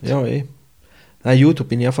abgeklemmt. Ja, eh. Nein, YouTube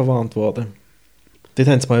bin ich auch verwarnt worden. Dort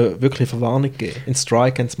haben sie mir wirklich eine Verwarnung gegeben. In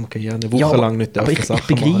Strike haben sie mir gegeben, eine Woche lang nicht aber dürfen ich Sachen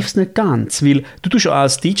begreife machen. es nicht ganz, weil du tust ja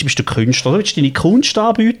als DJ, bist du Künstler, du willst deine Kunst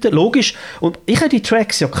anbieten, logisch. Und ich habe die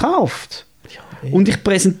Tracks ja gekauft. eh. Und ich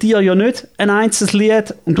präsentiere ja nicht ein einzelnes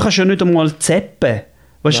Lied und du kannst ja nicht einmal zappen.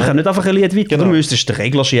 Weißt du, ich kann nicht einfach ein Lied weiter, Genau. du müsstest den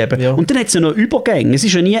Regler schieben. Ja. Und dann hat es ja noch Übergänge. Es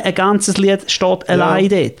ist ja nie ein ganzes Lied steht allein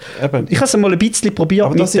dort. eben. Ich habe es mal ein bisschen probiert,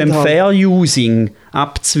 Aber mit das sind dem halt- Fair Using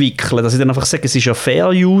abzuwickeln. Dass ich dann einfach sage, es ist ja Fair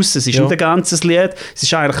Use, es ist Ja. nicht ein ganzes Lied, es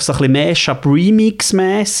ist eigentlich so ein bisschen Mashup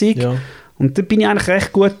Remix-mäßig. Ja. Und da bin ich eigentlich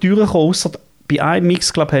recht gut durchgekommen, ausser bei einem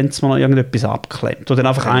Mix, glaube ich, haben sie mir noch irgendetwas abgeklemmt. Wo dann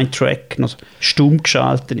einfach ein Track noch stumm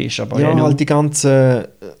geschaltet ist. Aber Ja, halt die ganzen,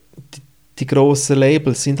 die grossen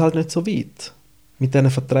Labels sind halt nicht so weit. Mit diesen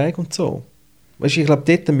Verträgen und so. Weißt du, ich glaube,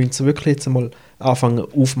 dort müssen sie wirklich jetzt einmal anfangen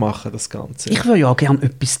aufmachen, das Ganze. Ich würde ja gerne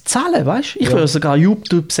etwas zahlen, weißt du? Ich würde sogar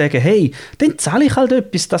YouTube sagen, hey, dann zahle ich halt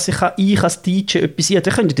etwas, dass ich als DJ etwas sehe.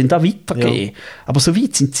 Dann könnt ihr dann da weitergeben. Ja. Aber so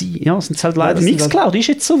weit sind sie, sind sie halt leider. Mixcloud ist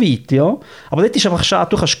jetzt so weit, ja. Aber das ist einfach schade,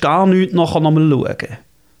 du kannst gar nichts nachher nochmal schauen.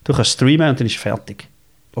 Du kannst streamen und dann ist es fertig.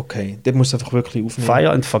 Okay, dort musst du einfach wirklich aufnehmen. Fire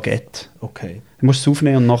and forget. Okay. Du musst es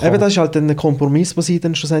aufnehmen und nachher... Eben, das ist halt ein Kompromiss, den sie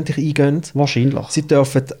dann schlussendlich eingehen. Wahrscheinlich. Sie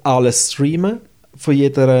dürfen alles streamen, von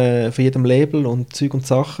jedem Label und Zeug und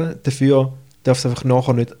Sachen. Dafür darf es einfach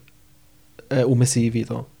nachher nicht sein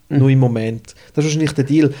wieder. Nur im Moment. Das ist wahrscheinlich der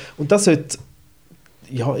Deal. Und das sollte...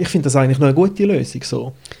 Ja, ich finde das eigentlich noch eine gute Lösung.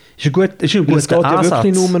 So. Ist ein guter es geht ja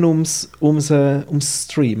wirklich nur ums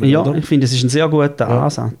Streamen, ja, oder? Ich finde, es ist ein sehr guter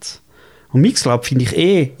Ansatz. Und Mixcloud finde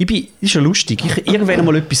ich ist ja lustig. Ich habe irgendwann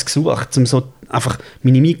mal etwas gesucht, um so einfach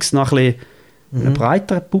meine Mix nach einem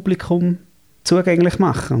breiteren Publikum zugänglich zu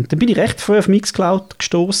machen. Und dann bin ich recht früh auf Mixcloud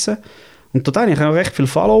gestoßen und dort habe ich auch recht viele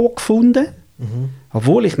Follower gefunden.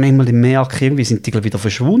 Obwohl ich manchmal merke, irgendwie sind die wieder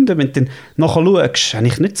verschwunden. Wenn du dann nachher schaust, habe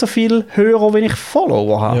ich nicht so viele Hörer, wenn ich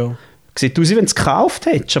Follower habe. Ja. Sieht aus, wie wenn du es gekauft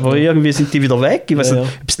hättest, aber irgendwie sind die wieder weg. Ich weiß nicht,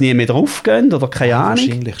 ob sie nie mehr draufgehen oder keine Ahnung.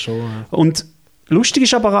 Wahrscheinlich schon. Ja. Und lustig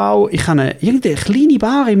ist aber auch, ich habe irgendeine kleine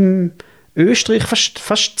Bar im Österreich,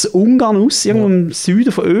 fast zu Ungarn aus, irgendwo im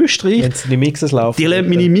Süden von Österreich. Wenn die Mixes laufen. Die lassen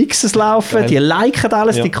meine Mixes laufen, geil. Die liken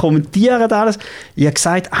alles, die kommentieren alles. Ich habe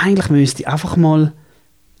gesagt, eigentlich müsste ich einfach mal,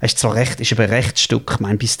 es ist zwar recht, ist ein Rechtsstück, ich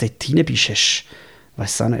meine, bis du dort rein bist, hast du,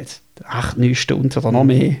 weiss auch nicht, 8-9 Stunden oder noch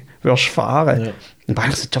mehr, wirst du fahren. Ja. Und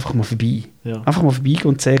eigentlich solltest du einfach mal vorbei. Ja. Einfach mal vorbeigehen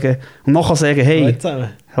und sagen, und nachher sagen, hey,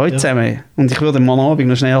 heute zusammen. Und ich würde am Abend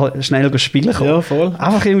noch schnell spielen kommen. Ja, voll.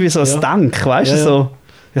 Einfach irgendwie so ein Dank, weißt du, so.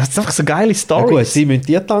 Ja, das ist einfach so geile Storys. Ja, gut, sie müssen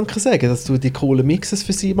dir Danke sagen, dass du die coolen Mixes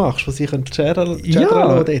für sie machst, die sie sharen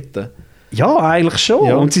dort. Ja, eigentlich schon.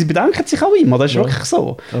 Ja. Und sie bedanken sich auch immer, das ist wirklich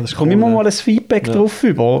so. Ja, ich komme immer mal ein Feedback drauf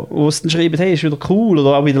über, wo sie dann schreiben, hey, ist wieder cool,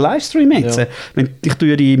 oder auch wieder Livestream jetzt. Ja. Ich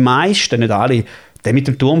tue ja die meisten, nicht alle. Den mit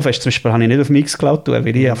dem Turmfest zum Beispiel habe ich nicht auf Mixcloud tun,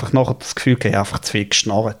 weil ich einfach nachher das Gefühl habe, einfach zu viel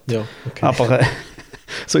geschnarrt. Ja, okay. Aber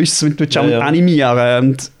so ist es, wenn du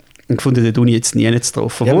animieren und ich fand, da tue ich jetzt nie nichts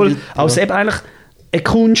drauf. Obwohl auch es eben eigentlich eine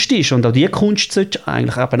Kunst ist und auch diese Kunst solltest du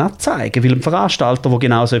eigentlich eben auch zeigen, weil ein Veranstalter, der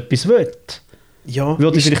genau so etwas will,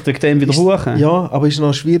 würde ich vielleicht wegen dem wieder buchen. Ja, aber es ist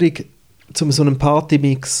noch schwierig, zum so einem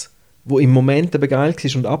Partymix, der im Moment eben geil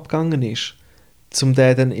war und abgegangen ist, zum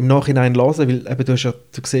den dann im Nachhinein zu hören, weil eben du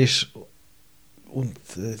siehst und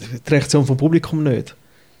die Reaktion vom Publikum nicht.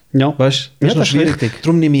 Ja, weißt, das ist noch schwierig.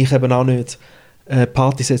 Darum nehme ich eben auch nicht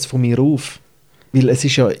Partysets von mir auf. Weil es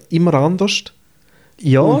ist ja immer anders.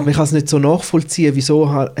 Ja. Und man kann es nicht so nachvollziehen,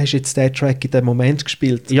 wieso hast du jetzt diesen Track in dem Moment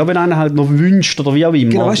gespielt. Ja, wenn einer halt noch wünscht oder wie auch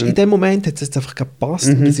immer. Genau, weißt, in dem Moment hat es jetzt einfach gepasst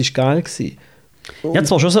und es war geil gewesen. Ja,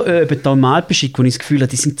 zwar schon so die Normalbeschicke, wo ich das Gefühl habe,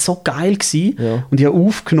 die sind so geil gewesen und ich habe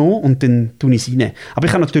aufgenommen und dann tue ich es rein. Aber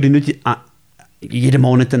ich habe natürlich nicht jeden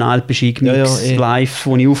Monat einen Altbescheid-Mix live,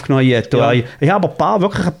 den ich aufgenommen habe. Ja. Ich habe aber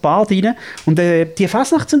wirklich ein paar drin. Und die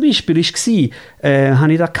Fasnacht zum Beispiel war,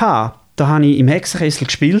 habe ich da gehabt. Da habe ich im Hexenkessel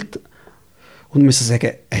gespielt und muss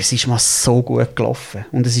sagen, es ist mir so gut gelaufen.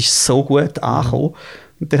 Und es ist so gut angekommen.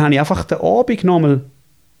 Und dann habe ich einfach den Abend nochmal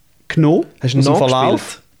genommen, hast du ihn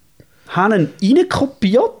Verlauf, habe ihn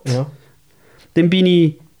reinkopiert. Ja. Dann bin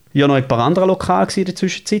ich noch in ein paar anderen Lokalen in der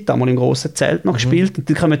Zwischenzeit, da mal im grossen Zelt noch gespielt und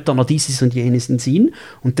dann kommen da noch dieses und jenes in den Sinn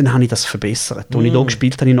und dann habe ich das verbessert. Als ich da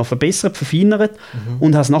gespielt habe, habe ich noch verbessert, verfeinert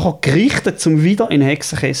und habe es nachher gerichtet, um wieder in den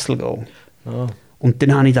Hexenkessel zu gehen. Ah. Und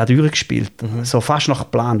dann habe ich da durchgespielt. So fast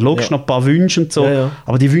nach Plan. Logisch noch ein paar Wünsche und so. Ja, ja.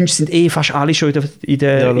 Aber die Wünsche sind fast alle schon in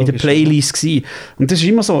der Playlist gewesen. Und das ist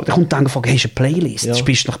immer so. Da kommt dann gefragt, hast du eine Playlist? Ja.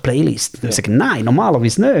 Spielst du nach Playlist? Ja. Ich sage, nein,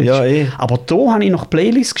 normalerweise nicht. Ja, aber da habe ich nach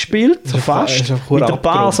Playlist gespielt. So fast. Mit ein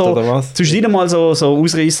paar so. Zwischendurch mal so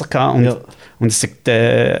Ausreißer gehabt. Und es sagt,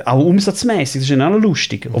 auch umsatzmäßig. Das ist ja auch noch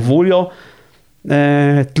lustig. Obwohl ja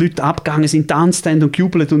die Leute abgegangen sind, tanzt und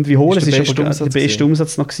gejubelt und wie holen. Es ist aber der beste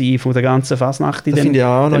Umsatz noch von der ganzen Fasnacht in dem Lokal. Das finde ich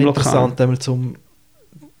auch noch interessant,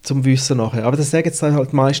 zum Wissen nachher. Aber das sagen sie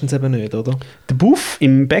halt meistens eben nicht, oder? Der Buff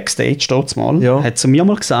im Backstage, dort mal, hat zu mir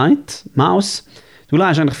mal gesagt, MousE, du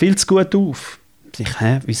leihst eigentlich viel zu gut auf. Ich,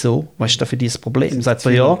 wieso? Was ist da für dieses Problem? Sagt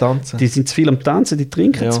er, die sind zu viel am Tanzen, die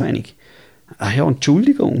trinken zu wenig. Ah ja,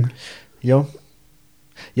 Entschuldigung. Ja,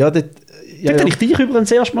 Dort habe ich dich übrigens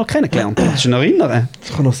das erste Mal kennengelernt. Kannst du dich noch erinnern?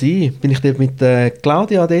 Das kann noch sein. Bin ich dort mit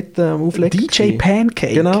Claudia dort am Auflegen? DJ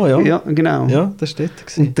Pancake. Genau, ja. Ja, genau. Ja, das war dort.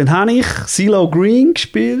 Gewesen. Und dann habe ich CeeLo Green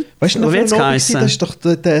gespielt. Weißt du noch, wie wie hat's das geheissen? war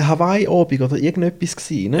doch der Hawaii-Abend oder irgendetwas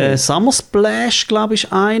gewesen, ne? Summer Splash, glaube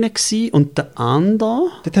ich, war einer gewesen. Und der andere...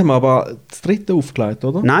 Dort haben wir aber das dritte aufgelegt,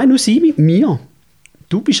 oder? Nein, nur sie mit mir.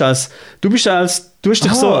 Du hast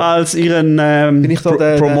dich so als ihren Bin ich da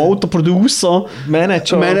der Promoter, Producer,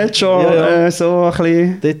 Manager. Ja, ja. so ein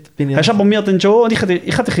bisschen. Dort bin ich Hast aber mir dann schon, und ich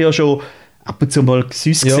hatte dich ja schon ab und zu mal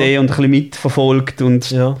süß gesehen und ein bisschen mitverfolgt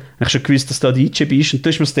und Ja. ich schon gewusst, dass du DJ bist und du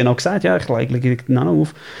hast mir es dann auch gesagt, ja, ich lege den Namen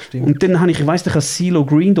auf. Stimmt. Und dann habe ich weiss nicht, CeeLo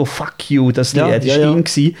Green, da Fuck You, das Ja, Lied, das ja, war ja. ihm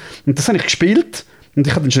gewesen. Und das habe ich gespielt. Und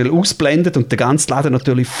ich habe dann schnell ausblendet und der ganze Laden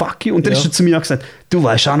natürlich Fuck You. Und dann Ja. ist er zu mir gesagt, du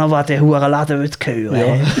weißt auch noch, was der hure Laden will hören.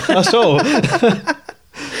 Ja. Ach so.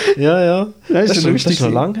 Ja, ja. Das ist schon- lustig Das ist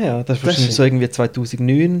schon gewesen. lange her. Das ist wahrscheinlich ist- so irgendwie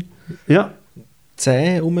 2009, Ja.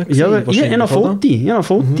 10 rum. Ja, gewesen, ich habe wahrscheinlich, noch oder? Foto. Ich habe noch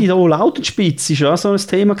Foto. Da Lautenspitz war ja auch so ein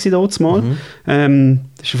Thema damals mal. Das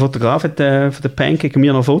ist ein Fotograf von der Pancake und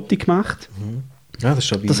mir noch ein Foto gemacht. Ja, das ist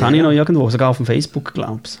schon eine Das Weile habe ich her. noch irgendwo, sogar auf dem Facebook,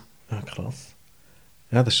 glaube ich. Ja, krass.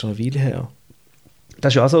 Ja, das ist schon eine Weile her.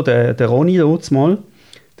 Das ist ja auch so, der Ronny damals mal.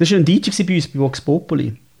 Das war ein DJ bei uns bei Vox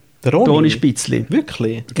Populi. Der Der Ronny? Ronny Spitzli.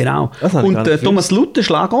 Wirklich? Genau. Das habe ich Und gar nicht Thomas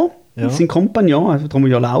Luttenschlager, Ja. sein Kompagnon, also darum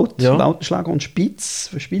ja laut, Ja. Lautenschlager und Spitz,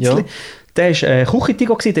 für Spitzli. Ja. Der war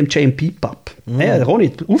Küchentiger dem JMP-Pub. Ja, der Ronny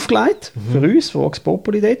hat aufgelegt für uns, für Vox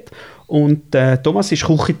Populi dort. Und Thomas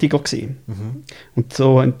war Küchentiger. Und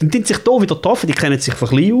so, und dann haben sich hier wieder getroffen, die kennen sich von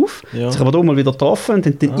klein auf, Ja. sich aber hier mal wieder getroffen und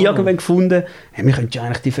haben dann irgendwann gefunden, hey, wir könnten ja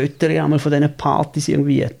eigentlich die Fotos einmal von diesen Partys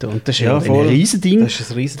irgendwie tun. Und das ist Ja, ja voll. ein Riesending. Das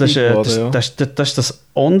ist ein Riesending geworden, Das ist das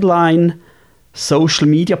Online-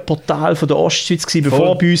 Social-Media-Portal von der Ostschweiz gewesen,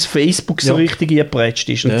 bevor bei uns Facebook so Ja. richtig eingepratscht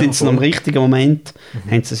ist. Und Ja, jetzt voll. am richtigen Moment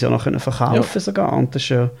haben sie es ja noch können verkaufen sogar. Und das ist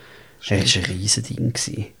ja das ist ein Riesending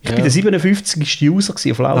gewesen. Ich Ja. bin der 57. User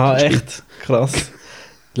gewesen auf Lautenspitz. echt? Krass.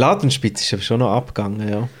 Lautenspitz ist aber schon noch abgegangen,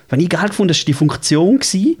 ja. Was ich geil gefunden habe, war die Funktion,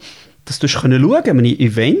 gewesen, dass du schauen konntest, an einem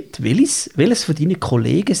Event, welches von deinen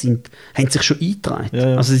Kollegen haben sich schon eingetragen. Ja,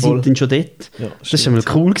 ja, also sie voll. sind dann schon dort. Ja, das war stimmt.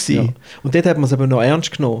 einmal cool gewesen. Ja. Und dort hat man es aber noch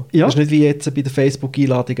ernst genommen. Ja. Das ist nicht wie jetzt bei den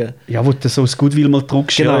Facebook-Einladungen. Ja, wo du so das Goodwill mal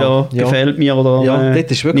drückst, Genau, ja. gefällt mir oder Ja, dort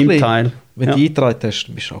ist wirklich, nimm teil. wenn Ja. du eingetragen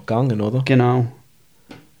hast, bist du auch gegangen, oder? Genau.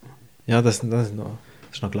 Ja, das ist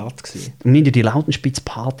noch glatt gewesen. Und wir haben ja die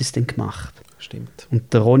Lautenspitz-Partys dann gemacht. Stimmt.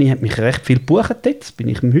 Und der Ronny hat mich recht viel gebucht dort. Das bin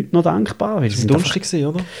ich ihm heute noch dankbar. Weil Das sie war sind dunstig gewesen,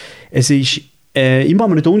 oder? Es ist immer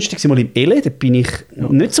am Donnerstag mal im Elle. Da bin ich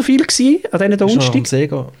nicht so viel gewesen, an diesen Bist du noch am Donnerstag. See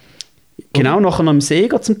gehen? Genau, nachher noch am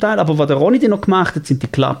Sega zum Teil. Aber was der Ronny dann noch gemacht hat, sind die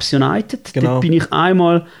Clubs United. Genau. Dort bin ich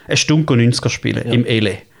einmal eine Stunde 90er spielen, Ja. im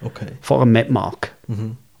Elle. Okay. Vor einem Mapmark.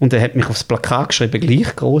 Und er hat mich aufs Plakat geschrieben,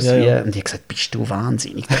 gleich gross Ja, wie... ja. Und ich habe gesagt, bist du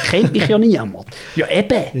wahnsinnig? Der kennt mich ja niemand. Ja,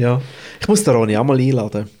 eben. Ja. Ich muss den Ronny auch mal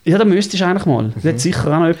einladen. Ja, da müsstest du eigentlich mal. Der hat sicher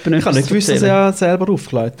auch noch jemanden Ich habe nicht gewusst, dass er selber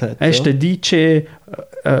aufgelegt hat. Er ist der DJ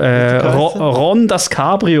geheißen? Ron das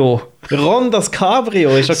Cabrio. Ron das Cabrio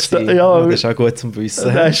ist er gewesen. Ja, Das ist auch gut zum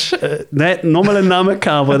Wissen. Der ist, nicht nochmal einen Namen gehabt,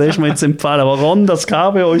 aber der ist mir jetzt empfohlen. Aber Ron das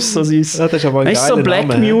Cabrio ist so sein... Ja, das ist aber ein Weißt du, so geiler Black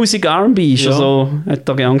Name, hä? Music, R&B ist Ja. so, hat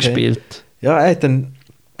er gern Okay. gespielt. Ja, er hat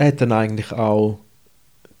dann eigentlich auch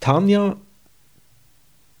Tanja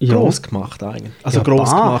gross gemacht eigentlich. Also Ja, gross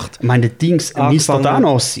bah. gemacht. Ich meine, der Dings, Mr. Angefangen-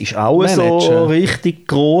 Danos ist auch so Manager. richtig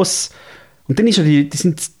gross. Und dann ist ja die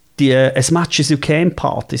sind die As Much As You Can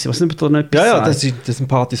Partys. Ich weiß nicht, ob du noch etwas Ja, sagst. das sind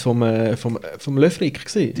Partys vom Löffrik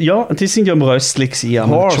gewesen. Ja, und die sind ja am Röstli gewesen, am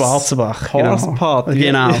Horse. Schwarzenbach. Horse Party.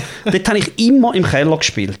 Genau. Dort habe ich immer im Keller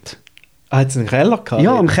gespielt. Ah, hat es einen Keller gehabt?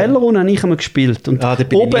 Ja, im Keller unten habe ich immer gespielt. Und Ah, da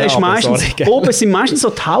bin ich oben, nie ist runter, meistens, sorry, gell. oben sind meistens so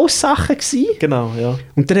die Haussachen gewesen. Genau, ja.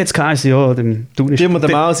 Und dann hat es geheißen, ja, tun Tun wir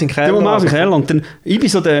den Maus in den Keller. Tun wir Maus in den Keller. Und dann, ich bin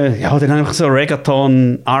so der, ja, dann einfach so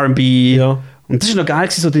Reggaeton, R&B. Ja. Und das war noch geil,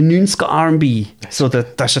 gewesen, so der 90er R&B. So, das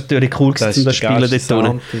ist natürlich cool, Das zum das ist der Spielen geilste dort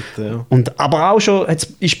unten. Sound dort, ja. Und aber auch schon,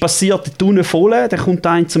 ist passiert, die Tunnel voll, dann kommt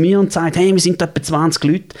einer zu mir und sagt, hey, wir sind etwa 20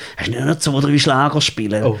 Leute, hast du nicht 2 oder 3 Schlager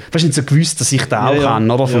spielen? Oh. Weißt du, nicht so gewusst, dass ich das auch Ja, ja. kann,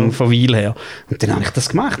 oder? Ja. Von Weil her. Und dann habe ich das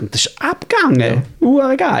gemacht und das ist abgegangen.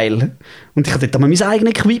 Geil. Und ich habe dort mein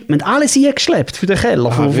eigenes Equipment, alles eingeschleppt für den Keller,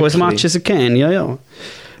 von As wirklich? Much As You Can, ja, ja.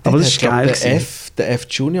 Aber das ist geil. gewesen. Der F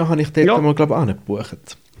Junior habe ich dort Ja. mal, glaube ich, auch nicht gebucht.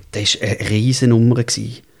 Das war eine riesen Nummer.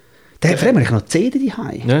 Der hat noch die CD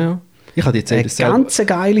daheim. Ja, ja. Ich habe die CD Eine ganz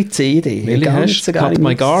geile CD. Welche Eine hast du? ganz geile Cut My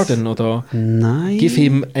Mix. Garden oder Nein. Give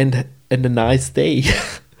Him and a Nice Day.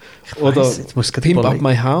 Oder weiss, jetzt muss ich grad Pimp Up überlegen.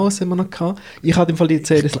 My House haben wir noch gehabt. Ich habe im Fall die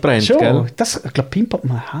CDs gebrannt, Schon? gell? Das, ich glaube, Pimp Up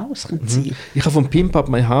My House könnte sein. Ich habe von Pimp Up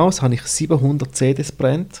My House habe ich 700 CDs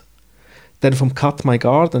gebrannt. Dann vom Cut My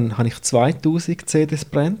Garden habe ich 2000 CDs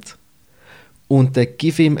brennt. Und den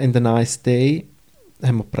Give Him and a Nice Day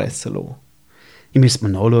haben wir pressen lassen. Ich müsste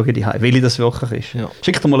mal nachschauen, welche das wirklich ist. Ja.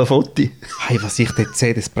 Schick dir mal ein Foto. Hey, was ich den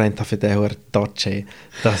CDs brennt habe für den hohen Touch, ey.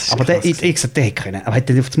 Das ist Aber krass ich gewesen. gesagt, der hätte können. Aber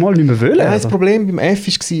hätte er auf das Mal nicht mehr wollen? Nein, das oder? Problem beim F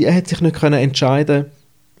war, er hat sich nicht können entscheiden,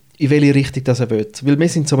 in welche Richtung das er will. Weil wir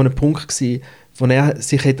sind so an einem Punkt gewesen, wo er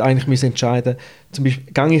sich hätte eigentlich müssen entscheiden musste, zum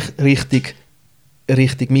Beispiel, gehe ich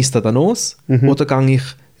Richtung Mr. Danos oder gehe ich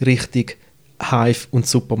Richtung Hive und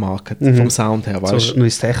Supermarket, vom Sound her, weißt So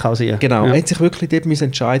neues Tech aussehen. Genau, Ja. er hat sich wirklich dort müssen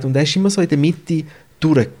entscheiden und er ist immer so in der Mitte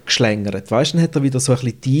durchgeschlängert, weißt? Dann hat er wieder so ein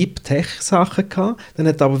bisschen Deep-Tech-Sachen gehabt, dann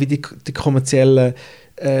hat er aber wieder die kommerziellen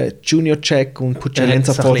Junior Jack und Put Your Hands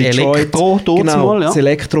Up for Detroit, Elektro, genau, mal, ja. das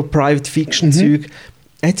Elektro-Private-Fiction-Zeug,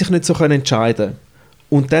 er hat sich nicht so können entscheiden.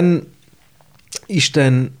 Und dann ist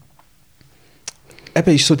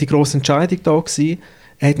so die grosse Entscheidung da gewesen.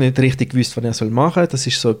 Er hat nicht richtig gewusst, was er machen soll. Das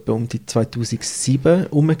war so etwa um die 2007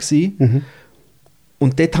 herum.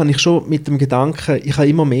 Und dort habe ich schon mit dem Gedanken, ich habe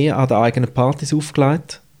immer mehr an den eigenen Partys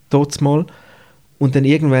aufgelegt, dort mal. Und dann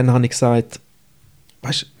irgendwann habe ich gesagt,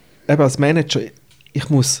 weißt du, eben als Manager, ich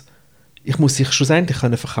muss sich schlussendlich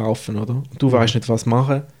können verkaufen, oder? Und du weißt nicht, was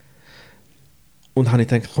machen. Und habe ich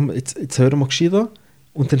gedacht, komm, jetzt hören wir gescheiter.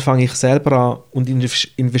 Und dann fange ich selber an und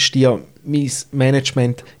investiere mein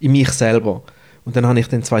Management in mich selber. Und dann habe ich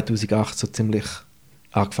dann 2008 so ziemlich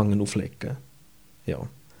angefangen aufzulegen. Ja.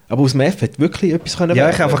 Aber aus dem F hat wirklich etwas können Ja,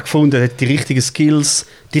 werden. ich habe einfach gefunden, er hat die richtigen Skills,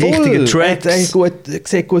 die Voll. richtigen Tracks. Er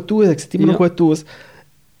sieht gut aus, er sieht immer noch gut aus.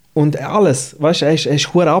 Und alles, weißt du, er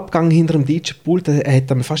ist hure abgegangen hinter dem DJ-Pult, er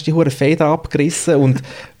hat dann fast die hure Feder abgerissen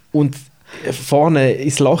und vorne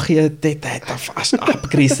ins Loch hier, dort hat er fast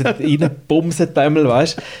abgerissen, reingebumset einmal,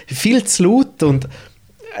 weißt du. Viel zu laut und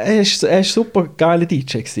er war super geiler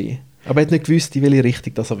DJ gewesen. Aber er hat nicht gewusst, in welche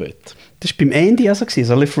Richtung das er will. Das war beim Andy also,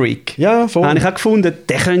 so ein Freak. Ja, voll. Da habe ich auch gefunden,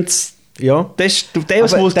 der könnte Ja. das war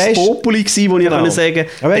Aber das Populi gewesen, wo Genau. ich sagen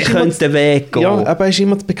Aber er der ist immer- könnte den Weg gehen. Ja, aber er war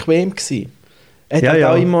immer zu bequem gewesen. Er hat Ja, halt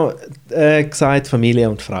ja. auch immer gesagt, Familie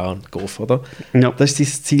und Frauen, Golf, oder? Ja. Das war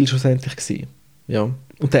sein Ziel schlussendlich gewesen. Ja.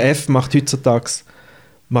 Und der F macht heutzutage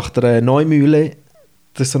eine Neumühle.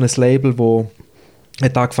 Das ist so ein Label, wo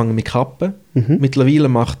hat angefangen mit Kappen. Mittlerweile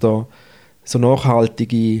macht er so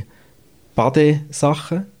nachhaltige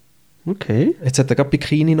Badesachen. Okay. Jetzt hat er gerade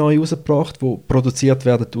Bikini neu rausgebracht, die produziert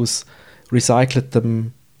werden aus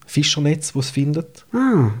recyceltem Fischernetz, das es findet.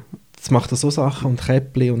 Ah, Jetzt macht er so Sachen und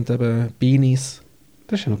Käppli und eben Beanies.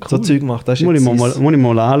 das ist ja noch So cool. Zeug macht. Das ist Muss ich jetzt mal, sein- muss ich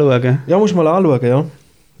mal anschauen. Ja, musst du mal anschauen, ja.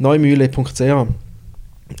 Neumühle.ch. Schön.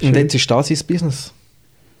 Und jetzt ist das sein Business.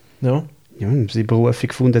 Ja. Ja, seine Berufung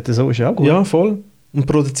gefunden hat, so ist ja auch gut. Ja, voll. Und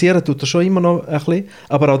produzieren tut er schon immer noch ein bisschen.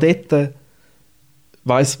 Aber auch dort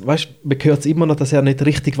man hört es immer noch, dass er nicht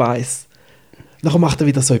richtig weiss. Nachher macht er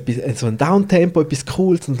wieder so ein Downtempo, etwas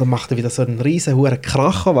Cooles, und dann macht er wieder so einen riesen hohen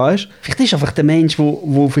Kracher, weißt du? Vielleicht ist einfach der Mensch,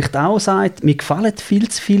 der vielleicht auch sagt, mir gefallen viel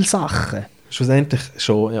zu viele Sachen. Schlussendlich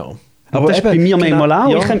schon, ja. Aber das ist bei mir manchmal auch.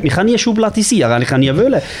 Ja. Ich kann nie schubladisieren, ich kann nie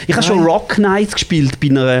wollen. Ich habe schon Nein. Rock Nights gespielt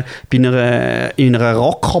in einer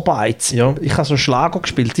Rockarbeit. Ja. Ich habe so Schlager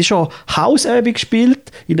gespielt. Ich habe schon Hausübung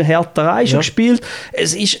gespielt, in der Härterei schon Ja. gespielt.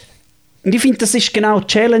 Es ist, und ich finde, das ist genau die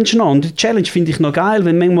Challenge noch. Und die Challenge finde ich noch geil,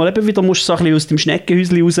 wenn manchmal eben wieder musst du so ein bisschen aus dem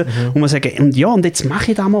Schneckenhäuschen raus und man sagt, und jetzt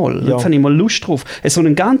mache ich das mal. Ja. Jetzt habe ich mal Lust drauf. So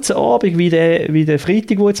einen ganzen Abend wie der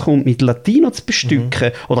Freitag, der jetzt kommt, mit Latino zu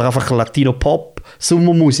bestücken oder einfach Latino-Pop,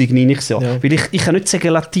 Sommermusik nenne ich es ja. Ja. Weil ich kann nicht sagen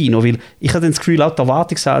Latino, weil ich habe dann das Gefühl, auch die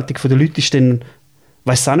Erwartungshaltung der Leute ist dann,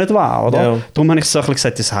 weiss auch nicht wahr, oder? Ja. Darum habe ich so ein bisschen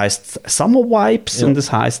gesagt, das heisst Summer Vibes Ja. und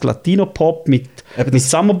das heisst Latino Pop mit Eben, mit das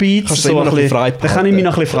Summer Beats. kannst du immer noch ein bisschen frei da kann ich mich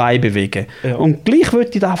noch ein bisschen frei bewegen. Ja. Und gleich würde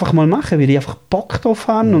ich das einfach mal machen, weil ich einfach Bock drauf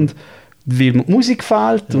habe und weil mir die Musik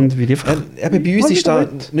gefällt und weil ich einfach... Eben bei uns mal ist wieder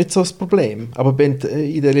das will. nicht so das Problem. Aber wenn du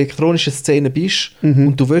in der elektronischen Szene bist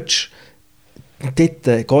und du willst, dort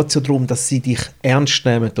geht es ja darum, dass sie dich ernst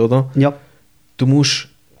nehmen, oder? Ja. Du musst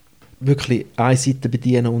wirklich eine Seite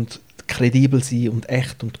bedienen und kredibel sein und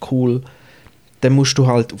echt und cool. Dann musst du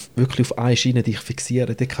halt wirklich auf eine Schiene dich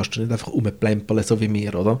fixieren. Dann kannst du nicht einfach rumplempeln, so wie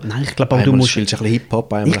wir, oder? Nein, ich glaube auch, Einmal du musst... spielst du ein bisschen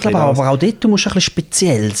Hip-Hop, einmal Ich ein glaube bisschen das. aber auch dort, du musst ein bisschen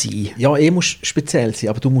speziell sein. Ja, musst speziell sein,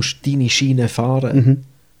 aber du musst deine Schiene fahren.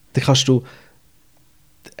 Dann kannst du...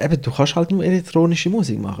 Eben, du kannst halt nur elektronische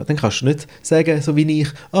Musik machen. Dann kannst du nicht sagen, so wie ich,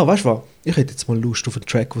 weißt du was, ich hätte jetzt mal Lust auf einen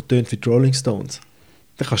Track, der tönt wie die Rolling Stones.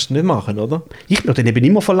 Das kannst du nicht machen, oder? Ich bin dann eben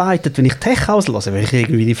immer verleitet, wenn ich Tech auslöse, weil ich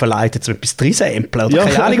irgendwie verleitet, so etwas reinsamplen oder Ja,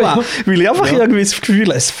 keine Ahnung ja. was. Weil ich einfach Ja. irgendwie das Gefühl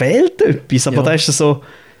habe, es fehlt etwas. Aber Ja. da ist es so,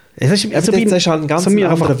 Es ist, Also jetzt ist halt ein ganz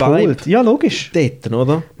anderer Vibe. Ja, logisch. Dort,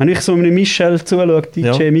 oder? Wenn ich so einem Michel zuschaue,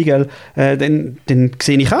 DJ Miguel, dann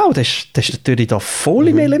sehe ich auch, der ist natürlich da voll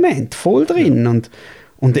im Element, voll drin.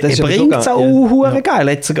 Und er bringt es auch hure geil.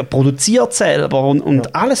 Er hat sogar produziert selber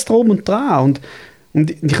und alles drum und dran.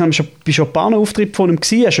 Und ich bin schon ein paar Auftritte von ihm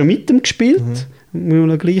gesehen, habe schon mit ihm gespielt,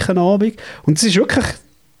 am gleichen Abend. Und es ist wirklich,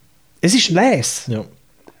 es ist les. Ja.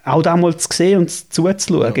 Auch da mal zu sehen und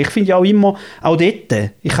zuzuschauen. Ja. Ich finde ja auch immer, auch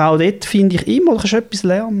dort finde ich immer, du kannst etwas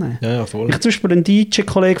lernen. Ja, voll. Ich zum Beispiel einen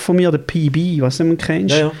DJ-Kollege von mir, der PB, was du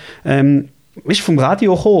kennst, ist vom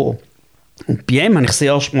Radio gekommen. Und bei ihm habe ich das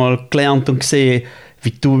erste Mal gelernt und gesehen,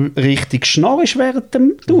 wie du richtig schnarrst, während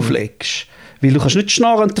du auflegst. Weil du kannst nicht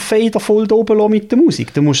schnarren und den Fader voll da oben lassen mit der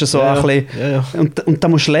Musik. Du musst so ein bisschen... Und da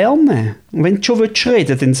musst du lernen. Und wenn du schon reden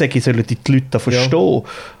willst, dann sage ich, sollen die Leute verstehen. Ja.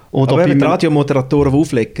 Oder aber die Radiomoderatoren, die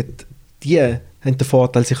auflegen, die haben den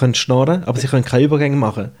Vorteil, sie können schnarren, aber sie können keine Übergänge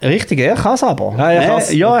machen. Richtig, er kann es aber. Er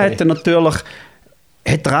hat natürlich...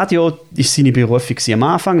 Radio ist seine Berufung am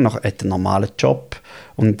Anfang, nachher hat er einen normalen Job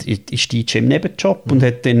und ist DJ im Nebenjob und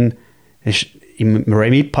hat dann... im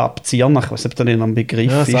Remy Pub Ziernach, ich weiß nicht, ob das ein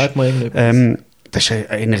Begriff ist. Sagt man irgendwie das war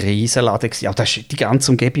ein Riesenladen. Ja, das ist die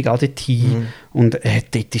ganze Umgebung auch dorthin. Und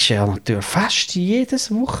dort ist er natürlich fast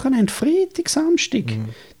jedes Wochenende, Freitag, Samstag.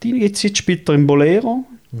 Jetzt spielt er im Bolero,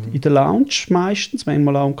 in der Lounge meistens,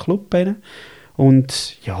 manchmal auch im Club.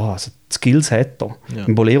 Und ja, also die Skills hat er. Ja.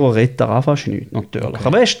 Im Bolero redet er auch fast nichts, natürlich. Okay.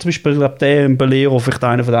 Aber er ist zum Beispiel, glaube der im Bolero vielleicht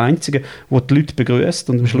einer der einzigen, der die Leute begrüßt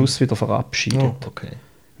und am Schluss wieder verabschiedet. Oh, okay.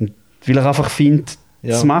 Weil er einfach findet,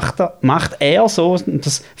 das macht er so. Und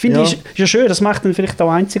das finde ich ist ja schön, das macht ihn vielleicht auch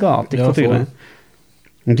einzigartig. Ja,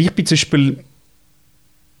 und ich bin zum Beispiel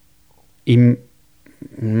im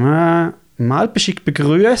Alpenschick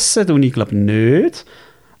begrüßen, tue ich glaube nicht.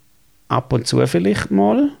 Ab und zu vielleicht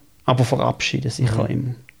mal. Aber verabschieden sicher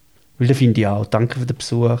immer. Weil da finde ich auch, danke für den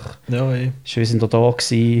Besuch. Ja, schön, sind ihr da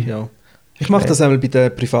gewesen. Ja. Ich mache das einmal bei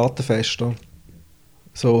den privaten Festen.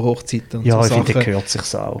 So Hochzeiten und so Sachen. Ja, ich finde, da gehört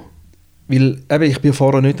sich auch. Weil ich bin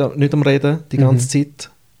vorher nicht am Reden, die ganze Zeit.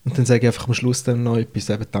 Und dann sage ich einfach am Schluss dann noch etwas,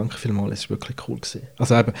 danke vielmals, es war wirklich cool gewesen.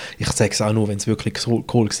 Also ich sage es auch nur, wenn es wirklich cool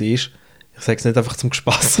war. Ich sage es nicht einfach zum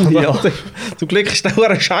Spass. Ja. Zum Glück ist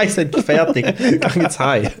der Scheiß fertig. Ich gehe jetzt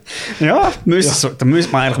heim. Ja, da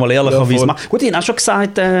müsste man eigentlich mal ehrlicherweise machen. Gut, ich habe auch schon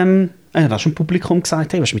gesagt, auch schon im Publikum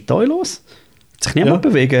gesagt, hey, was ist mit euch los? Hat sich niemand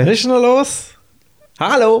bewegen. Was ist noch los?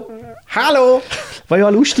 Hallo! Was ja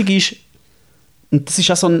lustig ist, und das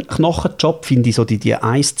ist auch so ein Knochenjob, finde ich, so die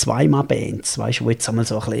 1-2-Mal-Bands, weißt du, die jetzt einmal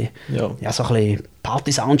so ein bisschen, so ein bisschen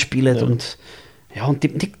Party-Sound spielen und die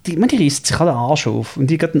reissen sich halt den Arsch auf.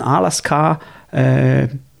 Und ich hatte einen Anlass in der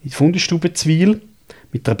Fundestube Zwil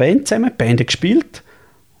mit einer Band zusammen, die Band hat gespielt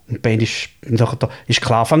und die Band ist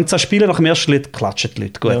klar, fängt sie an zu spielen, nach dem ersten Lied klatschen die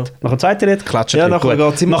Leute gut. Ja. Nach dem zweiten Lied klatschen die Leute gut.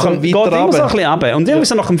 Geht es immer so ein bisschen runter. Und irgendwie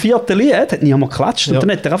so nach dem vierten Lied hat niemand geklatscht und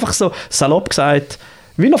dann hat er einfach so salopp gesagt,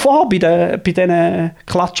 wie er vorher bei diesen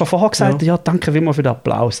Klatschern vorher gesagt hat, danke vielmals für den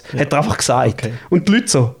Applaus. Hat er einfach gesagt. Okay. Und die Leute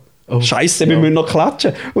so, Scheiße, wir müssen noch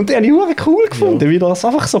klatschen. Und die habe ich verdammt cool gefunden, wie er das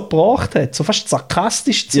einfach so gebracht hat. So fast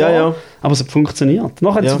sarkastisch zwar, aber es hat funktioniert.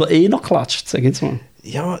 Nachher hat sie noch geklatscht, sag ich jetzt mal.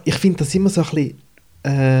 Ja, ich finde das immer so ein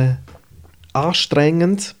bisschen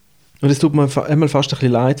anstrengend. Und es tut mir einmal fast ein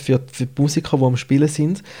bisschen leid für die Musiker, die am Spielen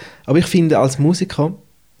sind. Aber ich finde, als Musiker,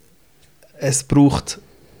 es braucht...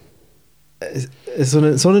 So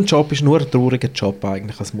ein Job ist nur ein trauriger Job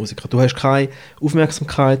eigentlich als Musiker. Du hast keine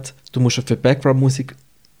Aufmerksamkeit, du musst für die Background-Musik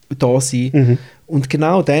da sein. Und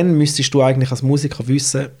genau dann müsstest du eigentlich als Musiker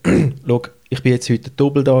wissen, schau, ich bin jetzt heute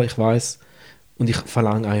doppelt da, ich weiss, und ich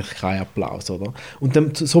verlange eigentlich keinen Applaus, oder? Und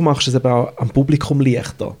dann, so machst du es aber auch am Publikum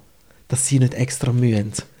leichter, dass sie nicht extra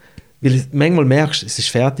mühen. Weil manchmal merkst du, es ist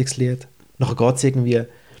ein fertiges Lied, nachher geht es irgendwie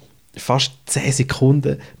fast 10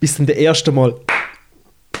 Sekunden, bis dann der erste Mal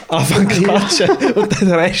anfangen zu klatschen und dann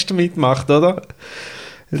den Rest mitmacht, oder?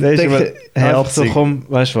 Das ist einfach so, komm,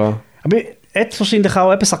 weißt du was? Aber jetzt wahrscheinlich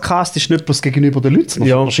auch eben sarkastisch, nicht bloß gegenüber den Leuten,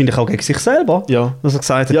 sondern wahrscheinlich auch gegen sich selber. Ja. Dass er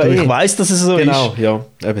gesagt hat, ich weiss, dass es so ist. Genau, ja.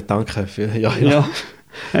 Eben, danke für... Ja.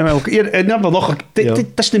 Aber nachher,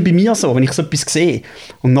 das ist dann bei mir so, wenn ich so etwas sehe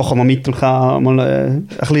und nachher mal mit kann mal ein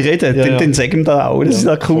bisschen reden, dann sage ich ihm das auch, dass ich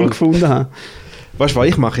das cool gefunden habe. Weißt du was,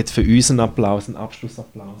 ich mache jetzt für uns einen Applaus, einen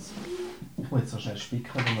Abschlussapplaus. Ich muss jetzt so schnell spicken,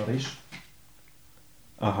 wo er ist.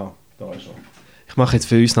 Aha, da ist er. Ich mache jetzt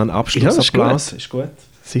für uns noch einen Abschlussapplaus. Ist gut.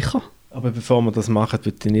 Sicher. Aber bevor wir das machen,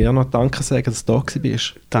 würde ich dir noch Danke sagen, dass du da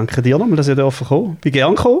warst. Danke dir nochmal, dass ich kommen durfte. Ich bin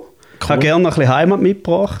gerne gekommen. Ich habe gerne noch ein bisschen Heimat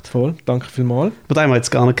mitgebracht. Voll, danke vielmals. Über den haben wir jetzt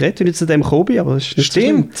gar nicht geredet, wenn ich zu dem gekommen bin, aber das ist nicht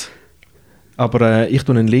Stimmt. So. Aber ich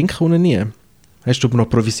tue einen Link unten nie. Hast du aber noch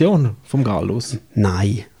Provision vom Gallus?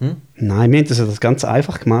 Nein. Nein, wir haben das ganz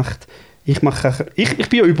einfach gemacht. Ich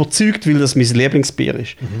bin ja überzeugt, weil das mein Lieblingsbier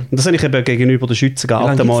ist. Und das habe ich eben gegenüber der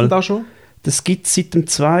Schützengarten Wie lange mal... gibt's denn da schon? Das gibt es seit dem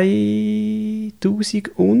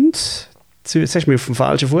 2000 und... Jetzt hast du mich auf dem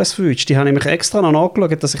falschen Fuß verwünscht. Die habe ich nämlich extra noch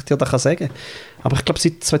nachgeschaut, dass ich dir das sagen kann. Aber ich glaube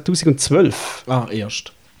seit 2012,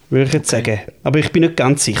 Erst. würde ich jetzt sagen. Aber ich bin nicht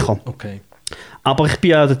ganz sicher. Okay. Aber ich bin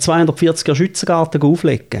ja den 240er Schützengarten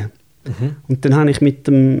auflegen. Und dann habe ich mit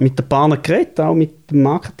dem Partner geredet, auch mit dem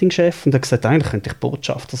Marketingchef, und er hat gesagt, eigentlich könnte ich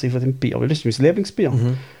Botschafter sein von dem Bier, weil das ist mein Lieblingsbier.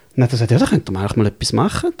 Und dann hat er gesagt, ja, da könnte man eigentlich mal etwas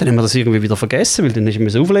machen. Dann haben wir das irgendwie wieder vergessen, weil dann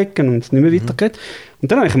ist er auflegen und nicht mehr weitergeredet.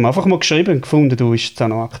 Und dann habe ich ihm einfach mal geschrieben und gefunden, du, ist das auch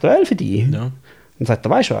noch aktuell für dich? Ja. Und sagt,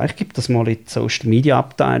 weißt du, eigentlich gibt das mal in die Social Media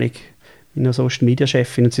Abteilung, meine Social Media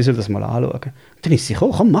Chefin, und sie soll das mal anschauen. Und dann ist sie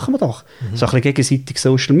gekommen, komm, machen wir doch. So ein bisschen gegenseitig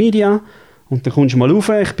Social Media. Und dann kommst du mal rauf,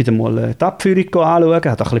 ich bin dann mal die Abführung anschauen, hat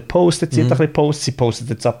ein bisschen gepostet, sie hat ein bisschen gepostet, sie postet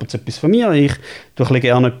jetzt ab und zu etwas von mir, ich tue ein bisschen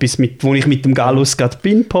gerne etwas, wo ich mit dem Gallus gerade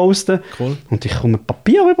bin, posten. Cool. Und ich komme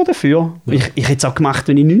Papier über dafür. Ja. Ich hätte es auch gemacht,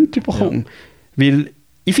 wenn ich nichts bekomme. Ja. Weil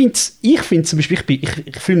ich finde zum Beispiel,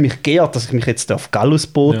 ich fühle mich geehrt, dass ich mich jetzt auf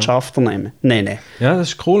Gallus-Botschafter nenne. Ja, das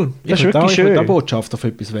ist cool. Das ist wirklich schön. Ich will auch Botschafter für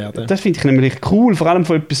etwas werden. Das finde ich nämlich cool, vor allem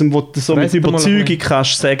von etwas, wo du so mit Überzeugung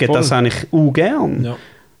kannst sagen, voll. das habe ich gern. Ja.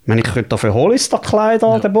 Ich meine, ich könnte dafür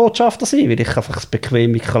Hollister-Kleider der Botschafter sein, weil ich einfach das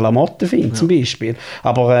bequeme Klamotten finde, zum Beispiel.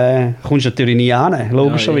 Aber kommst du natürlich nie an,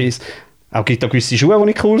 logischerweise. Auch gibt es gewisse Schuhe,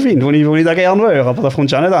 die ich cool finde, wo ich da gerne wäre, aber da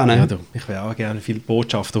kommst du auch nicht an. Ja, du, ich wäre auch gerne viel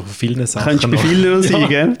Botschafter von vielen Sachen. Könntest du bei vielen sein,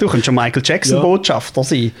 gell? Du könntest schon Michael Jackson Botschafter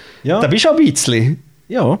sein. Ja. Da bist du auch ein bisschen.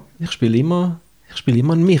 Ja, ich spiele immer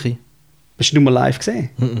einen Michi. Hast du nur mal live gesehen?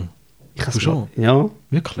 Ich Du schon? Ja.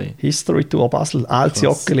 Wirklich? History Tour Basel, altes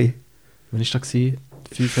Krass. Joggeli. Wann war das?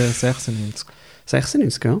 96.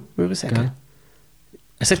 96, ja, würde ich sagen. Gell?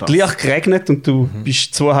 Es hat Krass. gleich geregnet und du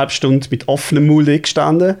bist 2,5 Stunden mit offenem Mund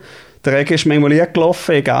gestanden. Der Regen ist manchmal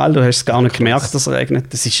gelaufen, egal, du hast es gar nicht gemerkt, dass es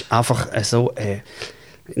regnet. Das ist einfach so...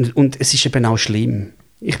 und es ist eben auch schlimm.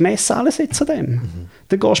 Ich messe alles jetzt an dem.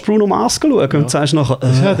 Dann gehst du Bruno Mars schauen und sagst nachher...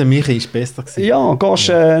 Ja, der Michi war besser gewesen. Ja,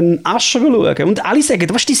 gehst Ascher schauen. Und alle sagen,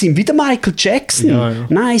 weißt, die sind wieder Michael Jackson. Ja.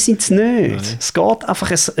 Nein, sind sie nicht. Nein. Es geht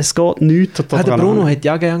einfach, es geht nichts. Der Bruno hätte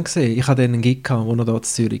ja gerne gesehen. Ich hatte einen Gig gehabt, wo er da in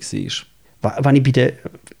Zürich war. Wenn ich bei den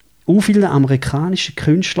vielen amerikanischen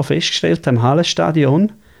Künstlern festgestellt habe, im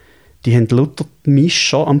Hallenstadion, die haben lauter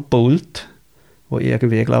Mischer am Pult, die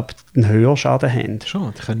irgendwie, glaube ich, einen Hörschaden haben.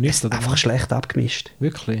 Schon, die können nichts. Es ist einfach schlecht abgemischt.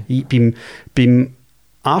 Wirklich? Beim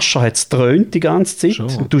Ascher hat es dröhnt die ganze Zeit.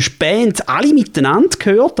 Schon. Und du hast Bands alle miteinander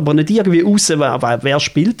gehört, aber nicht irgendwie raus, wer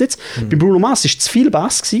spielt jetzt. Bei Bruno Mars war zu viel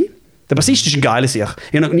Bass gewesen. Der Bassist ist ein geiler Sieg.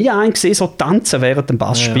 Ich habe noch nie einen gesehen, so tanzen während dem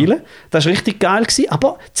Bass spielen. Das war richtig geil gewesen,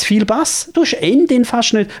 aber zu viel Bass. Du hast Ende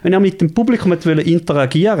fast nicht. Wenn er mit dem Publikum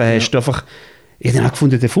interagieren wollte, hast du einfach... Ich habe dann auch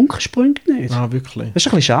gefunden, der Funke springt nicht. Ah, wirklich? Das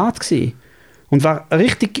war ein bisschen schade gewesen. Und war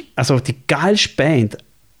richtig, also die geilste Band,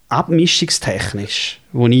 abmischungstechnisch,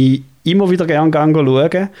 wo ich immer wieder gerne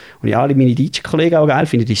schaue und ich alle meine DJ-Kollegen auch geil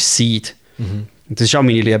finde, ist Seed. Und das ist auch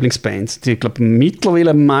meine Lieblingsband. Die, ich glaube, mittlerweile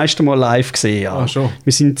am meisten Mal live gesehen. Ja. Ah, schon.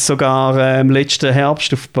 Wir sind sogar im letzten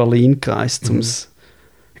Herbst auf Berlin gereist,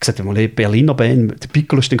 ich gesagt, mal eine Berliner Band, der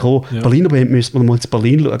Piccolo ist dann gekommen, Berliner Band müssen wir mal zu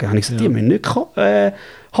Berlin schauen. Da habe ich gesagt, die müssen nicht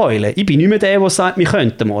heulen. Ich bin nicht mehr der sagt, wir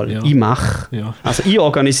könnten mal. Ja. Ich mache. Ja. Also ich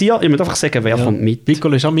organisiere, ich muss einfach sagen, wer kommt mit.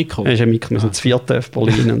 Piccolo ist auch mitgekommen. Er ist ja mitgekommen, wir sind zu viert auf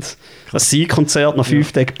Berlin. Und das Sieg-Konzert, nach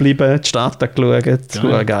 5 Tagen geblieben, die Stadt geschaut, das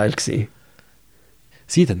war geil gewesen.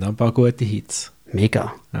 Sie haben ein paar gute Hits.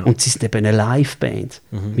 Mega. Ja. Und sie sind eben eine Liveband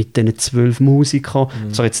mit diesen 12 Musikern.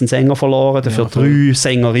 So jetzt einen Sänger verloren, dafür 3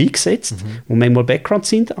 Sänger eingesetzt, die manchmal Background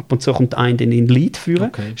sind. Ab und zu kommt einer in den Lied führen.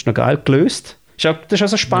 Okay. Ist noch geil gelöst. Das war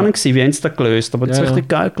also spannend, gewesen, wie haben sie das gelöst. Aber das ist richtig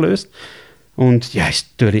geil gelöst. Und ja, ist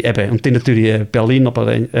natürlich eben. Und dann natürlich Berliner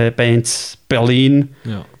Bands. Berlin.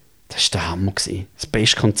 Ja. Das war der Hammer gewesen. Das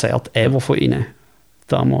beste Konzert ever von ihnen.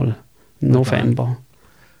 Damals, im November.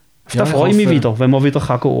 Auf Ja, das ich freue ich mich hoffe- wieder, wenn man wieder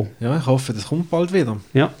gehen kann. Ja, ich hoffe, das kommt bald wieder.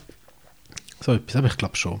 Ja. So etwas, aber ich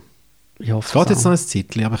glaube schon. Ich hoffe Es geht es jetzt auch. noch ein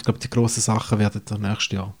Zeitchen, aber ich glaube, die grossen Sachen werden dann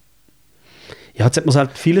nächstes Jahr. Ja, jetzt hat man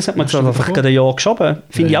halt, vieles hat man Hast jetzt du einfach davon? gerade ein Jahr geschoben.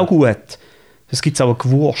 Finde Ja, ich auch gut. Es gibt auch eine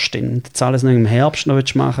Gewurst. Wenn du jetzt alles noch im Herbst noch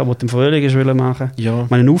machen willst, was du im Frühling hast wollen machen. Ja.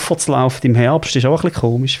 Mein Aufwärtslauf im Herbst ist auch ein bisschen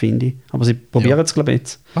komisch, finde ich. Aber sie probieren es, glaube ich,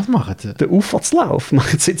 jetzt. Was machen sie? Den Aufwärtslauf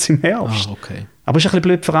machen sie jetzt im Herbst. Ah, okay. Aber es ist ein bisschen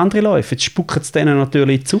blöd für andere Läufe. Jetzt spucken sie denen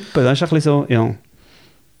natürlich in die Suppe. Das ist ein bisschen so, ja.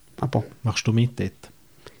 Aber Machst du mit dort?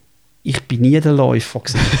 Ich bin nie der Läufer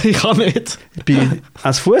gewesen. Ich auch nicht.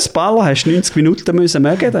 Als Fußballer hast du 90 Minuten müssen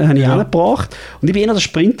mögen, den habe ich auch nicht gebracht. Und ich bin eher der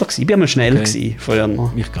Sprinter gewesen. Ich bin immer schnell gewesen, früher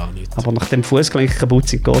noch. Mich gar nicht. Aber nach dem Fußgelenk kaputt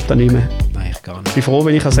sind, geht das nicht mehr. Nein, ich gar nicht. Ich bin froh,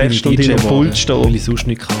 wenn ich als erste Stunde in der Pult stehe. Weil ich sonst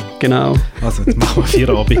nicht kann. Genau. Also, jetzt machen wir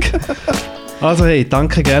Feierabend. Also hey,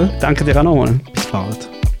 danke, gell? Danke dir auch nochmal. Bis bald.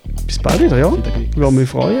 Bis bald wieder, ja. Ich würde mich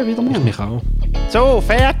freuen, wieder mal. Ich mich auch. So,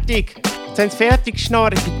 fertig. Jetzt haben sie fertig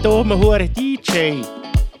geschnarrt, die dummen Huren DJ.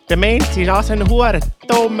 Der Mensch ist auch so ein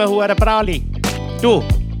dummer Huren Bralli. Du,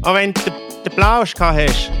 auch wenn du den Blausch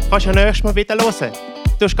hast, kannst du ja nächstes Mal wieder hören.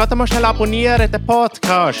 Du musst gerade mal schnell abonnieren, den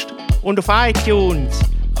Podcast. Und auf iTunes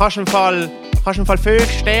kannst du im Fall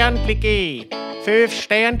 5 Sterne geben. 5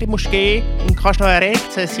 Sterne musst du geben und kannst noch eine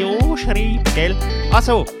Rezension schreiben, gell?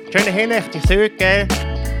 Also, schöne Hinrichtung, gell?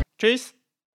 Tschüss.